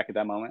extras in the back at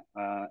that moment,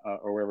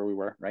 or wherever we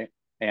were, right?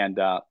 And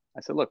I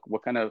said, look,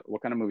 what kind of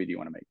movie do you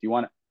want to make? Do you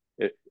want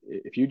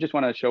if you just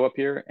want to show up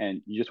here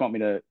and you just want me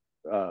to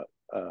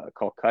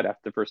call cut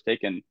after the first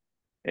take and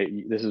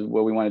this is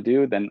what we want to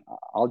do, then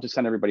I'll just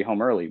send everybody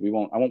home early. I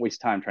won't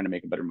waste time trying to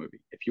make a better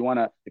movie. If you want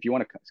to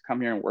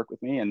come here and work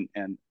with me, and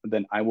then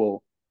then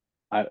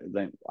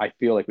I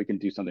feel like we can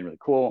do something really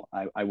cool.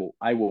 I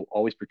will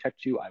always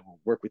protect you. I will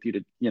work with you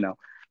to,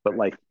 but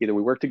like either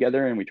we work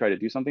together and we try to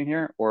do something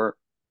here, or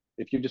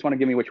if you just want to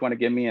give me what you want to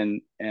give me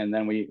and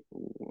then we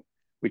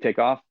take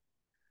off.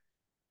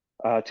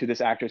 To this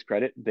actor's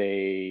credit,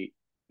 and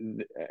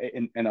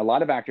a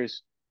lot of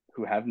actors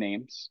who have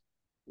names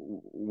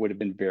would have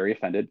been very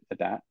offended at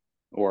that,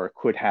 or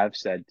could have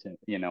said to,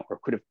 or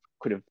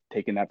could have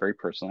taken that very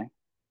personally.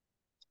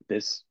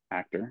 This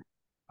actor,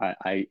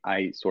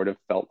 I sort of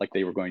felt like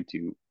they were going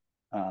to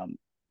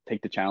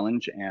take the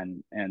challenge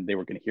and they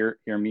were going to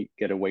hear me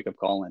get a wake up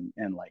call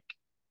and like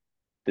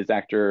this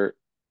actor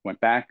went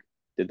back,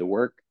 did the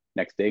work.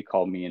 Next day,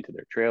 called me into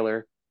their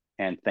trailer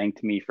and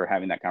thanked me for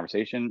having that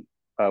conversation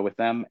with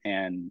them,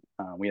 and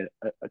we had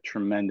a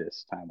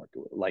tremendous time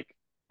working, like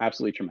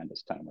absolutely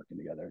tremendous time working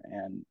together,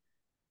 and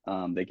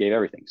they gave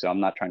everything. So I'm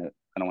not trying to,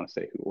 I don't want to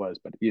say who it was,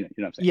 but you know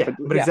what I'm saying. Yeah, But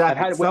but yeah,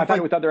 exactly. I've had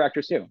it with other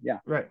actors too. Yeah,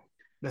 Right.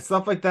 That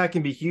stuff like that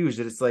can be huge.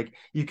 That it's like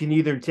you can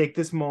either take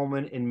this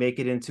moment and make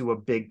it into a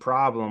big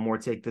problem, or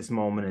take this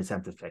moment and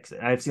attempt to fix it.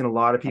 And I've seen a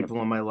lot of people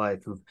 100%. in my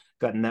life who've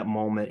gotten that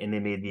moment and they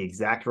made the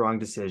exact wrong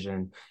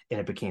decision, and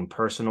it became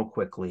personal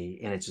quickly,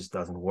 and it just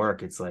doesn't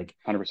work. It's like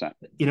 100%.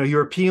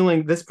 You're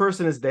appealing. This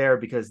person is there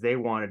because they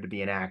wanted to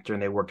be an actor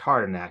and they worked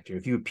hard as an actor.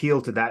 If you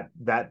appeal to that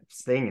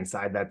thing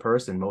inside that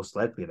person, most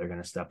likely they're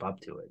going to step up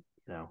to it.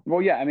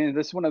 Well, yeah, I mean,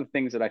 this is one of the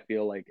things that I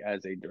feel like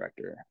as a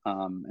director,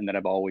 and that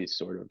I've always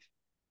sort of,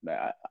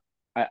 I,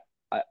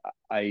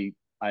 I,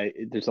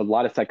 there's a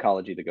lot of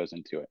psychology that goes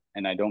into it,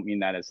 and I don't mean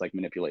that as like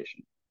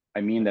manipulation.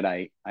 I mean that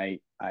I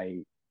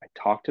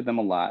talk to them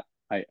a lot.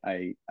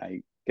 I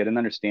get an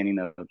understanding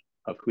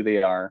of who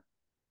they are,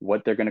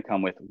 what they're going to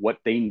come with, what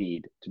they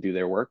need to do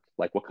their work,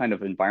 like what kind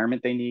of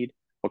environment they need,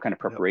 what kind of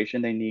Yep.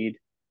 preparation they need,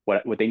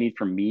 what they need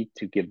from me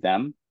to give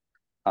them.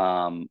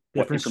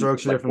 Different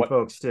strokes for different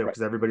folks too, right,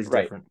 because everybody's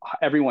right, different.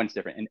 everyone's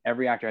different and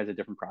every actor has a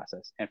different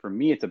process, and for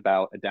me it's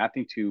about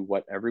adapting to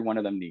what every one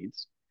of them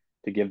needs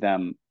to give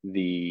them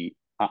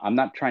I'm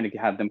not trying to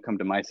have them come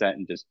to my set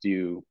and just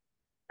do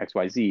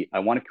XYZ. I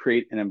want to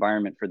create an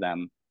environment for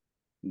them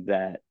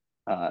that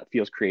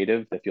feels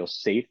creative, that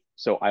feels safe.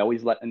 So I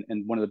always and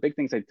one of the big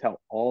things I tell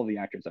all the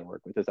actors I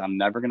work with is I'm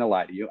never going to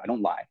lie to you. I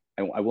don't lie.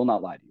 I will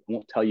not lie to you. I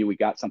won't tell you we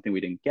got something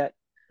we didn't get.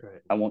 Right.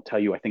 I won't tell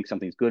you I think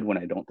something's good when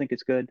I don't think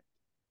it's good.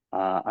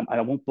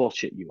 I won't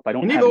bullshit you if I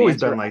don't And have you've an always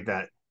answer. been like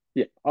that.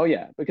 Yeah. Oh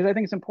yeah, because I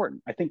think it's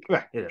important. I think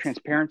Right, it is.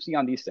 transparency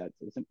on these sets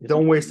is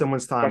Don't waste important,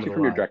 someone's time, especially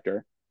from your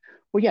director.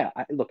 Well, yeah.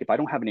 Look, if I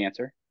don't have an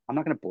answer, I'm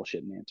not going to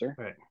bullshit an answer.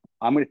 Right.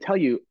 I'm going to tell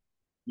you,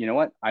 you know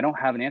what? I don't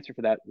have an answer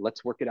for that.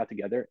 Let's work it out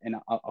together, and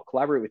I'll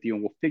collaborate with you,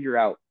 and we'll figure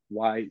out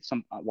why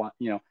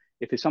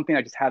if it's something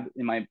I just have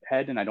in my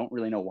head and I don't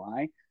really know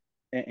why,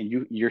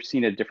 and you're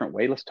seeing it a different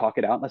way, let's talk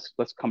it out.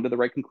 Let's come to the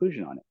right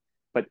conclusion on it.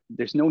 But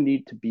there's no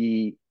need to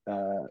be,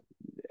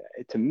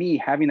 to me,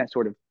 having that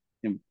sort of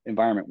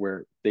environment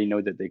where they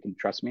know that they can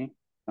trust me,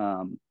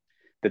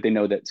 that they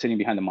know that sitting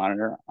behind the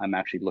monitor, I'm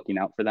actually looking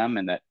out for them,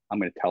 and that I'm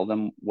going to tell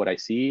them what I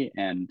see,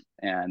 and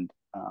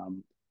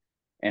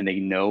they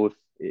know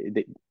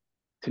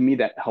to me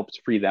that helps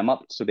free them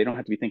up, so they don't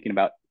have to be thinking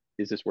about,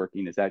 is this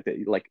working? Is that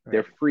like right.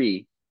 They're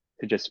free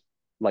to just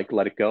like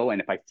let it go.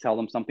 And if I tell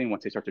them something,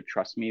 once they start to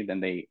trust me,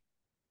 then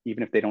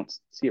even if they don't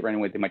see it right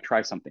away, they might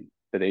try something.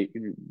 That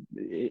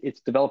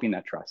it's developing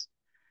that trust.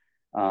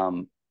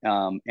 And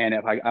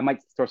if I might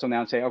throw something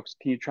out and say, oh,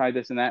 can you try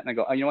this and that? And I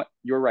go, oh, you know what?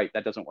 You're right.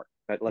 That doesn't work.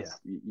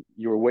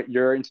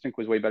 Your instinct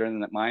was way better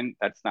than mine.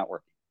 That's not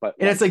working. But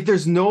it's like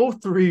there's no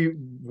 3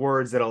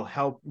 words that'll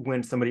help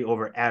win somebody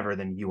over ever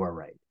than you are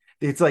right.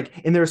 It's like,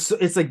 and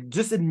it's like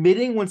just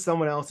admitting when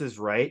someone else is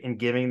right and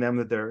giving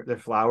them their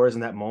flowers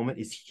in that moment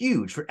is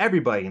huge for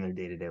everybody in their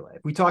day-to-day life.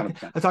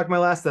 I talked my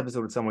last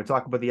episode with someone, we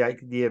talked about the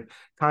idea of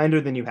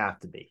kinder than you have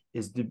to be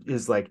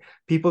is like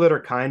people that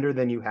are kinder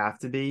than you have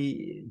to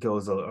be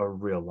goes a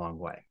real long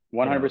way.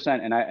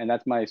 100%. And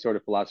that's my sort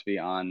of philosophy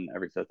on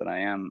every set that I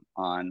am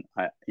on.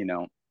 I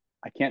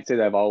can't say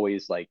that I've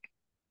always like,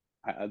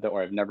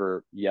 or I've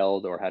never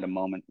yelled or had a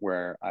moment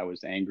where I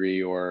was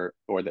angry or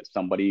that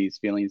somebody's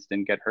feelings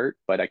didn't get hurt.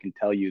 But I can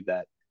tell you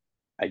that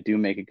I do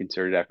make a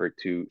concerted effort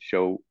to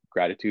show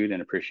gratitude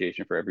and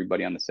appreciation for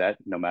everybody on the set,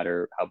 no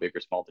matter how big or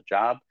small the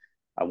job.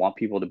 I want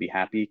people to be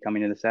happy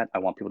coming to the set. I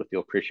want people to feel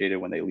appreciated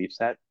when they leave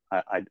set.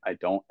 I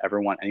don't ever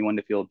want anyone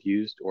to feel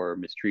abused or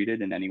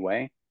mistreated in any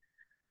way.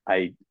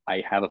 I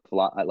have a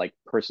lot. I like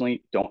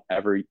personally don't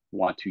ever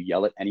want to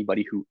yell at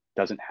anybody who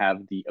doesn't have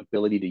the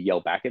ability to yell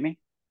back at me.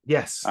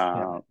 Yes.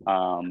 I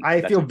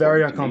That's feel very important to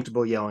me.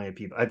 uncomfortable yelling at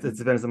people.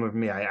 It's been something for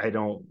me.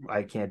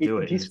 I can't do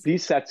it.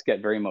 These sets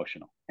get very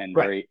emotional and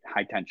right. very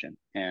high tension,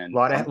 and a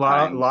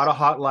lot of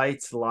hot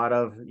lights, a lot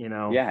of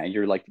yeah, and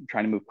you're like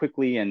trying to move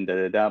quickly and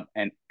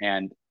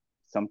and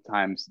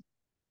sometimes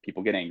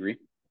people get angry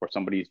or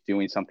somebody's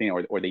doing something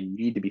or they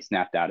need to be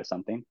snapped out of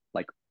something.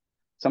 Like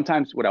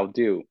sometimes what I'll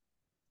do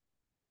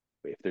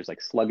if there's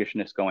like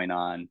sluggishness going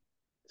on,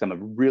 because I'm a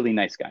really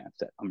nice guy on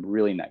set. I'm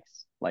really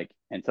nice. Like,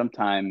 and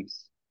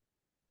sometimes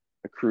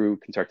a crew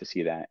can start to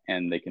see that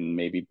and they can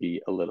maybe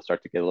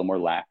start to get a little more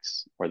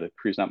lax, or the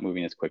crew's not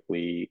moving as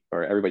quickly,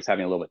 or everybody's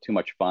having a little bit too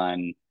much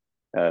fun.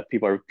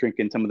 People are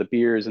drinking some of the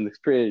beers in the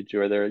fridge,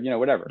 or they're,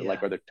 whatever,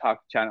 like, or they're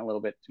chatting a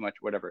little bit too much,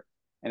 whatever.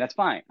 And that's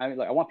fine. I mean,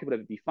 like, I want people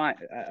to be fine,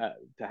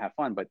 to have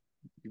fun, but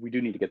we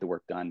do need to get the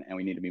work done and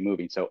we need to be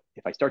moving. So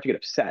if I start to get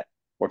upset,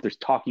 or if there's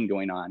talking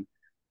going on,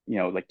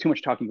 like too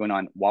much talking going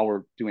on while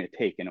we're doing a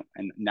take,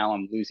 and now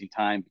I'm losing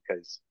time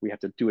because we have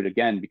to do it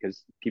again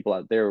because people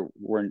out there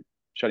weren't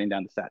shutting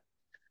down the set.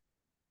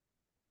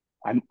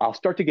 I'll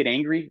start to get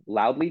angry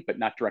loudly, but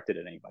not directed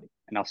at anybody.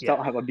 And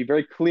I'll be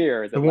very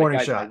clear that,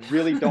 like, guys, I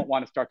really don't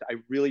want to start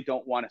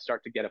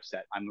to get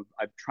upset. I'm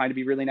trying to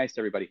be really nice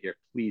to everybody here.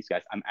 Please,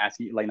 guys, I'm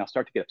asking you, like, and I'll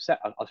start to get upset.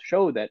 I'll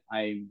show that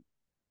I'm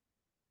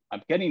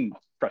getting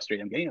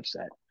frustrated. I'm getting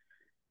upset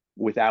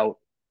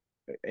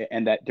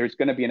and that there's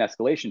going to be an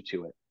escalation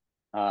to it.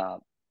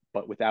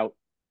 But without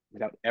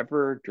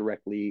ever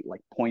directly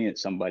like pointing at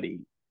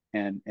somebody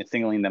and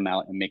singling them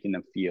out and making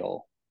them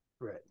feel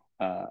right.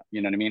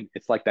 You know what I mean?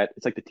 It's like that.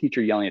 It's like the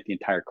teacher yelling at the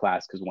entire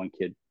class because one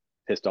kid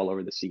pissed all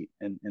over the seat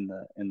in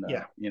the in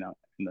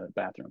the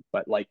bathroom.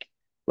 But like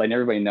letting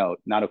everybody know,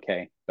 not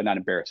okay, but not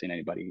embarrassing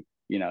anybody,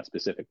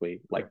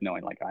 specifically, like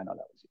knowing, like, I know that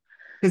was you.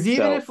 Because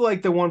even if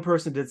like the one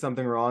person did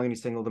something wrong and you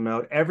singled them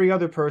out, every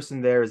other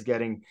person there is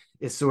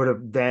sort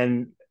of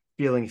then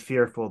feeling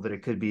fearful that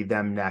it could be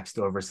them next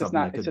over something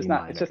that could be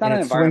mine. It's just not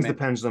an environment. Swings the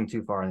pendulum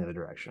too far in the other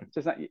direction. It's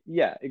just not,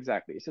 yeah,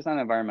 exactly. It's just not an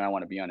environment I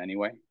want to be on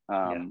anyway.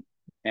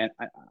 And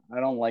I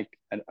don't like,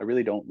 I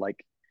really don't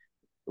like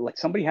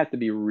somebody has to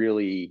be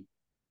really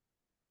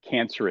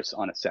cancerous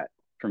on a set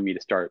for me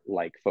to start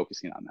like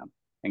focusing on them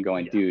and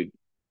going, dude,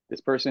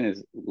 this person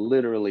is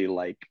literally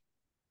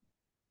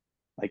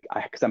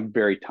because I'm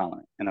very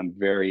tolerant and I'm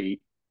very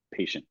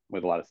patient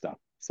with a lot of stuff.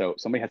 So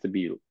somebody has to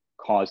be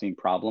causing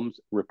problems,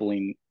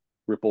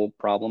 ripple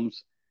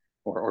problems,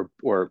 or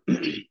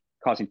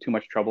causing too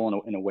much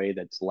trouble in a way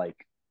that's like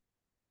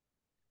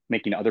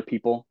making other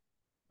people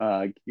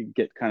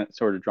get kind of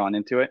sort of drawn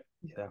into it.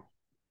 Yeah.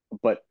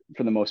 But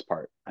for the most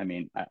part, I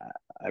mean,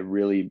 I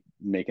really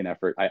make an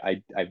effort.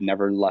 I've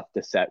never left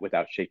a set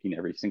without shaking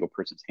every single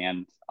person's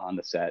hand on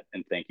the set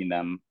and thanking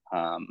them,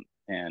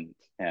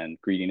 and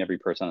greeting every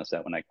person on the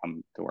set when I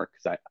come to work.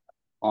 Because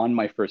on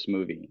my first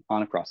movie,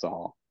 on Across the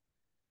Hall,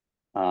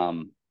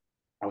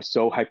 I was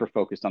so hyper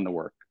focused on the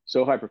work.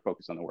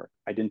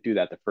 I didn't do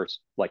that the first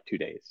like 2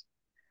 days.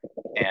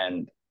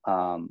 And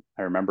I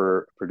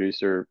remember a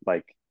producer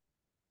like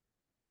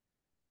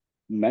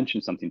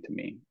mentioned something to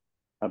me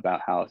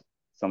about how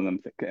some of them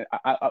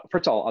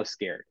first of all, I was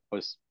scared. I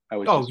was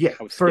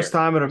first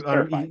time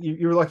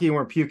you were lucky you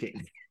weren't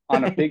puking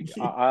on a big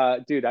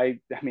dude. I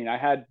mean, I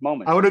had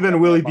moments. I would have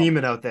been Willie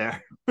beaming out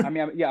there. I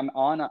mean, yeah, I'm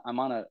on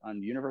a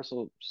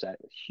Universal set,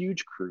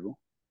 huge crew.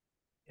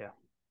 Yeah.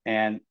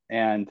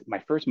 And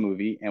my first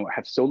movie, and I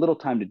have so little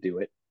time to do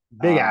it.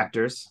 Big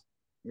actors.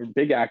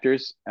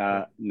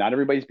 Not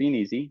everybody's being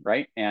easy,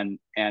 right? And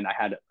I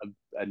had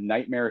a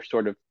nightmare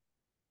sort of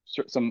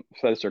some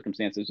set of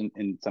circumstances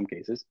in some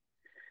cases,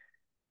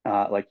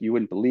 like you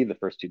wouldn't believe the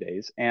first 2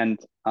 days. And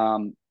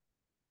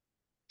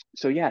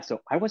so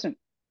I wasn't,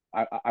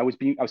 I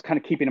was kind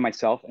of keeping to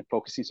myself and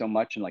focusing so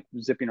much and like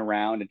zipping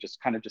around and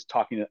just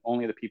talking to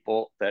only the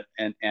people that,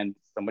 and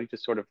somebody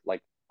just sort of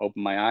like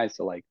opened my eyes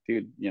to like,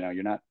 dude,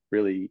 you're not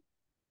really.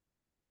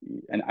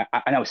 And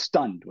I was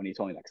stunned when he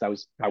told me that,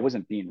 because I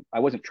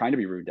wasn't trying to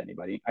be rude to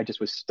anybody. I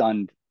just was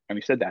stunned when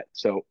he said that.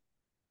 So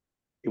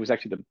it was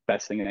actually the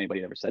best thing that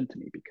anybody ever said to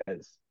me,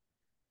 because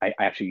I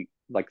actually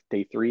like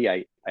day 3,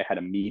 I had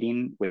a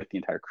meeting with the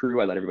entire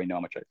crew. I let everybody know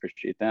how much I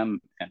appreciate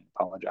them and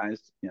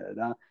apologized.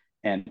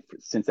 And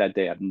since that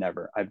day, I've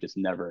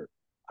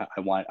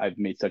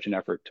made such an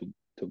effort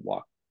to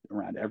walk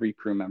around every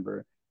crew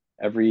member,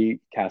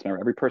 every cast member,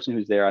 every person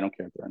who's there. I don't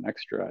care if they're an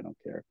extra, I don't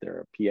care if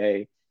they're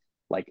a PA,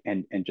 like,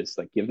 and just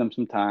like give them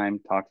some time,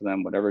 talk to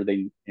them, whatever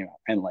they,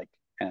 and like,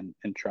 and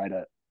try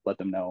to let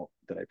them know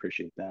that I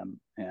appreciate them,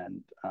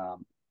 and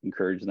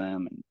encourage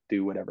them, and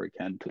do whatever I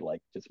can to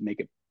like just make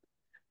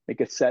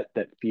a set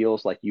that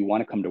feels like you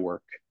want to come to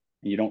work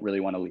and you don't really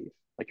want to leave.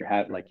 Like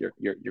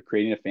you're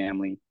creating a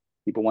family.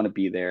 People want to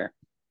be there.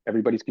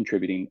 Everybody's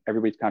contributing.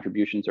 Everybody's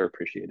contributions are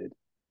appreciated.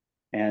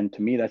 And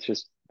to me, that's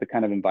just the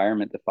kind of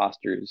environment that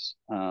fosters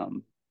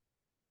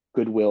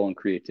goodwill and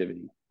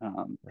creativity.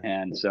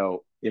 And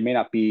so it may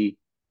not be,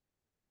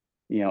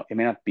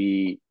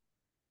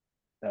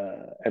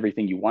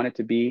 everything you want it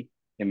to be.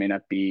 It may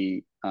not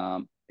be,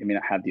 it may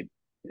not have the,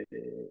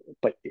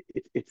 but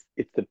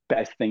it's the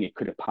best thing it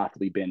could have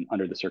possibly been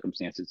under the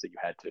circumstances that you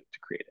had to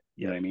create it.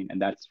 You know what I mean?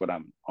 And that's what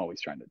I'm always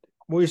trying to do.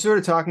 What you're sort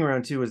of talking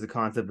around too is the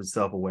concept of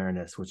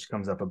self-awareness, which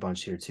comes up a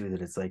bunch here too,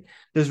 that it's like,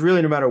 there's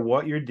really, no matter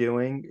what you're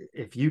doing,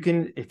 if you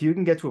can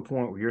get to a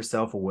point where you're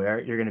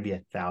self-aware, you're going to be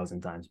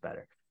 1,000 times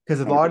better. Because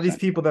a lot of these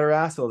people that are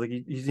assholes, like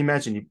you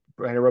mentioned, you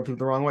trying to rub people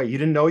the wrong way. You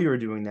didn't know you were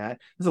doing that.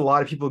 There's a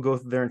lot of people who go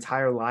through their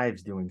entire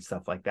lives doing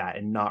stuff like that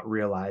and not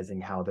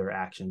realizing how their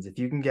actions. If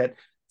you can get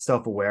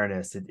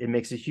self-awareness, it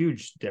makes a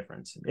huge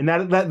difference. And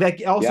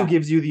that also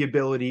gives you the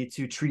ability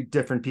to treat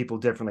different people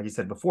different, like you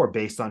said before,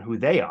 based on who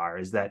they are.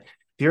 Is that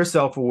if you're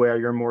self-aware,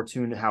 you're more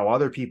tuned to how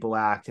other people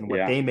act and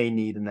what they may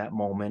need in that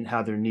moment,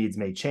 how their needs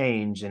may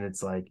change. And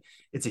it's like,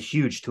 it's a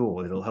huge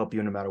tool. It'll help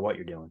you no matter what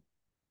you're doing.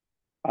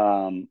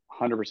 100%.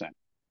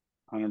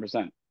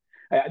 100%.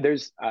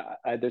 There's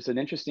an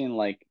interesting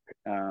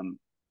diagram,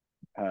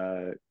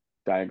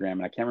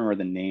 and I can't remember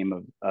the name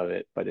of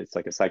it, but it's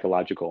like a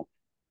psychological,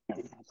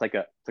 it's like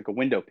a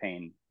window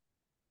pane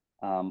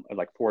of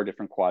like 4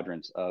 different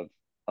quadrants of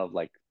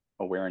like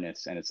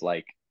awareness. And it's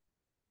like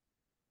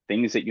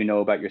things that you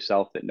know about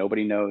yourself that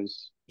nobody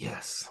knows.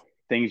 Yes.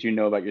 Things you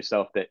know about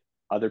yourself that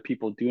other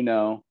people do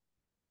know.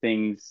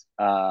 Things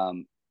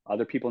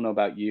other people know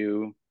about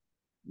you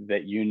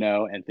that you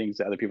know, and things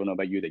that other people know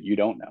about you that you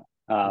don't know.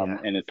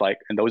 And it's like,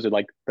 and those are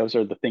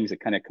the things that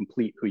kind of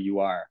complete who you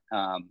are.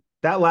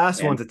 That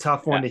last one's a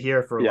tough one to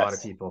hear for a lot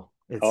of people.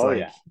 It's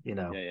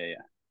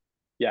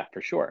Yeah,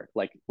 for sure.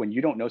 Like when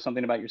you don't know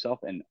something about yourself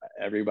and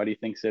everybody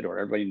thinks it, or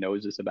everybody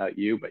knows this about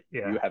you, but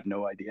you have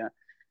no idea.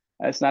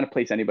 That's not a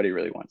place anybody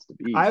really wants to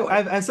be.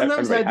 I've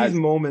sometimes had these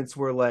moments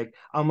where like,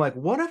 I'm like,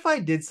 what if I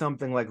did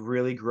something like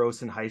really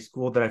gross in high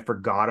school that I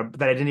forgot,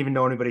 that I didn't even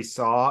know anybody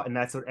saw, and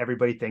that's what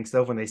everybody thinks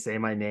of when they say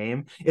my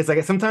name? It's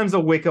like, sometimes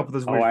I'll wake up with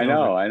those weird feelings.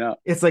 I know.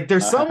 It's like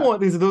there's someone,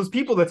 those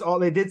people, that's all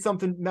they did,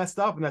 something messed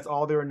up, and that's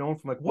all they were known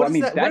from. Like, what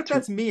if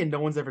that's me and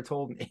no one's ever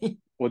told me?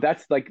 Well,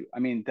 that's like, I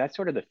mean, that's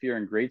sort of the fear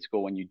in grade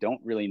school, when you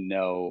don't really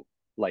know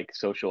like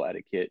social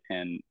etiquette,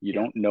 and you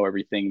don't know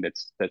everything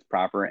that's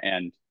proper,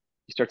 and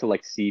you start to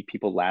like see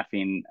people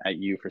laughing at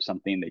you for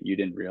something that you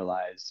didn't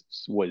realize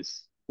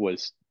was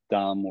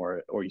dumb,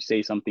 or you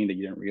say something that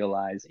you didn't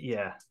realize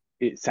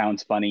it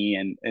sounds funny,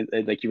 and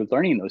like you're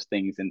learning those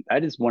things. And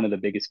that is one of the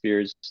biggest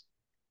fears.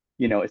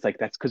 It's like,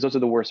 that's because those are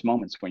the worst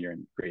moments when you're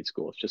in grade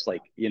school. It's just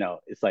like,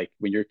 it's like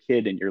when you're a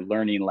kid and you're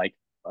learning, like,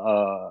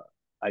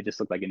 I just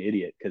look like an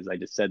idiot because I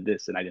just said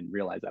this and I didn't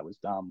realize that was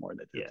dumb, or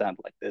that it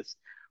sounded like this.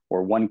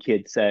 Or one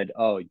kid said,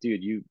 oh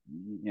dude,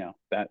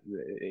 that,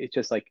 it's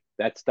just like,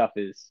 that stuff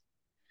is,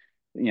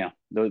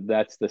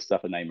 that's the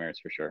stuff of nightmares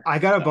for sure. I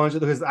got a bunch of,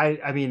 because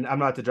I mean, I'm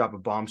not to drop a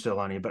bombshell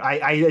on you, but I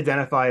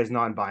identify as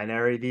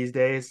non-binary these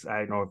days. I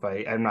don't know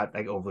if I'm not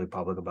like overly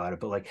public about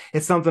it, but like,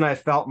 it's something I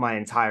felt my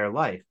entire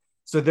life.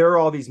 So there are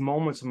all these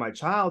moments in my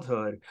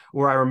childhood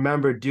where I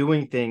remember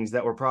doing things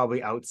that were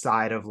probably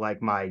outside of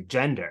like my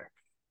gender.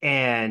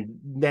 And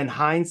then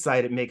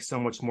hindsight, it makes so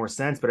much more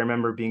sense. But I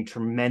remember being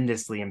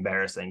tremendously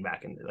embarrassing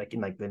back in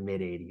the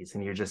mid 80s.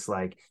 And you're just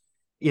like,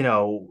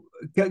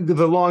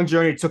 the long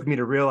journey it took me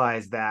to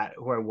realize that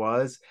who I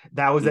was,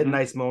 that was that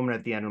nice moment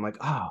at the end. I'm like,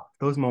 oh,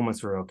 those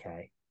moments were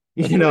okay.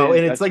 And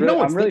it's like, no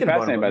one's thinking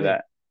about it. I'm really fascinated by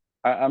that.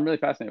 I'm really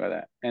fascinated by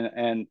that.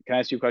 And can I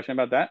ask you a question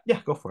about that? Yeah,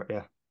 go for it.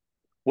 Yeah.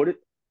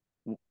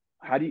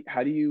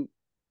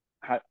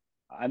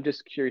 I'm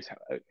just curious,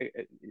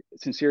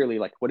 sincerely,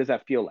 like, what does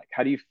that feel like?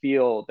 How do you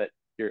feel that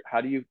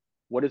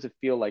what does it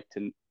feel like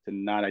to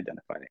not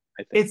identify it?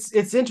 I think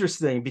it's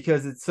interesting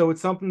because it's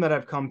something that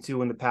I've come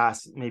to in the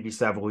past, maybe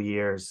several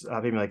years,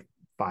 maybe like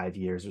 5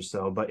 years or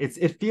so, but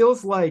it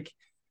feels like,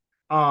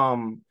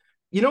 like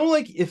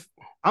if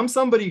I'm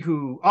somebody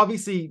who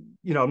obviously,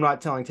 I'm not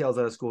telling tales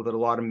out of school that a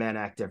lot of men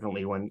act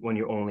differently when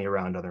you're only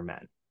around other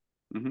men.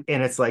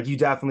 And it's like, you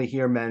definitely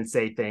hear men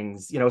say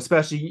things,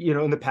 especially,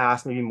 in the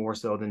past, maybe more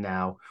so than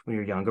now when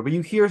you're younger, but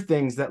you hear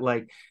things that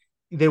like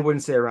they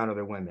wouldn't say around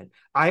other women.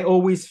 I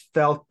always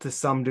felt to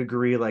some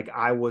degree like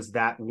I was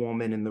that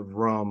woman in the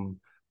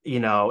room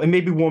and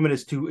maybe woman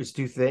is too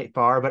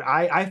far, but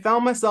I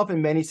found myself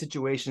in many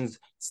situations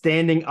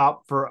standing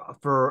up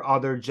for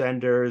other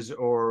genders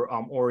or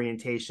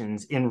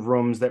orientations in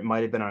rooms that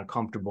might have been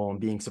uncomfortable and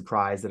being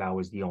surprised that I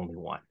was the only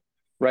one.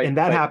 Right. And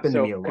that But happened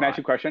to me so a can I ask lot.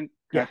 you a question?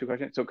 Can I Yeah, ask you a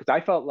question? So, because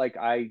I felt like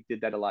I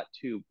did that a lot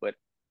too, but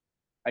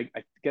I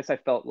guess I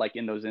felt like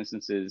in those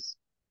instances,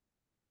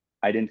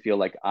 I didn't feel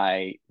like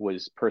I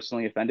was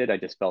personally offended. I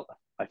felt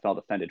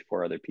offended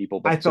for other people.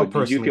 I But so felt did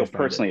you personally feel offended.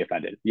 personally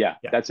offended? Yeah,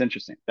 Yeah. that's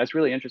interesting. That's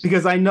really interesting.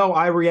 Because I know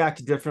I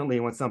react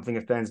differently when something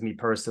offends me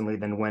personally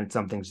than when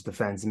something just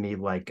offends me,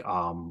 like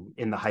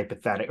in the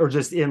hypothetical or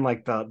just in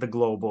like the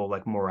global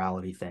like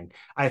morality thing.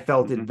 I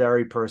felt it Hmm.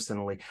 very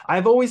personally.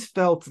 I've always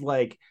felt,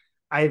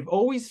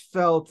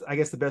 I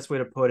guess the best way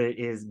to put it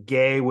is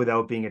gay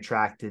without being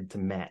attracted to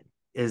men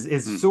is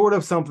Hmm. sort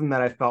of something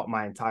that I felt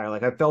my entire,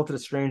 like I felt a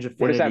strange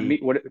What does that mean?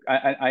 affinity. What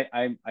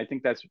I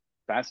think that's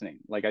fascinating.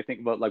 Like I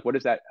think, but like, what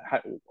does that?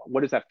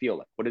 What does that feel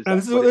like? What is And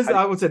that? this is What? this How do?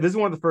 I would say this is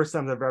one of the first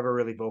times I've ever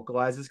really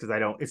vocalized this because I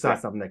don't it's not Yeah,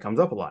 something that comes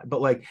up a lot.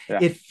 But like yeah.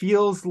 it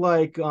feels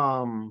like you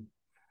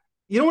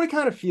know what it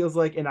kind of feels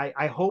like, and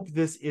I hope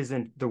this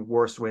isn't the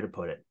worst way to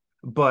put it,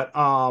 but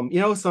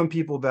some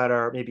people that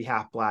are maybe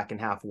half black and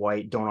half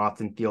white don't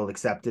often feel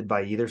accepted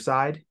by either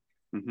side.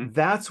 Hmm.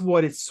 That's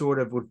what it sort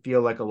of would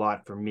feel like a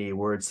lot for me,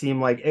 where it seemed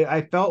like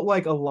I felt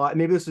like a lot,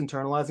 maybe this is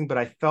internalizing, but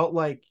I felt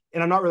like,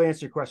 and I'm not really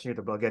answering your question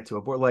either, but I'll get to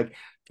it. But like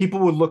people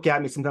would look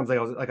at me sometimes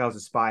like I was a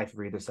spy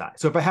for either side.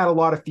 So if I had a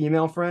lot of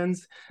female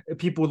friends,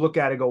 people would look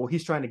at it and go, well,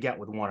 he's trying to get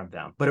with one of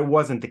them. But it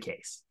wasn't the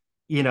case.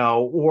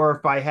 Or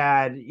if I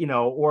had,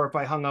 or if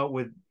I hung out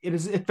with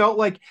it felt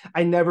like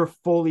I never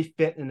fully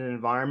fit in an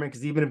environment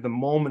because even if the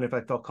moment if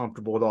I felt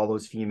comfortable with all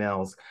those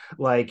females,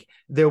 like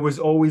there was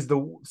always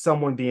the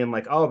someone being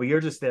like, "Oh, but you're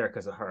just there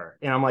because of her,"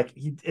 and I'm like,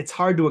 it's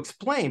hard to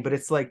explain, but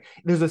it's like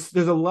there's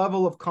a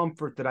level of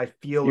comfort that I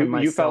feel in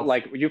You felt myself,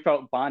 like you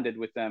felt bonded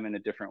with them in a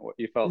different way.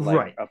 You felt like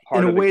right? a In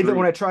part a of the way that when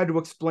group, I tried to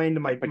explain to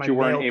my but you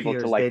weren't male able to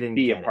peers, they like didn't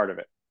be a get it. part of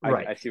it.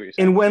 Right. I see what you're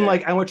saying. And when Yeah, yeah.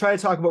 like I would try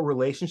to talk about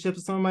relationships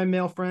with some of my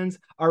male friends,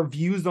 our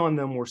views on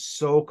them were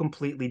so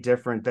completely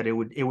different that it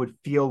would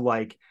feel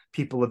like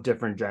people of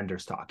different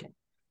genders talking.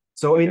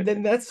 So I I mean, get you.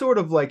 then that's sort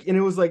of like, and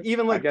it was like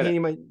even I like get it.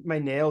 painting my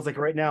nails. Like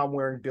right now, I'm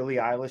wearing Billie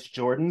Eilish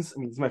Jordans. I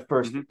mean, it's my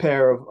first Hmm.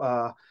 pair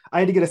of. I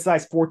had to get a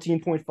size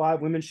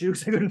 14.5 women's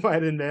shoes. I couldn't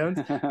find it in men's.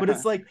 But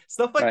it's like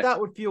stuff like Right. that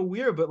would feel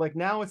weird. But like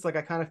now, it's like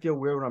I kind of feel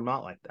weird when I'm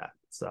not like that.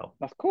 So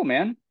That's cool,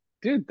 man.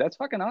 Dude, that's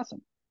fucking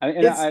awesome.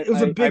 it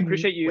was a I big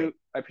appreciate you. wait.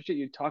 I appreciate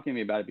you talking to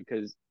me about it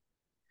because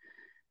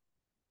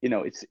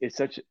it's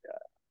such.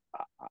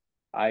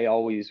 I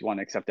always want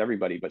to accept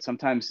everybody, but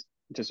sometimes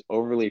just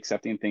overly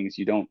accepting things,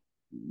 you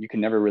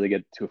can never really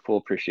get to a full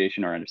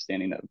appreciation or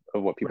understanding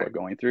of what people are Right.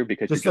 going through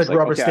because you're Just just like like,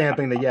 rubber okay,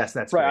 stamping the yes,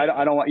 that's right. great. I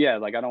Yeah. don't want, yeah,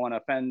 like I don't want to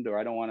offend or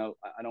I don't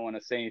want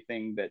to say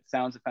anything that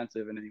sounds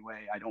offensive in any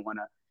way. I don't want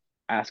to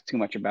ask too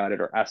much about it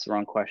or ask the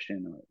wrong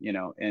question or,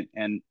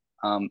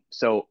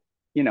 so,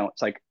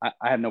 it's like, I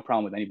have no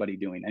problem with anybody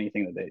doing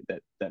anything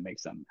that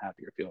makes them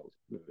happy or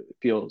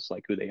feels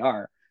like who they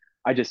are.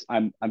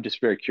 I'm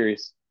just very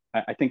curious.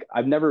 I think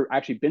I've never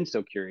actually been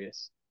so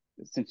curious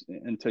since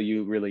until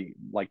you really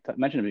like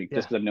mentioned it just Yeah.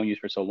 because I've known you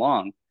for so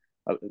long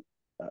uh,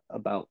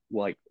 about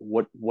like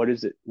what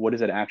does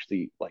it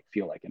actually like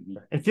feel like and mean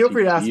And feel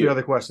free to to ask me you.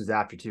 other questions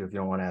after too if you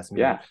don't want to ask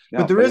me. Yeah, But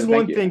no, there is thank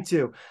one you. thing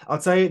too. I'll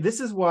tell you, this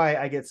is why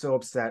I get so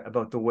upset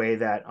about the way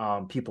that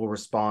people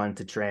respond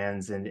to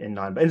trans and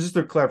non. And just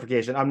a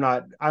clarification,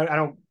 I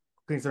don't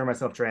consider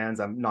myself trans.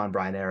 I'm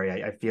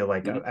non-binary. I feel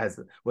like Hmm. as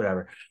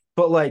whatever.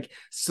 But like,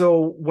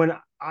 so when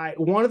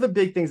one of the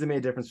big things that made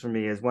a difference for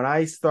me is when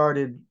I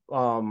started,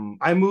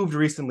 I moved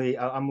recently.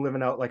 I'm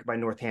living out like by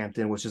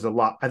Northampton, which is a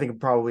lot, I think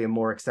probably a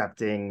more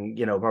accepting,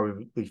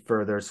 probably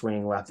further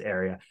swinging left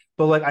area.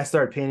 But like I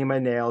started painting my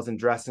nails and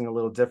dressing a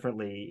little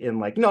differently in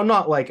like, no,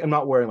 not like I'm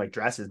not wearing like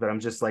dresses, but I'm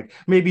just like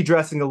maybe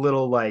dressing a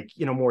little like,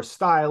 more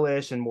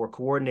stylish and more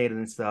coordinated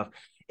and stuff.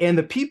 And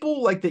the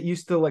people like that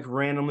used to like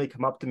randomly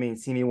come up to me and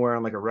see me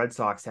wearing like a Red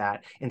Sox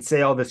hat and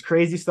say all this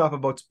crazy stuff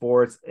about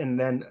sports and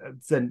then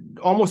said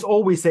almost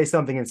always say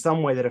something in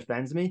some way that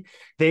offends me,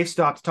 they've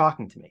stopped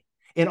talking to me.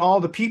 And all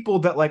the people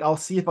that like I'll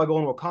see if I go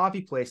into a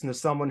coffee place and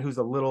there's someone who's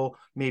a little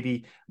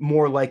maybe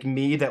more like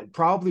me that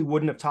probably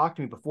wouldn't have talked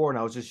to me before and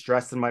I was just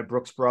dressed in my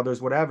Brooks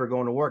Brothers whatever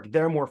going to work,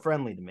 they're more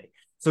friendly to me.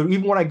 So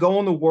even when I go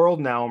in the world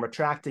now, I'm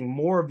attracting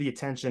more of the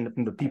attention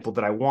from the people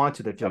that I want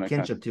to, that That feel makes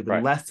sense. kinship to, and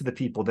Right. less to the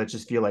people that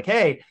just feel like,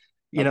 hey,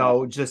 That's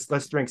awesome. just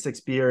let's drink 6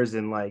 beers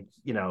and like,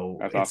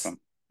 That's it's, awesome.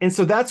 and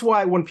so that's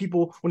why when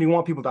you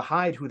want people to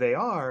hide who they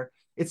are,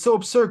 it's so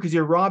absurd because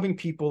you're robbing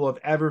people of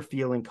ever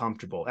feeling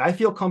comfortable. I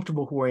feel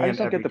comfortable who I I am just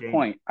don't get every the day now.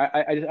 point.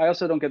 I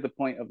also don't get the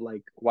point of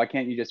like, why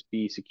can't you just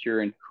be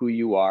secure in who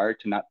you are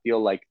to not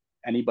feel like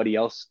anybody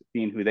else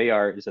being who they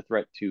are is a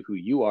threat to who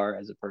you are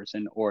as a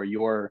person or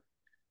your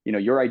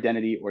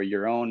identity or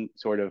your own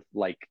sort of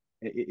like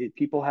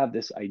people have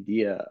this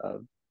idea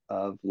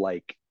of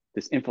like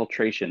this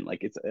infiltration, like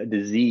it's a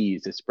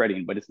disease is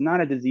spreading, but it's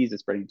not a disease that's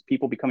spreading. It's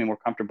people becoming more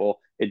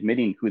comfortable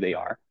admitting who they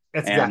Right. are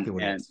That's and exactly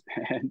what it and is.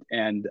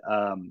 and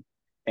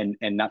and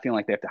not feeling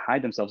like they have to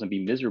hide themselves and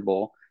be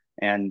miserable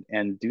and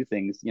do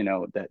things,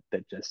 Well,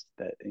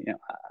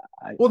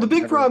 the I've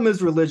big never. problem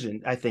is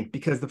religion, I think,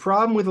 because the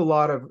problem with a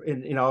lot of,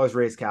 I was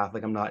raised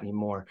Catholic, I'm not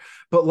anymore,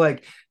 but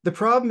like the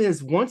problem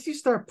is once you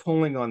start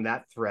pulling on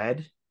that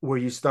thread where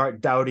you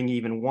start doubting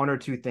even one or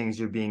two things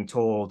you're being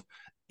told,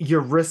 you're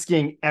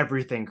risking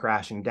everything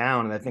crashing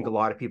down. And I think a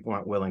lot of people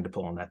aren't willing to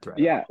pull on that thread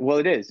at Yeah, all. well,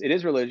 it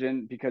is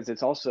religion, because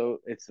it's also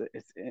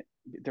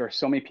there are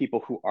so many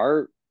people who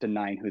are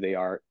denying who they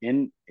are,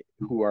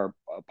 who are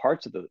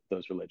parts of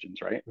those religions,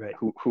 right? Right.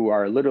 Who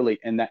are literally,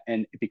 and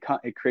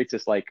it creates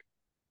this like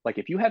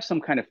if you have some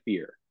kind of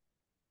fear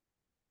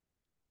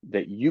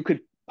that you could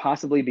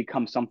possibly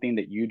become something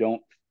that you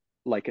don't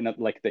like,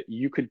 like that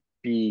you could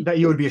be. That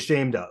you would be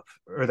ashamed of,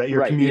 or that your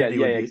Right, yeah, community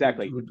yeah, would yeah, be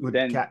exactly.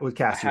 Then would I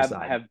cast you have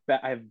aside. have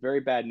I have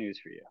very bad news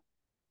for you.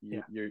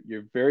 Yeah.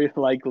 You're very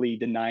likely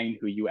denying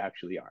who you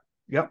actually are.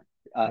 Yep.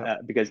 Yep.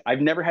 Because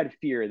I've never had a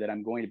fear that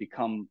I'm going to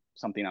become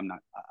something I'm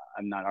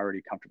not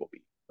already comfortable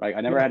being. Right.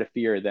 I never Yeah. had a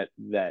fear that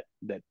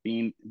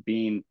being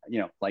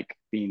like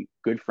being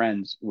good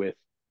friends with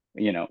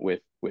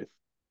with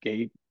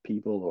gay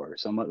people or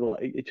someone,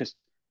 it just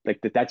like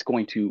that's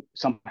going to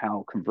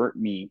somehow convert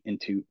me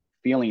into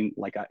feeling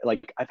like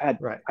Right.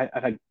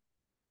 I've had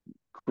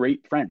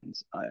great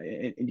friends,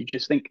 and you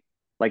just think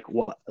like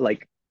what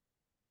like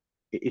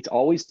it's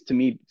always to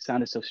me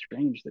sounded so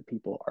strange that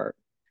people are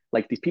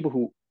like these people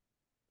who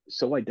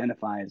so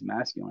identify as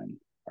masculine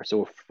are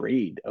so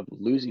afraid of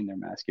losing their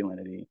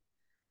masculinity,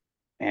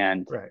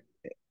 and Right.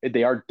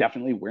 they are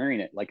definitely wearing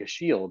it like a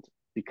shield,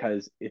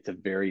 because it's a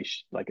very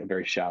like a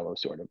very shallow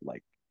sort of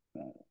like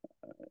uh,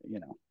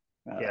 you know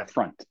Yeah.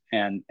 front,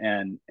 and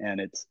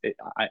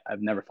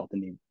I've never felt the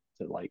need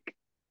to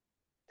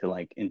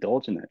like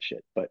indulge in that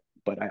shit, but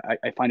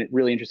I find it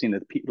really interesting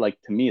that like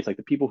to me it's like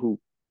the people who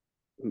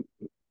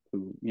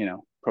who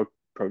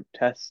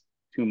protest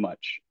too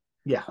much.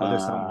 Yeah. Oh,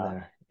 there's something uh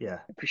there. Yeah.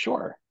 for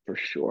sure,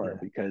 Yeah.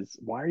 because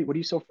what are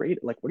you so afraid,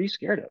 like what are you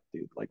scared of,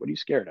 dude? Like what are you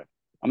scared of?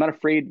 I'm not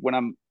afraid when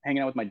I'm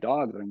hanging out with my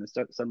dog that I'm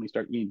gonna suddenly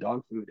start eating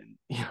dog food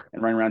Yeah.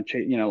 and running around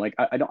like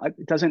I don't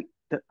it doesn't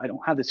I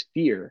don't have this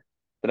fear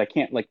that I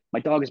can't, like my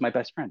dog is my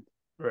best friend.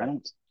 I Right.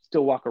 don't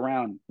still walk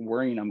around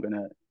worrying I'm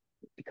gonna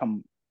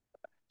become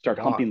A start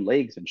dog. humping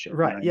legs and shit, you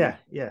know Right. what I mean?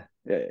 Yeah.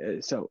 Yeah.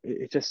 So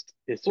it's just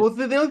Well,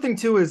 the other thing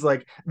too is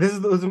like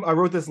I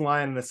wrote this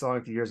line in the song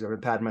a few years ago.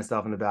 I've patted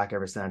myself in the back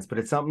ever since. But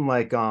it's something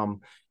like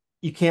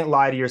you can't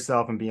lie to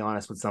yourself and be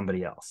honest with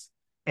somebody else.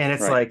 And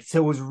it's right. like so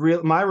it was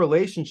real. My That's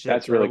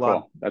relationships are a really lot.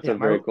 cool. That's Yeah, a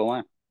very cool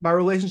line. my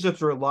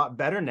relationships are a lot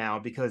better now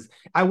because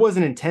I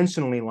wasn't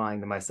intentionally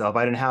lying to myself.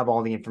 I didn't have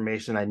all the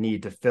information I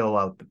need to fill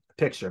out the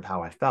picture of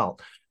how I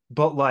felt.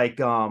 But like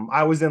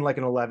I was in like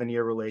an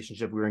 11-year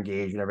relationship. We were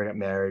engaged, we never got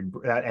married.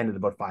 That ended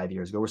about 5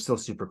 years ago. We're still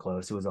super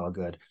close. It was all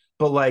good.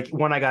 But like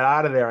when I got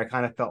out of there, I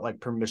kind of felt like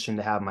permission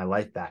to have my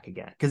life back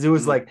again. Because it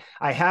was Mm-hmm. like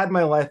I had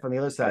my life on the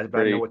other side, but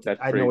I didn't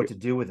know what to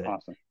do with it.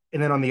 Awesome.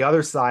 And then on the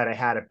other side, I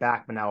had it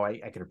back, but now I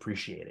could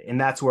appreciate it. And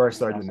that's where I That's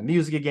started doing the awesome.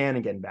 music again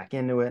and getting back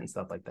into it and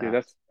stuff like Dude,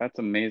 that. that's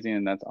amazing,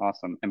 and that's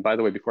awesome. And by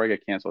the way, before I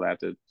get canceled, I have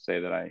to say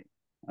that I'm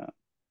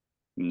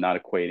not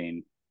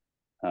equating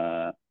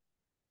uh,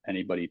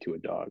 anybody to a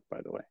dog,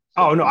 by the way.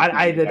 So Oh no, I just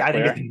want to make I that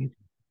didn't clear.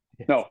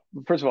 get No,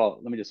 first of all,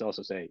 let me just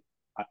also say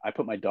I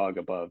put my dog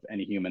above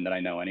any human that I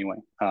know anyway.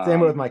 same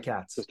with my To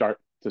cats. start.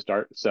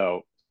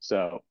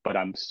 But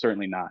I'm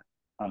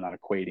not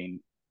equating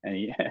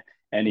any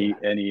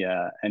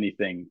Yeah.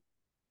 anything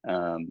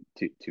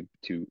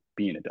to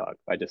being a dog.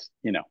 I just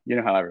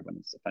how everyone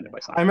is offended by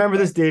I something. remember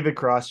So this David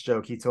Cross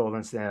joke he told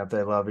on stand up that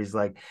I love. He's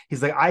like,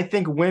 I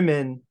think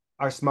women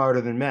are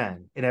smarter than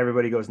men. And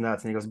everybody goes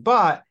nuts. And he goes,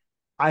 but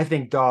I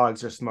think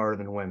dogs are smarter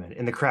than women.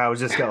 And the crowd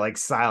just got like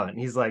silent. And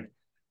he's like,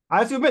 I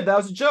have to admit, that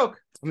was a joke.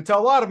 I'm gonna tell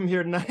a lot of them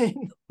here tonight.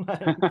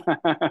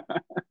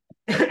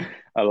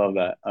 I love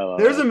that. I love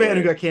that. There's a That's man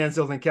who hilarious. got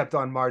canceled and kept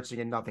on marching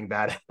and nothing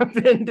bad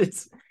happened.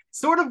 It's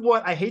sort of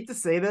what I hate to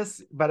say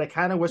this, but I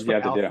kind of wish You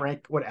have to do.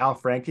 What Al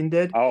Franken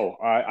did Oh,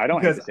 I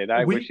don't hate because to say that.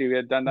 I wish you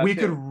had done that we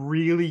could too.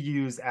 really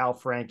use Al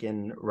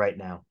Franken right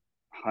now.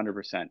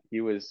 100%.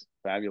 He was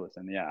fabulous,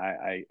 and yeah,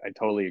 I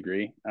totally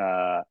agree.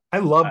 I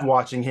loved Uh,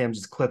 watching him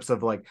just clips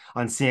of like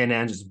on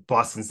CNN just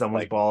busting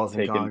someone's like balls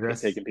in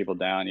Congress. taking people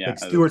down. Yeah, Like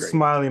that was Stuart great.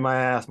 Smiley my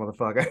ass,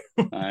 motherfucker.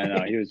 I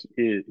know he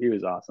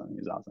was awesome. He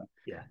was awesome.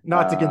 Yeah.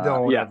 Not to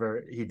condone Yeah.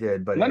 whatever he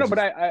did, but No, it's but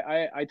just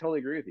I totally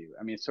agree with you.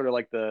 I mean, it's sort of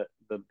like the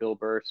Bill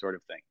Burr sort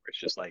of thing, where it's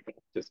just like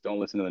just don't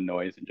listen to the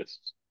noise and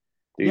just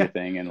do your yeah.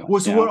 thing, and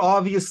Which is what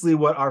obviously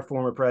what our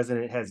former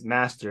president has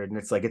mastered. And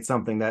it's like it's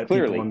something that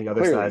people on the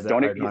other clearly side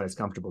don't are not as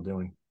comfortable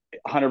doing.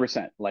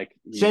 100%. Like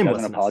he doesn't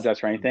Shamelessness. apologize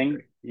for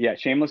anything. Yeah,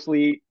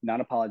 shamelessly not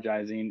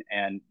apologizing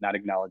and not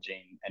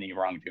acknowledging any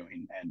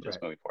wrongdoing and just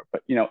Right. moving forward.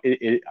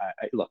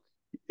 But look,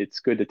 it's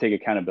good to take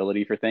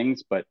accountability for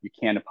things, but you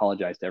can't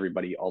apologize to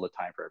everybody all the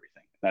time for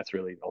everything. That's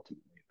really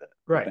ultimately the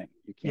Right. thing.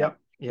 Yep.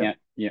 You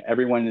can't.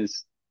 Everyone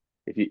is.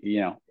 If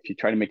you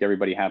try to make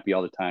everybody happy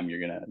all the time, you're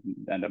gonna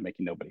end up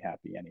making nobody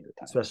happy any of the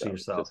time. Especially So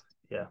yourself. just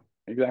Yeah.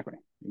 exactly,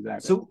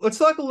 exactly. So let's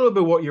talk a little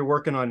bit what you're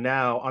working on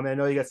now. I mean, I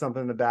know you got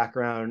something in the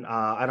background.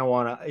 I don't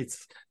want to.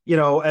 It's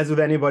as with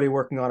anybody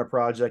working on a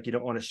project, you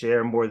don't want to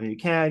share more than you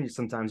can.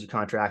 Sometimes you're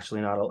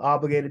contractually not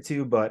obligated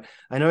to, but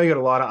I know you got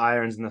a lot of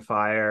irons in the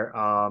fire.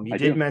 You I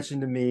did do.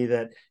 mention to me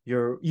that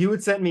you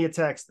had sent me a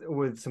text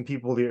with some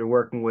people that you're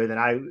working with,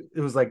 and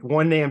it was like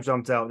one name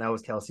jumped out, and that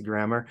was Kelsey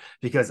Grammer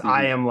because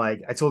I Hmm. am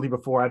like I told you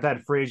before, I've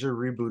had Frasier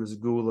reboot as a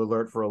Google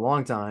alert for a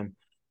long time.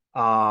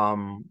 A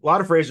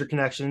lot of Frasier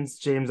connections.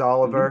 James Hmm.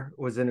 Oliver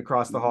was in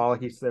Across the Hmm. Hall.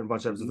 He's done a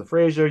bunch of episodes Hmm. of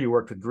Frasier. You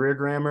worked with Greer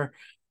Grammer.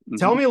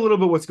 Tell Hmm. me a little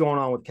bit what's going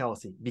on with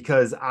Kelsey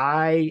because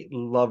I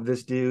love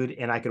this dude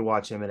and I could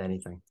watch him in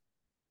anything.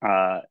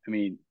 I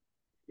mean,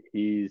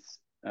 he's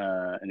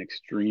an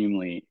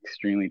extremely,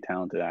 extremely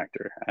talented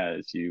actor,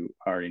 as you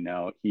already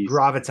know. He's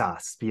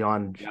Gravitas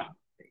beyond yeah,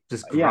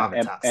 just yeah,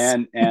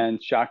 gravitas.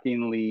 and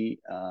shockingly,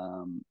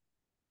 um,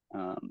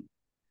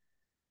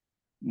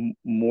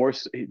 more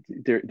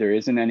there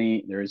isn't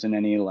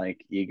any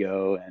like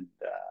ego, and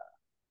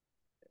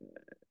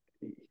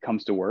he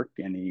comes to work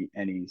and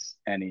he's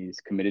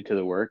committed to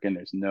the work, and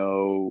there's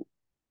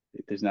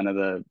none of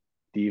the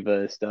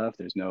diva stuff.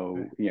 There's no,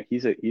 Right.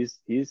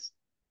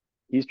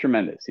 he's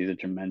tremendous. He's a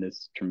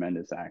tremendous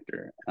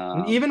actor.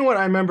 And even when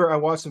I remember I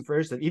watched some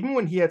Frasier, even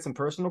when he had some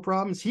personal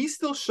problems, he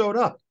still showed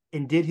up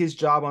and did his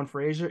job on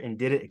Frasier and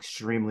did it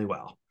extremely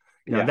well.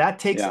 Yeah, That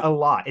takes yeah, a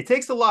lot. It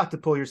takes a lot to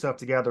pull yourself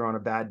together on a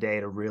bad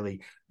day to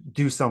really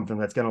do something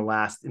that's going to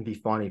last and be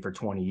funny for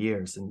 20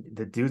 years. And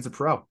the dude's a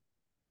pro.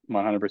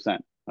 100%,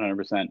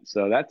 100%.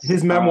 So that's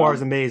His memoir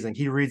is amazing.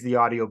 He reads the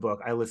audiobook.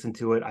 I listened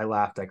to it. I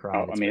laughed. I oh, cried.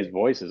 I It's mean, his great.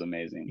 voice is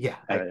amazing. Yeah.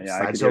 Yeah, I could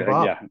Sideshow hear.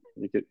 Bob. Yeah,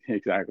 you could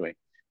exactly.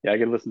 Yeah, I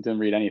could listen to him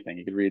read anything.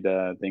 You could read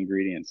the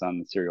ingredients on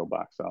the cereal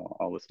box.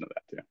 I'll listen to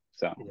that too.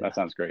 So that Yeah.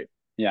 sounds great.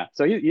 Yeah.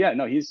 So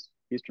no, he's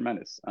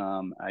tremendous.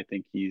 I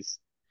think he's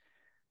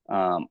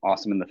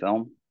awesome in the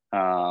film.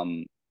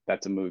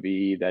 That's a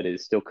movie that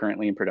is still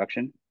currently in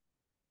production.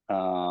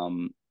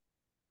 Um,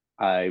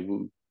 I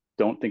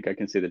don't think I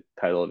can say the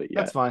title of it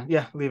That's yet. fine.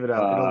 Yeah. Leave it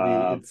out.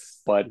 Uh,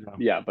 It's, but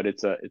yeah, but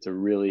it's a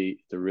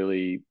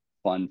really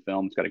fun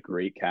film. It's got a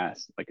great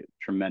cast, like a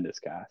tremendous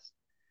cast.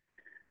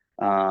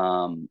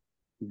 Um,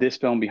 this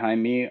film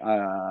behind me,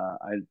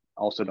 I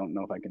also don't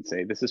know if I can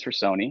say this is for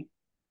Sony,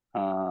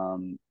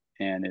 um,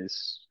 and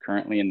is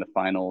currently in the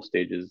final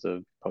stages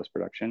of post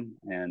production,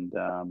 and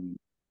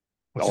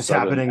which is also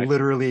has an happening ex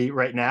literally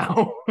right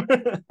now.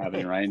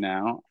 happening right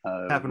now.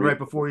 Happened right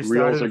before you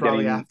started Reels and are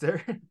probably getting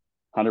after.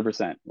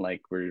 100%.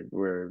 Like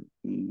we're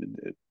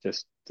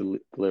just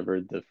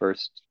delivered the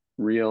first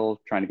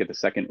reel, trying to get the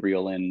second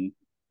reel in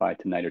by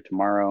tonight or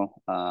tomorrow.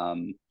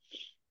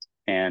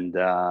 And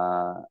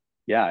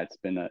yeah, it's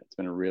been a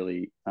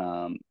really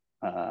I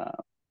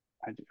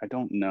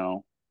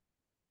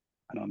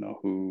don't know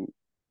who,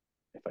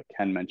 if I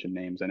can mention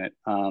names in it.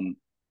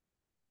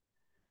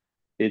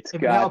 It's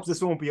If it got helps,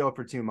 this won't be out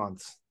for 2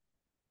 months.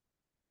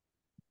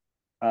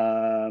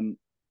 um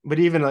But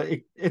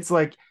even it's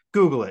like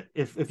Google it.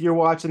 If you're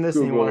watching this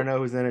and you want to Google.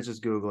 know who's in it,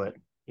 just Google it.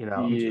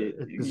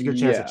 There's a good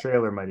chance a Yeah,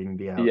 trailer might even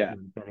be out, yeah.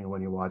 depending on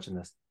when you're watching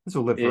this. This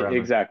will live forever.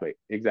 Exactly.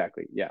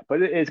 Yeah,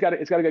 but it's got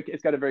a very good cast.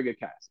 It's got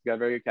a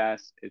very good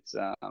cast. It's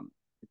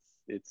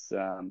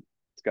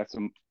got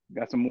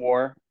some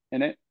war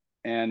in it,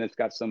 and it's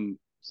got some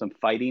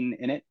fighting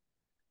in it,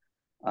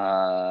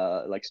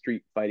 like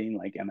street fighting,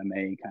 like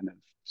MMA kind of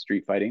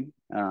street fighting,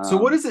 So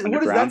what is it? What is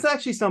underground. that's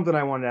actually something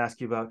I wanted to ask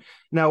you about.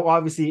 Now,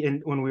 obviously,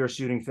 when we were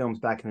shooting films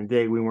back in the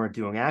day, we weren't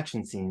doing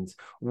action scenes.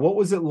 What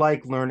was it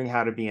like learning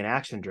how to be an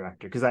action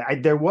director? Because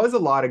there was a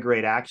lot of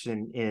great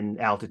action in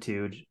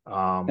Altitude.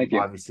 Thank you.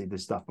 Obviously,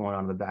 there's stuff going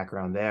on in the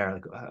background there.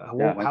 Like,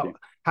 Yeah, thank you.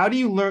 how do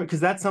you learn?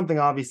 Because that's something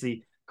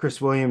obviously Chris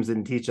Williams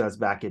didn't teach us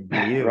back at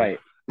BU. Right,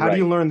 How do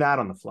you right. learn that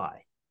on the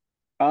fly?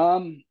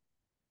 Um,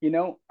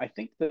 I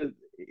think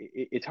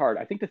it's hard.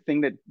 I think the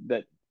thing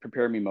that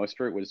prepared me most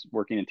for it was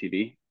working in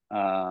TV.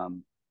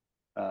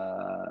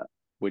 Uh,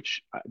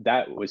 which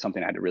that was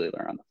something I had to really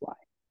learn on the fly,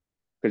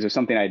 because it's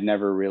something I'd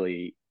never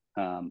really.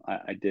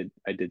 I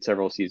did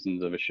several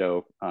seasons of a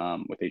show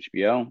with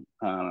HBO,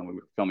 and we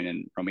were filming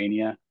in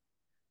Romania,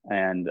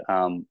 and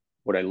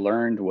what I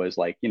learned was,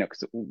 like,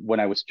 because when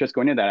I was just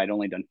going into that, I'd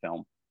only done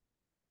film,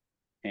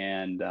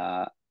 and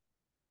I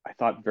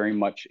thought very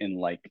much in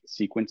like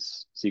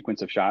sequence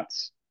of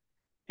shots,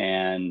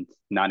 and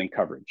not in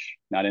coverage,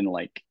 not in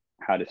like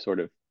how to sort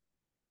of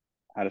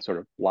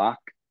block,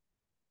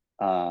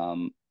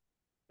 um,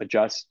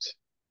 adjust,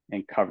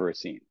 and cover a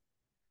scene.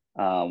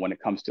 When it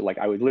comes to, like,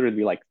 I would literally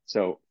be like,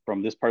 so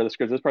from this part of the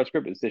script, this part of the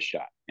script is this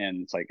shot,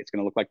 and it's like it's going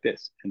to look like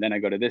this, and then I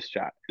go to this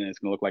shot, and it's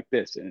going to look like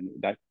this, and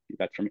that's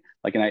for me.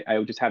 Like, and I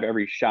would just have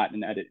every shot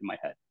and edit in my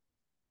head.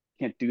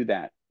 You can't do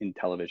that in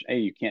television.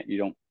 You can't.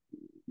 You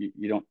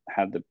don't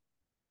have the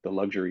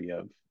luxury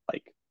of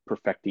like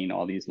perfecting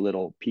all these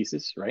little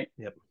pieces, right?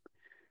 Yep.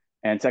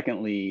 And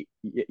secondly,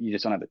 you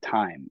just don't have the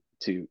time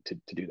to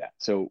do that.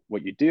 So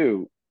what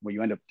you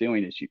end up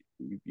doing is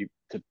you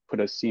to put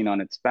a scene on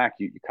its back,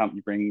 you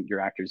bring your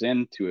actors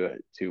in to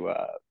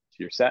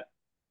your set.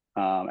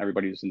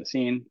 Everybody who's in the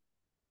scene,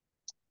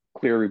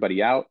 clear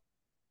everybody out,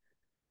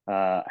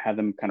 have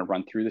them kind of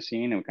run through the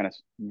scene, and we kind of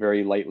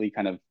very lightly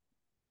kind of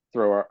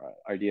throw our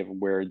idea of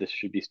where this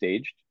should be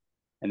staged.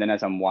 And then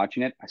as I'm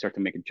watching it, I start to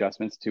make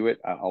adjustments to it.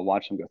 I'll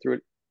watch them go through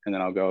it, and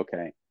then I'll go,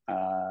 okay,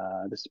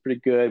 this is pretty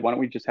good. Why don't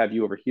we just have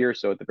you over here?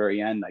 So at the very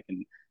end, I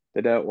can,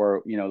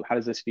 or how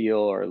does this feel?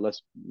 Or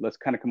let's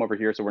kind of come over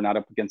here so we're not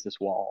up against this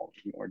wall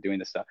or doing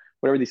this stuff.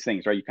 Whatever these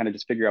things, right? You kind of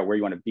just figure out where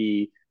you want to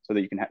be so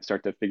that you can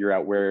start to figure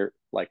out where,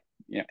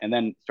 and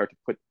then start to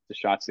put the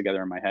shots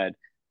together in my head.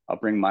 I'll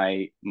bring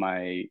my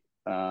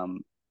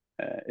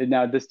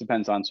now this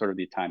depends on sort of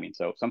the timing.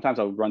 So sometimes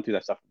I'll run through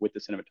that stuff with the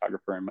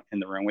cinematographer in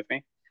the room with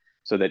me,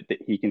 so that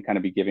he can kind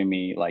of be giving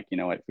me like,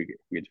 if we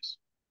could just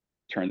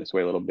turn this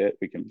way a little bit,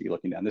 we can be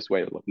looking down this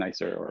way, it'll look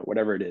nicer, or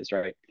whatever it is,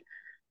 right?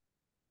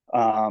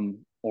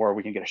 Or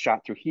we can get a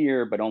shot through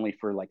here, but only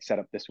for like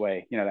setup this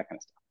way, that kind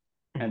of stuff.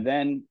 And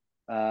then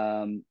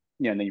and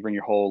then you bring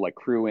your whole like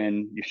crew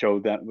in, you show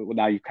them,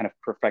 now you've kind of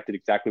perfected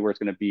exactly where it's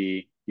going to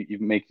be.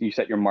 You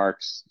set your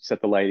marks, you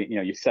set the lighting,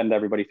 you send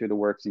everybody through the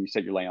works, and you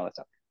set your lighting, all that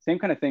stuff. Same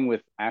kind of thing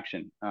with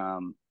action.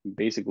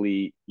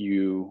 Basically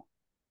you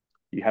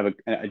have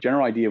a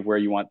general idea of where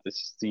you want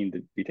this scene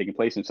to be taking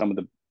place and some of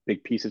the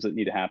big pieces that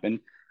need to happen,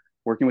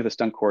 working with a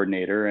stunt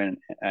coordinator and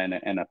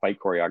a fight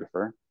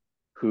choreographer,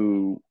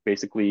 who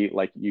basically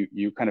like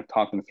you kind of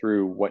talk them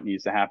through what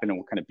needs to happen and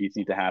what kind of beats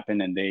need to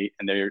happen, and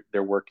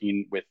they're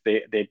working with,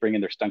 they bring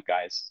in their stunt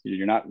guys.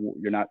 You're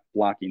not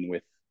blocking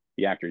with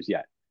the actors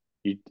yet.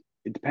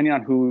 Depending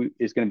on who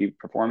is going to be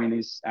performing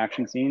these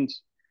action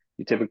scenes,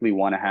 you typically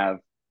want to have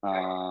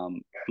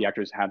the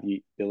actors have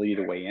the ability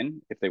to weigh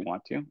in if they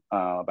want to,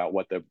 about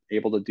what they're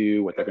able to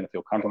do, what they're going to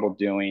feel comfortable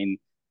doing,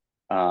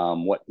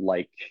 what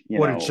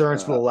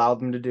insurance will allow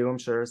them to do. I'm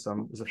sure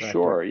some is a factor.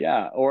 Sure,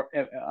 yeah. Or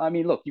I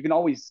mean, look, you can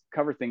always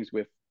cover things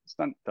with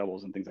stunt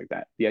doubles and things like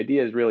that. The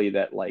idea is really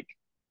that like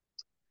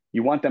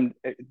you want them.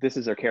 This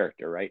is their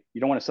character, right?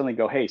 You don't want to suddenly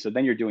go, hey, so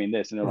then you're doing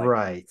this, and they're like,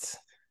 right.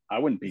 I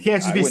wouldn't be. You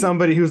can't just be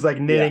somebody who's like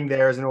knitting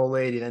there as an old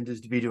lady, then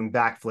just be doing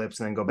backflips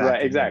and then go back.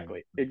 Right,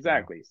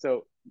 exactly.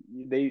 So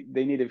they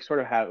need to sort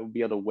of be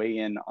able to weigh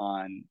in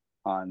on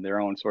their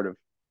own sort of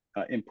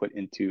input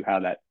into how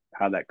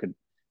that could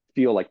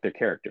feel like their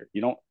character.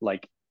 You don't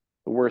like,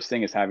 the worst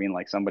thing is having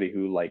like somebody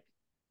who like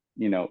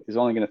is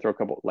only going to throw a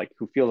couple, like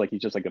who feels like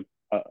he's just like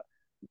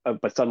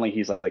but suddenly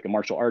he's like a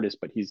martial artist,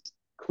 but he's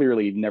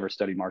clearly never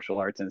studied martial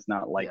arts, and it's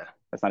not like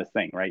that's not his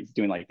thing, right? He's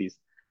doing like these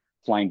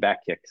flying back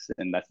kicks,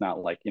 and that's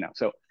not like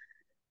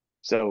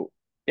so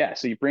yeah.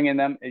 So you bring in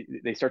them,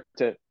 they start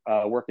to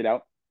work it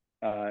out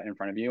in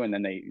front of you, and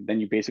then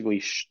you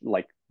basically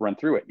like run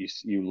through it.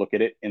 You look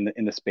at it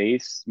in the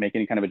space, make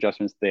any kind of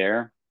adjustments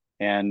there,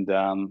 and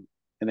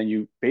then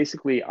you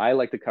basically, I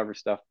like to cover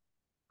stuff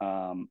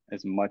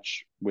as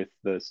much with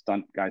the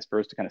stunt guys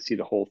first to kind of see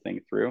the whole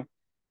thing through,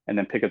 and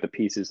then pick up the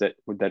pieces that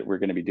we're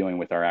going to be doing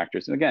with our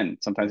actors. And again,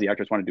 sometimes the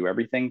actors want to do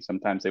everything.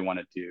 Sometimes they want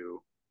to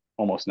do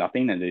almost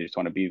nothing, and they just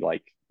want to be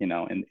like,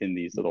 in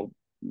these little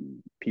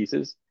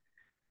pieces.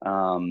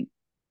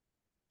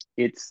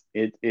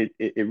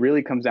 It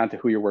really comes down to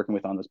who you're working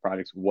with on those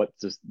projects, what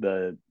just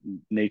the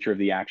nature of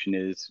the action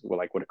is, what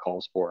it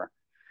calls for.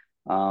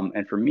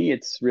 And for me,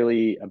 it's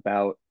really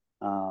about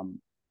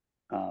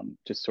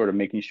just sort of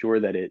making sure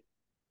that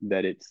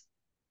it's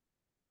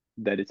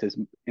as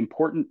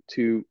important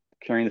to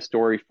carrying the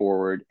story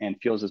forward and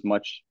feels as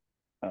much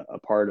a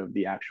part of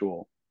the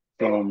actual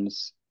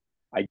film's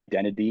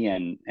identity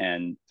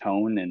and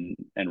tone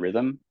and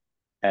rhythm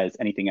as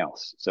anything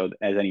else. So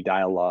as any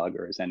dialogue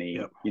or as any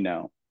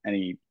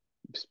any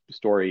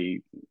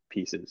story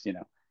pieces.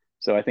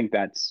 So I think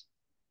that's,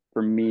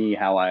 for me,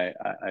 how I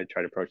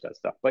try to approach that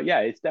stuff. But yeah,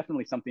 it's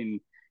definitely something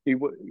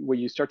what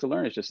you start to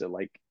learn is just that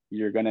like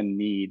you're gonna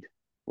need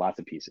lots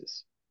of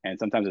pieces, and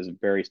sometimes it's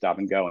very stop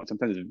and go, and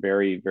sometimes it's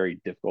very, very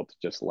difficult to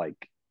just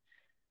like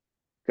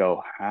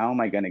go, how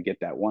am I going to get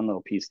that one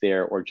little piece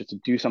there, or just to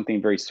do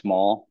something very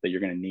small that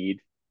you're going to need,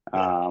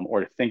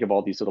 or to think of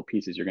all these little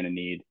pieces you're going to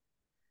need.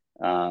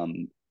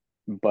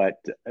 But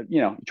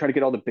you try to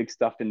get all the big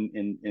stuff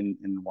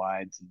in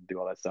wides and do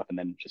all that stuff, and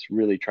then just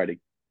really try to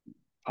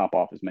pop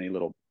off as many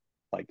little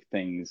like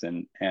things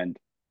and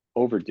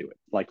overdo it.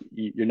 Like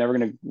you're never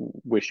going to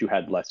wish you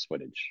had less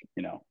footage,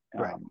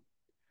 Right.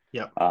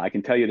 I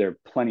can tell you there are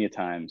plenty of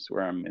times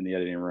where I'm in the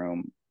editing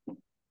room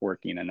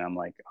working and I'm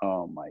like,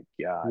 oh my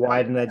God,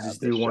 why didn't I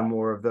just do one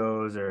more of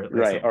those, or like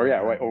right? Or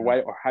yeah, or why,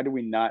 or how do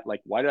we not,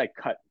 like, why did I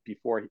cut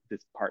before this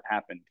part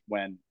happened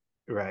when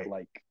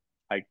like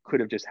I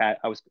could have just had,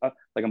 I was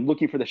like, I'm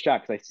looking for the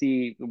shot because I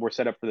see we're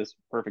set up for this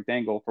perfect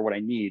angle for what I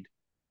need,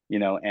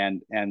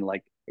 and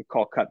like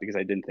call cut because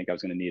I didn't think I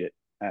was going to need it.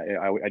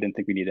 I didn't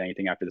think we needed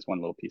anything after this one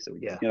little piece that we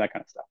did, that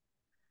kind of stuff.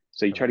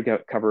 So you try to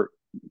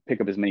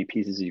pick up as many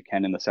pieces as you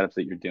can in the setups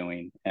that you're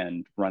doing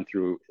and run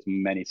through as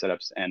many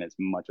setups and as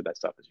much of that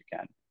stuff as you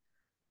can.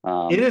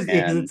 It is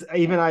because And it's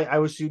even I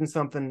was shooting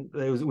something.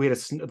 It was we had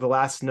the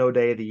last snow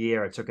day of the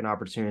year. I took an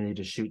opportunity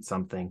to shoot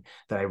something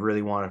that I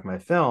really wanted for my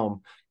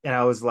film, and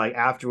I was like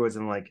afterwards,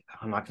 I'm like,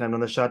 I'm not gonna have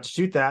another shot to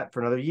shoot that for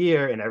another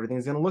year, and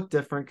everything's gonna look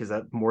different because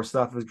that more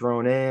stuff is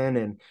grown in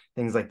and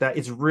things like that.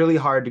 It's really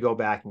hard to go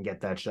back and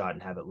get that shot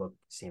and have it look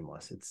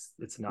seamless.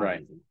 It's not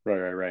right, easy,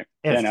 right.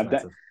 and Yeah, it's and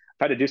expensive.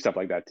 I've had to do stuff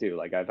like that too.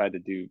 Like I've had to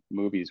do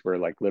movies where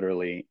like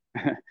literally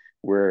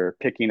we're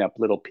picking up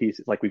little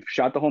pieces. Like we've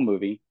shot the whole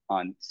movie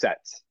on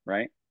sets,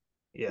 right? And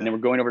Yeah, then we're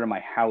going over to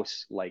my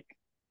house like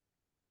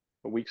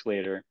weeks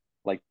later,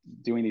 like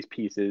doing these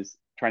pieces,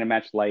 trying to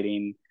match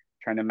lighting,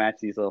 trying to match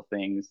these little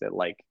things that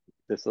like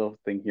this little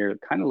thing here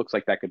kind of looks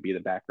like that could be the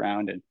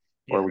background, and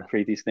or we yeah,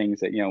 create these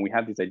things that we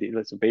have these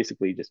ideas. So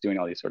basically, just doing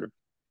all these sort of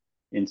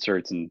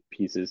inserts and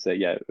pieces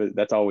that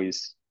that's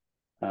always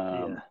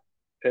um,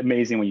 yeah.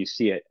 amazing when you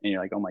see it and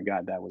you're like, oh my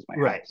god, that was my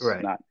Right, house.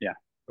 right. Not yeah.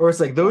 Or it's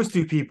like So those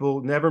two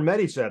people never met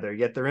each other,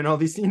 yet they're in all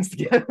these scenes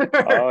together.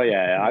 oh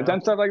yeah, You I've know?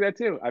 done stuff like that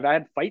too. I've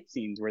had fight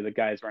scenes where the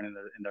guys run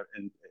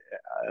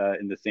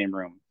in the same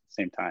room at the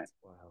same time.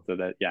 Wow. So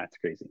that yeah, it's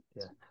crazy.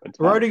 Yeah. It's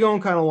We're fun. already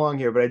going kind of long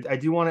here, but I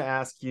do want to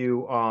ask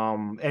you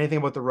anything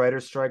about the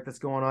writer's strike that's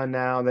going on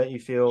now that you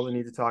feel the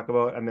need to talk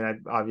about. I mean, I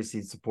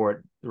obviously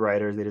support the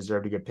writers. They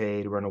deserve to get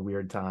paid. We're in a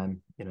weird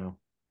time,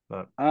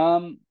 but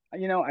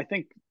I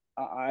think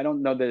I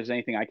don't know that there's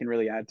anything I can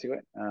really add to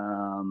it.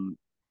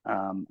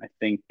 I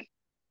think,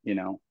 you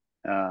know,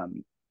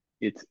 um,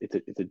 it's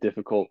a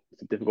difficult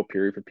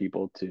period for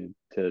people to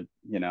to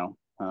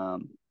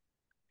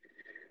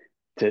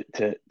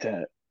to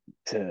to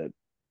to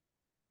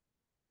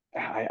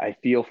I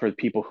feel for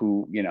people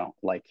who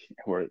like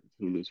who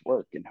lose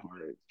work and who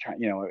are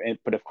trying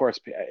but of course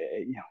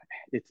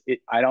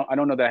I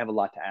don't know that I have a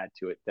lot to add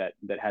to it and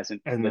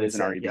that then isn't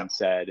said, already yeah, been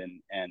said,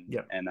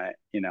 yeah, and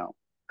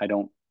I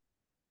don't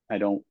I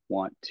don't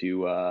want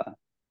to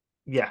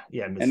yeah,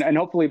 yeah. and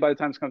hopefully by the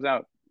time this comes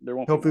out there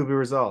won't be Hopefully one. it'll be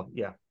resolved.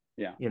 Yeah.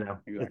 Yeah,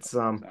 exactly. It's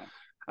So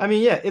I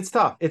mean, yeah, it's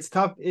tough. It's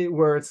tough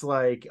where it's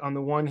like on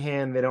the one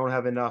hand they don't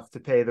have enough to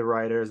pay the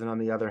writers, and on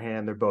the other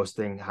hand they're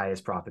boasting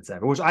highest profits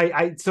ever. Which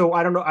so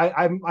I don't know.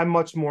 I'm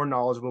much more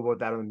knowledgeable about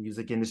that in the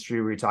music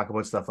industry where you talk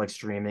about stuff like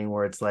streaming,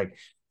 where it's like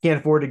can't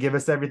afford to give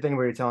us everything,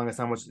 where you're telling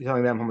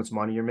them how much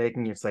money you're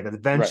making. It's like right,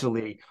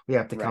 eventually we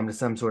have to right, come to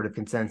some sort of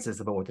consensus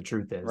about what the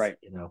truth is, right,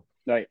 you know.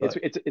 right. But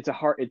It's a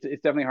hard it's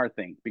definitely a hard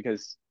thing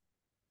because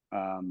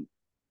um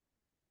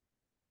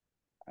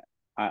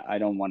I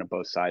don't want to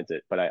both sides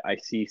it, but I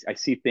see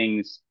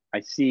things I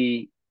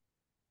see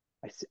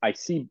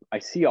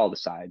all the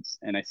sides,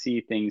 and I see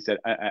things that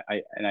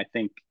and I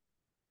think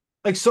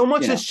like so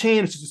much you has know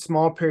changed in a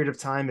small period of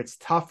time. It's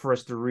tough for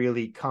us to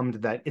really come to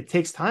that. It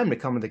takes time to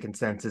come to the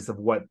consensus of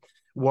what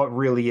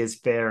really is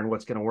fair and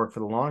what's going to work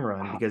for the long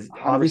run, because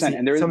 100%. obviously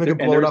And something could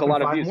blow there it is a up in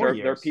lot of five views. more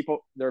years.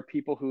 There are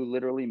people who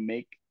literally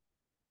make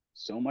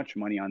so much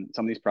money on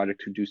some of these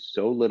projects who do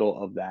so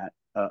little of that.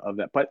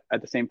 But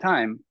at the same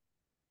time,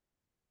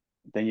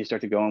 then you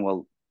start to go and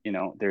well,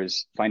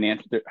 there's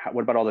financial.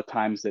 What about all the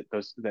times that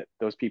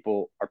those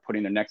people are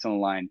putting their necks on the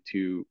line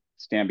to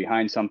stand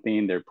behind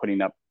something? They're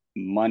putting up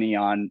money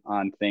on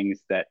things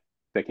that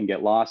can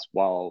get lost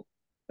while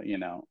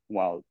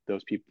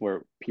those people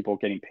were people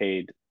getting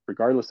paid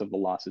regardless of the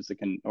losses that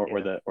can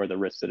Yeah, or the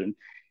risks that.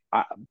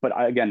 But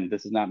again,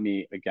 this is not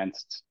me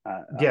against.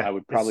 yeah, I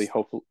would probably it's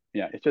hopefully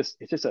yeah. It's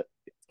just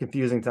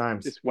confusing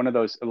times. it's one of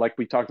those like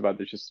we talked about.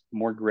 There's just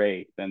more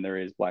gray than there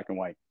is black and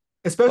white.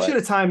 Especially But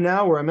at a time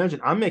now where I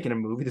mentioned I'm making a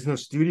movie. There's no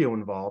studio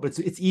involved.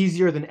 It's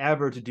easier than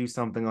ever to do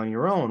something on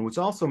your own, which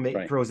also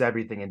right, throws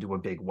everything into a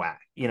big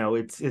whack.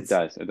 it It's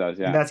does. It does. and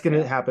Yeah, that's going to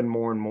yeah. happen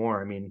more and more.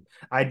 I mean,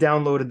 I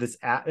downloaded this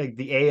app, like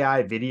the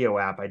AI video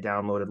app I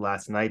downloaded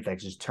last night that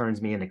just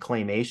turns me into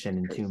claymation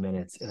in Crazy. 2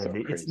 minutes, and So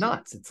it's crazy.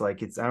 nuts. It's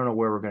like I don't know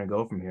where we're going to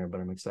go from here, but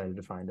I'm excited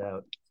to find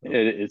out. So,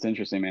 It's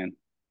interesting, man.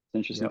 It's an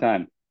interesting yep.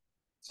 time.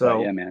 But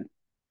yeah, So man.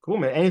 cool,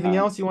 man. Anything Um,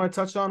 else you want to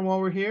touch on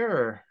while we're here?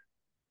 Or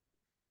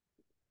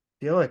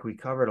feel like we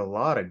covered a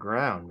lot of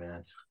ground,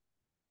 man.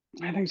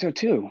 I think so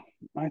too.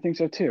 I think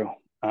so too.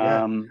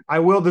 Yeah, Um, I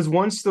will. There's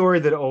one story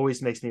that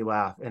always makes me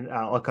laugh, and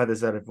I'll cut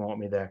this out if you want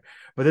me there.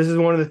 But this is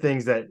one of the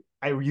things that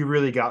you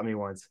really got me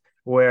once,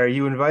 where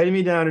you invited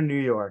me down to New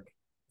York.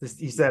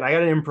 You said I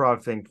got an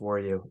improv thing for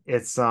you.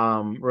 It's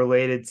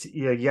related to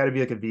you got to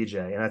be like a VJ,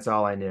 and that's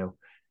all I knew.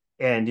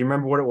 And do you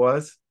remember what it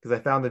was? Because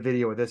I found the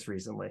video of this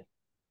recently.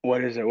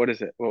 what is it? What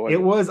is it? What was It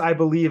it? was, I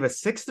believe, a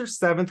sixth or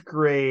seventh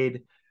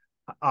grade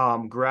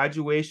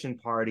graduation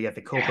party at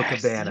the Yes,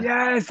 Copacabana.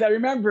 yes, I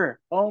remember.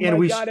 Oh And my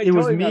God, I it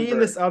was totally me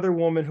and this remember. other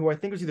woman who I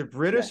think was either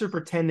British or Yes,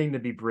 pretending to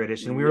be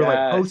British, and we were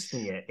like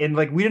hosting yes, it, and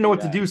like we didn't know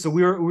what to do, so yes,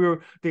 we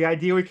were the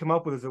idea we come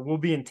up with is that we'll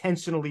be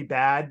intentionally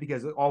bad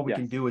because all we yes,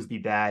 can do is be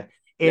bad,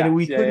 and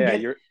we yes. couldn't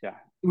get. You're yeah.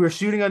 We were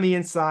shooting on the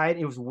inside.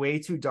 It was way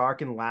too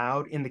dark and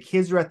loud, and the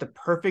kids were at the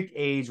perfect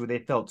age where they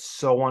felt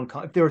so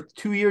uncomfortable. If they were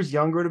 2 years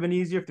younger, it would have been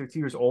easier. If they're 2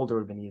 years older, it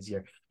would have been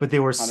easier. But they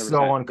were so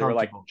 100%. They were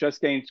like uncomfortable.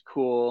 just getting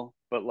cool,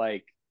 but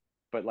like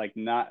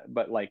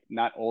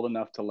not old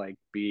enough to like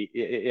be.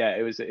 Yeah,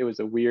 it was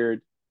a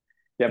weird.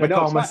 Yeah, And I but no,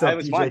 call it's fun. It myself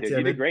was DJ fun, dude.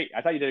 You did Timid. great.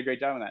 I thought you did a great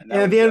job on that. And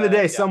And that at the was, end of the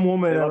day, yeah, some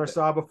woman I they never loved it.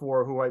 saw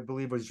before, who I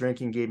believe was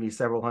drinking, gave me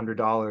several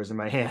 $100s in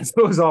my hands.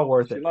 It was all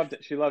worth She it. loved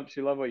it. She loved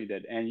what you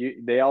did,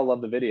 and they all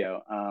loved the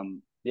video.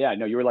 Yeah,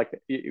 no, you were like,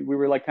 we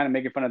were like kind of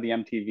making fun of the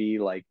MTV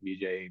like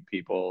VJ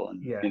people,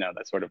 and Yeah.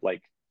 that sort of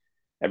like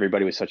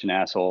everybody was such an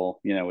asshole,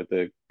 with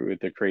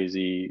the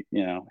crazy,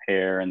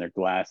 hair and their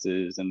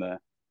glasses and it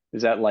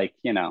was that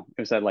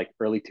like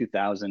early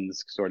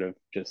 2000s sort of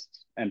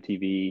just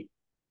MTV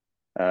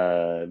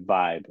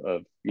vibe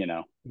of,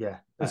 Yeah, it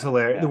was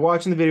hilarious. yeah.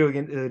 Watching the video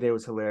again the other day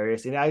was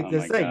hilarious. And I Oh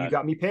just my say, you God.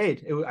 got me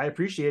paid. I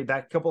appreciate it.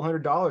 That couple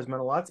 $100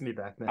 meant a lot to me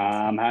back then. So.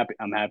 I'm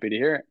happy to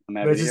hear it. I'm But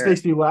happy it to just hear it.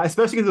 makes me laugh,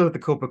 especially because of the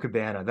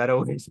Copacabana. That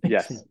always makes me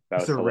Yes, that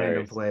just was a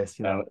random hilarious. place,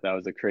 you know. That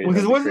was a crazy, Well,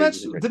 that because was a wasn't that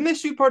crazy, crazy. didn't they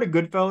shoot part of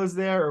Goodfellas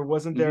there, or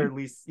wasn't there at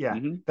least? Yeah,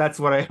 that's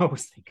what I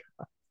always think.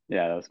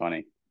 Yeah, that was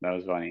funny. That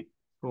was funny.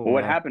 Cool, Well,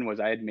 what man. happened was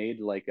I had made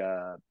like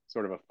a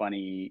sort of a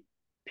funny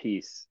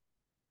piece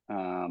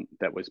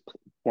that was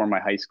for my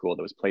high school,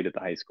 that was played at the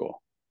high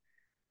school,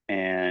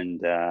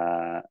 and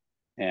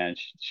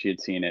she had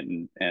seen it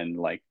and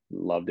like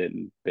loved it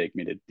and begged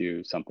me to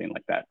do something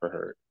like that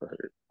for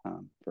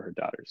her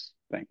daughter's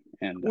thing.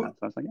 And so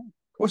I was like, yeah,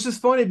 cool. Which is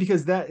funny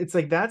because it's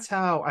like that's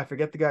how I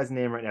forget the guy's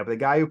name right now, but the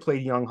guy who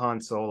played young Han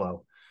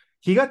Solo,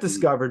 he got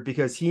discovered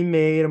because he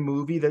made a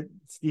movie that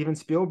Steven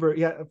Spielberg,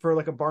 yeah, for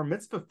like a bar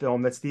mitzvah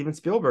film that Steven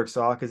Spielberg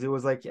saw because it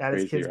was like at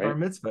his Crazy, kid's bar right?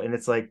 mitzvah, and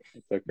it's like,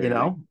 It's so crazy.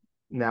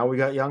 now we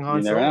got young You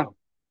Han never know. Solo,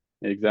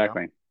 you know.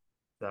 Exactly.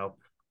 So,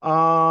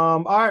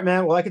 all right,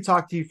 man. Well, I could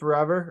talk to you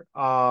forever,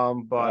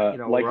 but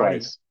we're already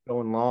Likewise.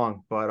 going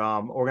long, but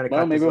we're gonna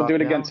Well, cut maybe this we'll do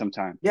off it again now.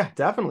 sometime. Yeah,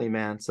 definitely,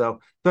 man. So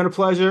it's been a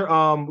pleasure.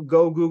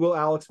 Go Google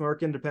Alex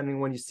Merkin. Depending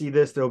when you see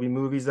this, there'll be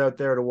movies out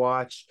there to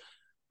watch.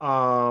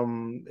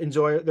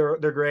 Enjoy it.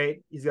 They're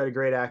great. He's got a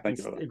great acting,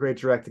 Thank you, brother. great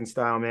directing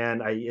style,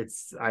 man.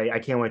 I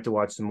can't wait to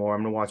watch some more.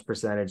 I'm gonna watch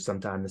Percentage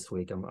sometime this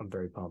week. I'm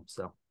very pumped.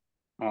 So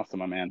Awesome,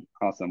 my man.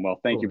 Awesome. Well,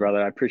 thank cool, you, man.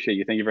 brother. I appreciate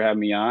you. Thank you for having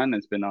me on.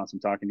 It's been awesome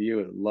talking to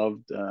you. Love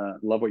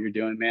what you're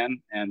doing, man.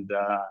 And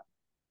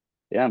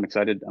yeah, I'm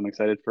excited. I'm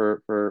excited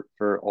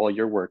for all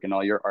your work and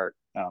all your art.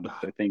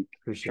 I think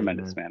Appreciate it,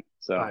 tremendous, man. man. All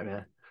So right,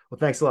 man. Well,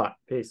 thanks a lot.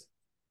 Peace.